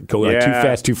car and go like Too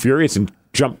Fast, Too Furious and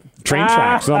jump train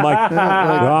tracks." And I'm like,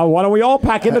 well, "Why don't we all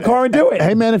pack in the car and do it?"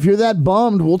 Hey, man, if you're that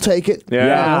bummed, we'll take it.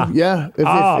 Yeah. Yeah. If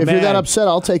Oh, you're that man. upset,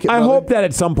 I'll take it. I brother. hope that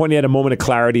at some point he had a moment of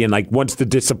clarity and like once the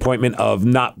disappointment of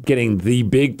not getting the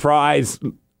big prize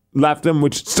left him,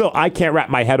 which still I can't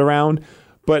wrap my head around.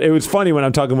 But it was funny when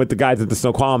I'm talking with the guys at the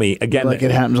Snoqualmie again. Like it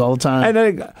happens all the time.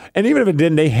 And even if it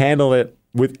didn't, they handle it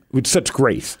with such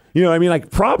grace. You know what I mean?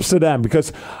 Like props to them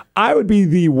because I would be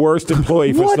the worst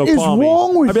employee for What is Snoqualmie.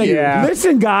 wrong with I'd be like, you? Yeah.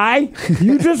 Listen, guy,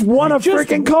 you just won a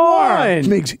freaking car.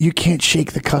 Migs, you can't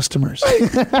shake the customers.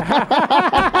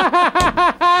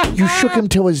 You shook him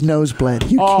till his nose bled.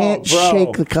 You can't bro.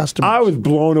 shake the customers. I was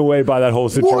blown away by that whole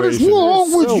situation. What is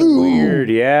wrong with So you? weird,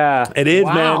 yeah. It is,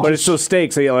 man. But it's so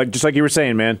stakes, just like you were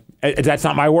saying, man. That's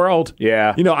not my world.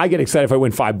 Yeah. You know, I get excited if I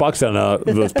win $5 on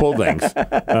those pull things,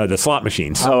 the slot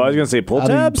machines. Oh, I was going to say pull I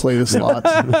didn't tabs. play the slots.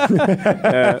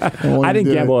 I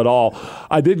didn't gamble at all.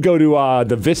 I did go to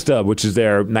the Vista, which is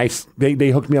their nice. They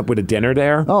hooked me up with a dinner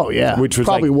there. Oh, yeah. which was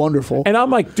Probably like, wonderful. And I'm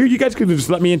like, dude, you guys could just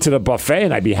let me into the buffet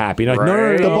and I'd be happy. And like,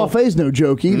 no, The buffet's no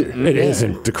joke either. It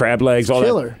isn't. The crab legs, all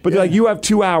Killer. that. But they're like, you have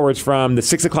 2 hours from the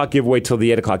 6 o'clock giveaway till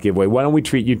the 8 o'clock giveaway. Why don't we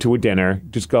treat you to a dinner?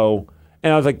 Just go.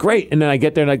 And I was like, great. And then I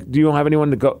get there and like, do you don't have anyone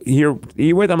to go here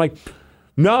eat with? I'm like,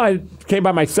 no, I came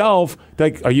by myself.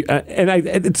 Like, are you?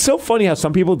 It's so funny how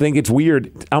some people think it's weird.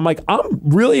 I'm like, I'm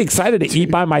really excited to eat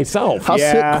by myself. I'll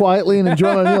Yeah. sit quietly and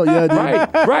enjoy my meal. Yeah,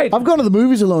 dude. Right. I've gone to the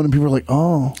movies alone and people are like,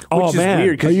 oh. Oh, Which is man.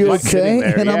 weird. 'cause Are you you're sitting okay?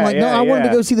 there. And I'm Yeah, like, no, yeah, I wanted to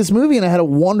yeah. go see this movie and I had a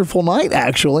wonderful night,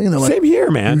 actually. And they're like, Same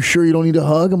here, man. you sure you don't need a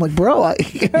hug? I'm like, bro,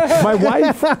 My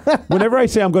wife, whenever I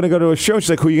say I'm going to go to a show, she's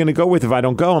like, who are you going to go with if I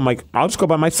don't go? I'm like, I'll just go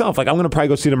by myself. Like, I'm going to probably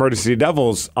go see the Murder City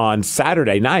Devils on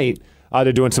Saturday night.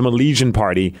 They're doing some Elysian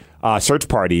party, search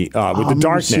party with the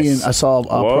darkness. I saw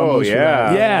promos for yeah.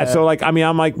 that. Yeah, so like, I mean,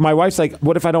 I'm like, my wife's like,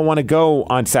 what if I don't want to go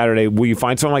on Saturday? Will you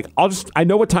find? So I'm like, I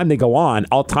know what time they go on.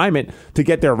 I'll time it to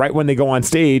get there right when they go on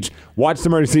stage, watch the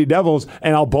Murder City Devils,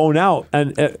 and I'll bone out.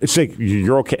 And she's like,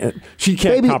 you're okay. She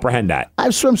can't Baby, comprehend that. I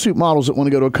have swimsuit models that want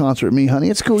to go to a concert with me, honey.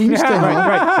 It's cool. You can stay home.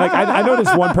 Right. Like, I know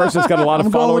this one person's got a lot of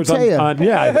I'm going with followers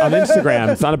Taya. on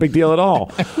Instagram. It's not a big deal at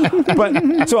all.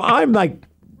 But so I'm like,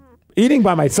 eating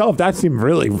by myself, that seemed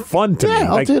really fun to me.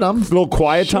 Yeah, Like, dude, a little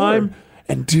quiet time.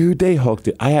 And dude, they hooked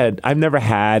it. I've never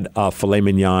had a filet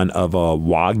mignon of a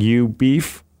Wagyu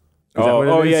beef. Is that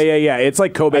what it is? Yeah. It's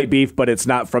like Kobe beef, but it's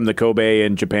not from the Kobe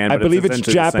in Japan. I But believe it's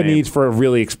essentially the same. Japanese for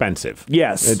really expensive.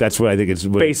 Yes. That's what I think it's.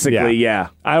 Basically, yeah.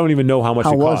 I don't even know how much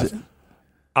How it was cost.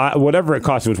 it? Whatever it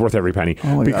cost, it was worth every penny. my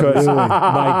God, because, really?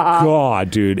 my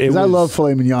God, dude. It was, I love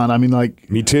filet mignon. I mean,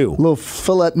 like, Me too. little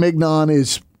filet mignon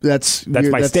is, that's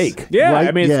my steak. Yeah, right?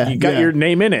 I mean, you got your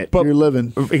name in it. You're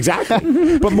living.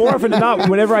 Exactly. But more often than not,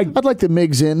 whenever I'd like the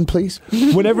Migs in, please.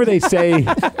 whenever they say,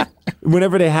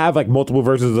 whenever they have like multiple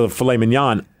versions of the filet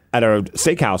mignon at a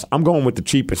steakhouse, I'm going with the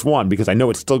cheapest one because I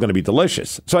know it's still going to be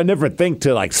delicious. So I never think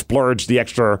to like splurge the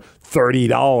extra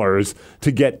 $30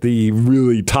 to get the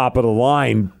really top of the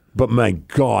line. But my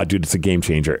God, dude, it's a game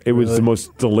changer. It was the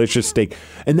most delicious steak.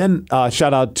 And then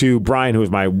shout out to Brian, who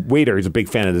was my waiter. He's a big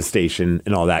fan of the station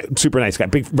and all that. Super nice guy.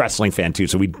 Big wrestling fan, too.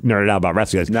 So we nerded out about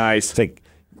wrestling. Nice. It's like,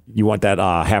 you want that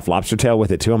half lobster tail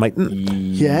with it, too? I'm like,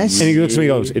 Yes. And he looks at me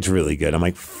and goes, it's really good. I'm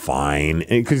like, fine.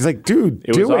 Because he's like, dude,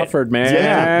 It do was it. offered, man.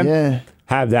 Yeah. Yeah.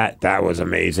 have that. That was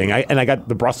amazing. I got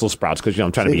the Brussels sprouts because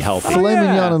I'm trying to be healthy. Filet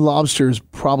mignon and lobster is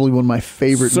probably one of my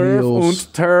favorite Surf meals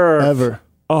und turf. ever.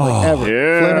 Like, ever.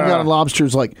 Filet mignon and lobster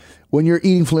is like, when you're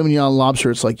eating filet mignon and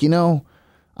lobster, it's like,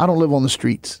 I don't live on the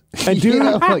streets. And dude,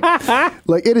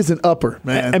 like it is an upper,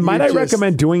 man. And might I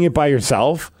recommend doing it by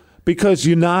yourself because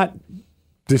you're not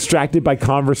distracted by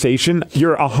conversation.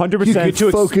 You're 100% You get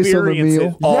to focus on the meal.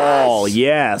 It all.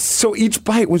 Yes. So each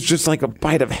bite was just like a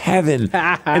bite of heaven.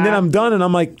 And then I'm done and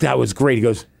I'm like, that was great. He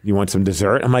goes, you want some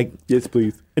dessert? I'm like, Yes,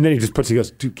 please. and then he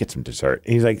goes, dude, get some dessert.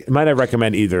 And he's like, might I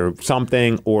recommend either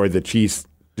something or the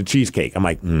cheesecake? I'm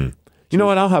like, You know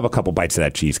what? I'll have a couple bites of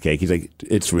that cheesecake. He's like,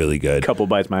 it's really good. Couple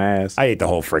bites my ass. I ate the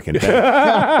whole freaking thing.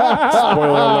 Spoiler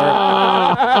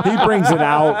alert. He brings it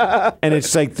out, and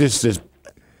it's like this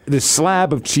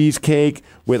slab of cheesecake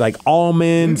with like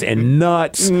almonds and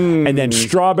nuts, and then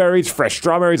fresh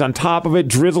strawberries on top of it,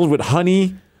 drizzled with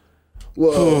honey.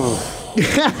 Whoa.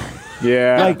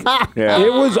 Yeah.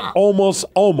 It was almost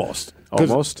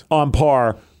on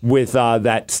par with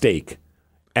that steak.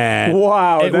 And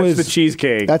Wow, it that's was the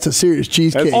cheesecake. That's a serious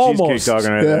cheesecake. That's Almost. cheesecake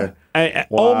talking right there.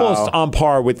 almost on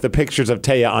par with the pictures of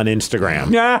Taya on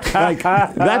Instagram. Like,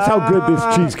 that's how good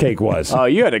this cheesecake was. Oh,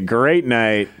 you had a great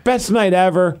night. Best night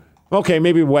ever. Okay,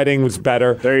 maybe wedding was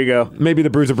better. There you go. Maybe the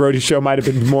Bruiser Brody show might have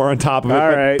been more on top of it. All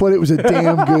right. But it was a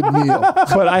damn good meal.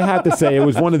 But I have to say, it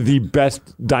was one of the best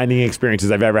dining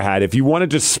experiences I've ever had. If you want to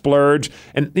just splurge,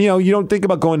 and you don't think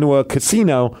about going to a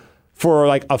casino for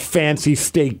like a fancy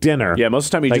steak dinner. Yeah, most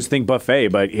of the time you just think buffet,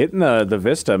 but hitting the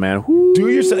Vista, man. Whoo, Do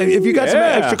yourself if you got some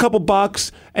extra couple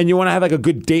bucks and you want to have like a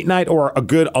good date night or a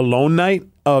good alone night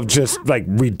of just like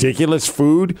ridiculous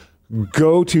food,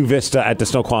 go to Vista at the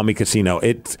Snoqualmie Casino.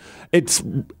 It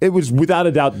was without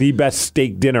a doubt the best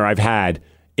steak dinner I've had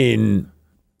in.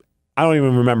 I don't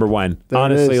even remember when.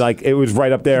 Honestly, like it was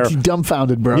right up there. He's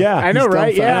dumbfounded, bro. Yeah, I know,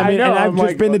 right? Yeah, I know. And I've I'm just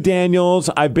like, been to Daniel's.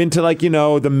 I've been to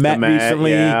the Met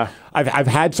recently. Yeah. I've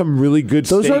had some really good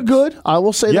Those steaks. are good. I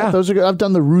will say Yeah. that. Those are good. I've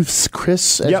done the Ruth's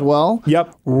Chris as well.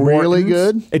 Yep. Really Morton's.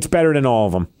 good. It's better than all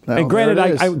of them. Oh, and granted, there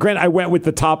it is. I went with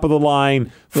the top of the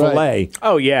line filet. Right.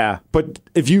 Oh, yeah. But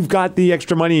if you've got the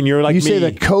extra money and you're like You me, say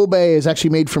that Kobe is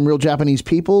actually made from real Japanese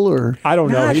people, or I don't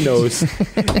know. He knows.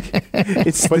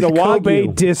 It's But the the Kobe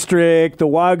Wagyu. district. The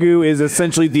Wagyu is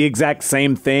essentially the exact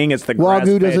same thing. It's the Wagyu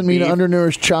grass-fed doesn't mean beef.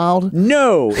 undernourished child.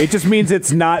 No, it just means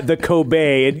it's not the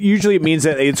Kobe. It means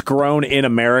that it's grown in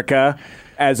America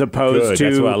as opposed Good. to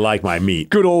That's what I like my meat.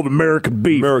 good old American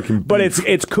beef. But beef.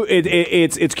 it's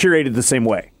curated the same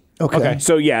way. Okay.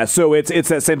 So it's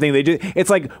that same thing. It's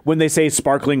like when they say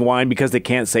sparkling wine because they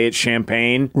can't say it's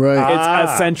champagne. Right.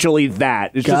 It's essentially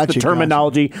that. It's just the Gotcha,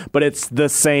 terminology, but it's the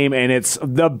same and it's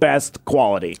the best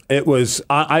quality. It was.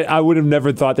 I would have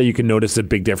never thought that you could notice a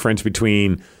big difference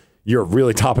between your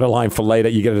really top of the line filet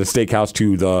that you get at a steakhouse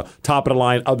to the top of the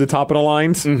line of the top of the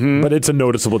lines. Mm-hmm. But it's a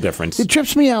noticeable difference. It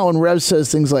trips me out when Rev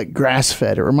says things like grass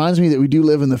fed. It reminds me that we do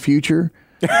live in the future.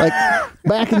 Like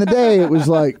back in the day, it was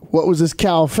like, what was this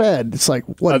cow fed? It's like,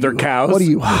 what? Other cows? What are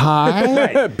you,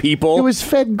 high? People. It was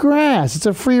fed grass. It's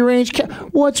a free range cow.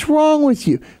 What's wrong with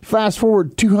you? Fast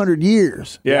forward 200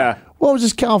 years. Yeah. What was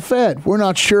this cow fed? We're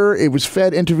not sure. It was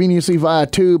fed intravenously via a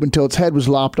tube until its head was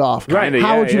lopped off. Right,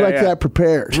 How yeah, would you yeah, like yeah. that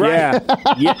prepared? Yeah.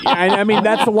 Yeah. I mean,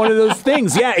 that's one of those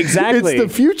things. Yeah, exactly. It's the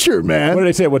future, man. What do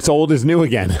they say? What's old is new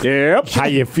again. Yep. How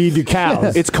you feed your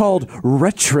cows. It's called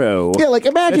retro. Yeah, like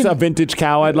imagine. It's a vintage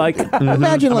cow I'd like.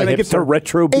 Imagine like I get the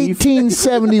retro beef.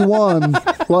 1871.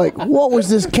 Like, what was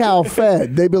this cow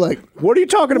fed? They'd be like, What are you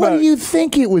talking what about? do you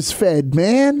think it was fed,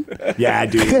 man? Yeah,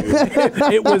 dude.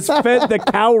 It was fed the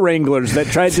cow wranglers that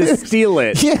tried to steal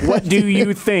it. Yeah. What do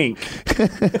you think?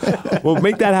 Well,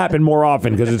 make that happen more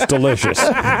often because it's delicious.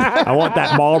 I want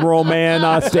that Marlboro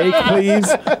Man steak, please.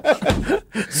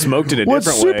 Smoked it a What's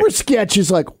different super way. sketch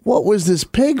is like, what was this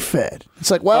pig fed?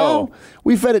 It's like, well,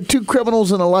 we fed it 2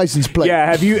 criminals and a license plate. Yeah,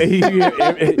 have you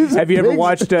ever Pigs-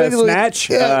 watched pigs- Snatch?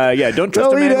 yeah. Don't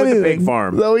trust They'll a man eat with a anything. pig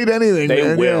farm. They'll eat anything. They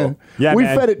man. will. Yeah, we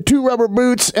man. fed it 2 rubber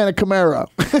boots and a Camaro.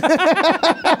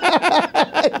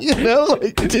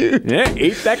 Dude. Yeah,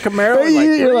 eat that Camaro in Hey, like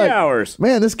you're 3 like, hours.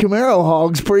 Man, this Camaro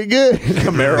hog's pretty good.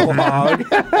 Camaro hog.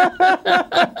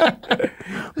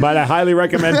 But I highly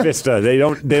recommend Vista. They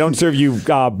don't serve you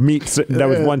meat that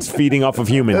was once feeding off of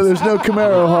humans. There's no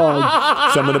Camaro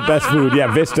hog. Some of the best food.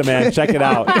 Yeah, Vista, man. Check it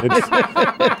out.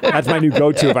 That's my new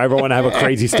go-to if I ever want to have a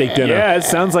crazy steak dinner. Yeah, it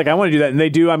sounds like I want to do that. And they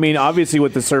do, I mean, obviously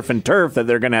with the surf and turf that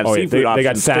they're going to have Oh, yeah, seafood they got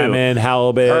options salmon,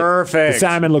 halibut. Perfect. The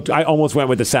salmon looked. I almost went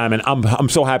with the salmon. I'm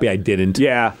so happy I didn't.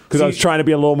 Yeah. because I was trying to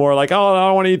be a little more like, oh, I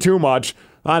don't want to eat too much.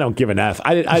 I don't give an F.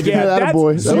 I that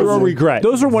boy. Zero regret.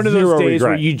 Those are one of those Zero days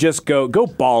where regret. you just go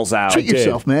balls out. Treat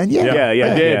yourself, man. Yeah.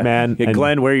 Yeah, I did, man. Yeah, And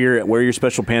Glenn, wear your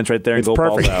special pants right there and it's go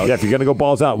perfect. balls out. Yeah, if you're gonna go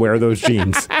balls out, wear those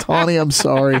jeans. Tawny, I'm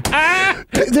sorry.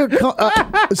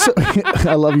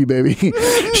 I love you, baby.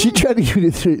 She tried to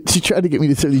get me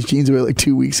to throw these jeans away like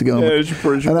 2 weeks ago. Yeah,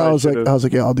 she and I was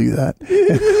like, yeah, I'll do that.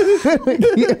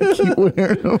 I keep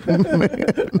wearing them,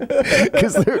 man,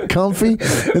 because they're comfy.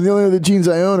 And the only other jeans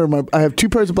I own are I have 2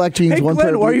 pairs of black jeans. Hey, one pair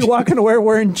Glenn, of why are blue you walking away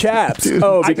wearing chaps? Dude,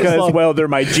 oh, I just because love- they're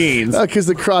my jeans. Because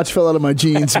the crotch fell out of my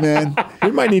jeans, man.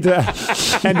 We might need to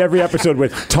end every episode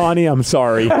with Tawny, I'm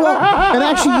sorry. Well, and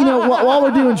actually, while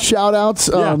we're doing shout outs,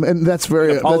 and that's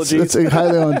that's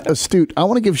highly astute, I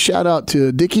want to give shout out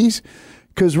to Dickies.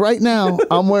 Because right now,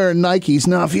 I'm wearing Nikes.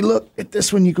 Now, if you look at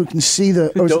this one, you can see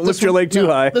the... Don't lift your leg too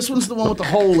high. This one's the one with the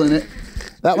hole in it.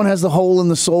 That one has the hole in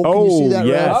the sole. Can you see that?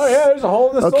 yes. Rev? Oh, yeah, there's a hole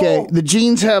in the sole. Okay, the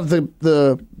jeans have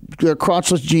the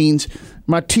crotchless jeans.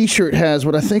 My T-shirt has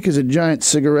what I think is a giant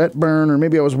cigarette burn, or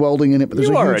maybe I was welding in it. But there's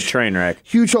You are a huge, train wreck.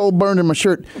 huge hole burned in my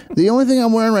shirt. The only thing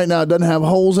I'm wearing right now doesn't have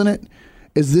holes in it.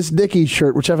 Is this Dickies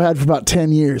shirt, which I've had for about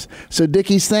 10 years. So,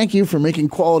 Dickies, thank you for making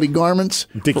quality garments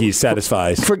Dickies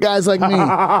satisfies. for guys like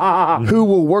me who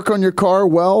will work on your car,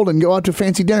 weld, and go out to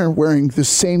fancy dinner wearing the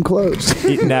same clothes.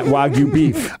 Eating that Wagyu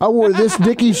beef. I wore this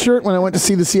Dickies shirt when I went to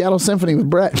see the Seattle Symphony with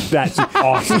Brett. That's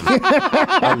awesome.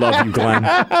 I love you, Glenn.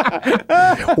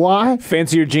 Why?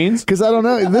 Fancier jeans? Because I don't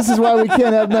know. This is why we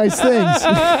can't have nice things.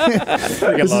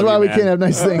 This is why we can't have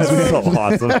nice things. So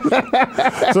awesome.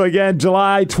 So again,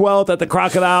 July 12th at the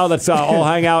Crocodile. Let's all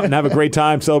hang out and have a great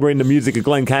time celebrating the music of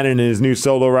Glenn Cannon and his new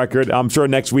solo record. I'm sure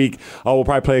next week we'll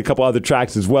probably play a couple other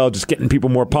tracks as well, just getting people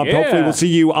more pumped. Yeah. Hopefully we'll see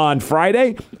you on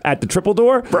Friday at the Triple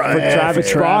Door for Travis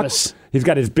Travis. Brock. He's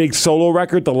got his big solo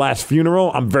record, The Last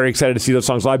Funeral. I'm very excited to see those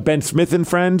songs live. Ben Smith and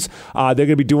Friends, they're going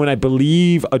to be doing, I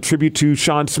believe, a tribute to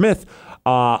Sean Smith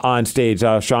on stage.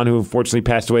 Sean, who unfortunately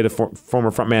passed away, the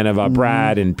former frontman of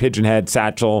Brad and Pigeon Head,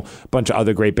 Satchel, a bunch of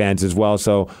other great bands as well.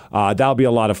 So that'll be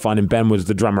a lot of fun. And Ben was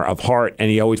the drummer of Heart, and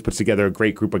he always puts together a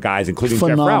great group of guys, including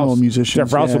Phenomenal Jeff Rouse. musicians,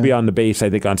 Jeff Rouse yeah. will be on the bass, I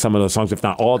think, on some of those songs, if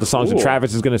not all the songs. And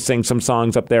Travis is going to sing some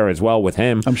songs up there as well with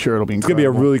him. I'm sure it'll be It's going to be a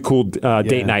incredible. really cool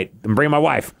date night. I'm bringing my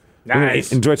wife. We're gonna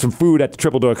Nice. enjoy some food at the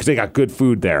Triple Door because they got good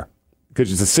food there.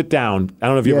 Because it's a sit down. I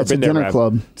don't know if you've ever it's a been there. dinner Rev.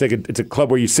 club. It's a club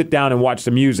where you sit down and watch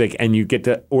the music, and you get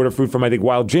to order food from, I think,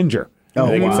 Wild Ginger. I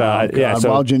think it's, yeah,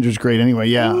 so Wild Ginger's great anyway.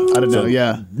 Yeah. I don't know.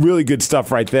 Yeah. really good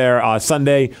stuff right there.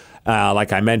 Sunday,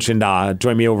 like I mentioned,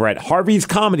 join me over at Harvey's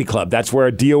Comedy Club. That's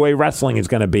where DOA Wrestling is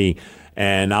going to be.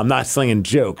 And I'm not slinging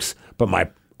jokes, but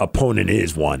my opponent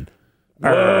is one.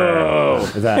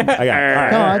 Is that, all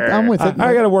right. No, I'm with it.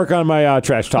 I got to work on my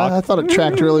trash talk. I thought it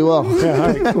tracked really well. Yeah,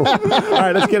 all right, cool. All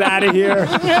right, let's get out of here.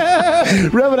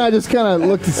 Rev and I just kind of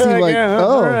looked to see, like,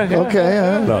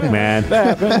 okay. Look, man,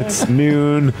 it's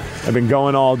noon. I've been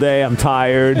going all day. I'm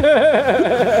tired.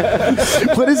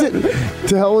 What is it?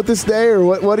 To hell with this day, or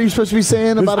what are you supposed to be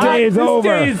saying about This day is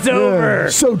over. It's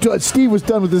over. So Steve was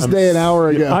done with this day an hour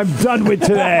ago. I'm done with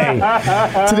today.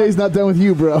 Today's not done with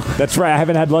you, bro. That's right. I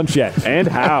haven't had lunch yet. And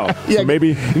how? So maybe,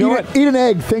 you know what? Eat an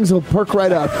egg. Things will perk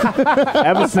right up.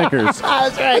 Have a Snickers.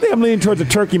 I think I'm leaning towards a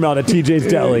turkey melt at TJ's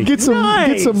Deli. Get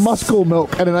some muscle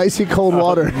milk and an icy cold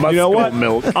water. You know what?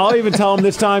 Milk. I'll even tell him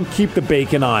this time, keep the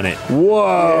bacon on it.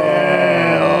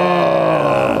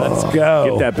 Let's go.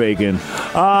 Get that bacon.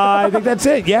 I think that's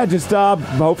it. Yeah, just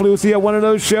hopefully we'll see you at one of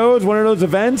those shows, one of those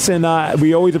events, and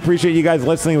we always appreciate you guys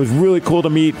listening. It was really cool to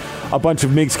meet a bunch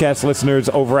of MigsCast listeners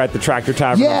over at the Tractor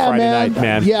Tavern on Friday night,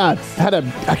 man. Yeah,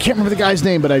 I can't remember the guy's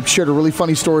name, but I shared a really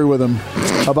funny story with him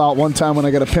about one time when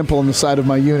I got a pimple on the side of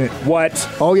my unit. What?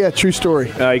 Oh yeah, true story.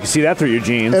 You can see that through your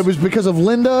jeans. It was because of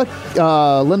Linda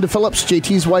Phillips,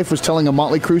 JT's wife, was telling a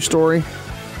Motley Crue story,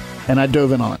 and I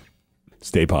dove in on it.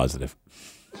 Stay positive.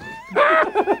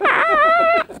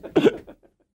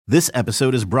 This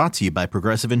episode is brought to you by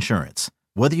Progressive Insurance.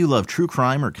 Whether you love true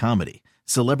crime or comedy,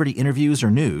 celebrity interviews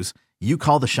or news, you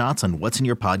call the shots on what's in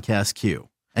your podcast queue.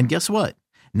 And guess what?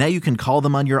 Now you can call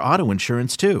them on your auto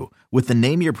insurance too with the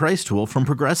Name Your Price tool from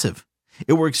Progressive.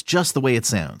 It works just the way it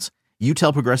sounds. You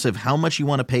tell Progressive how much you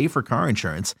want to pay for car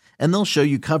insurance, and they'll show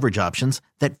you coverage options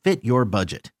that fit your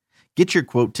budget. Get your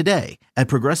quote today at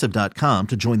Progressive.com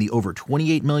to join the over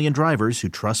 28 million drivers who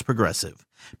trust Progressive.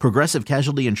 Progressive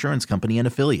Casualty Insurance Company and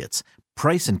Affiliates.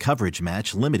 Price and coverage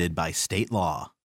match limited by state law.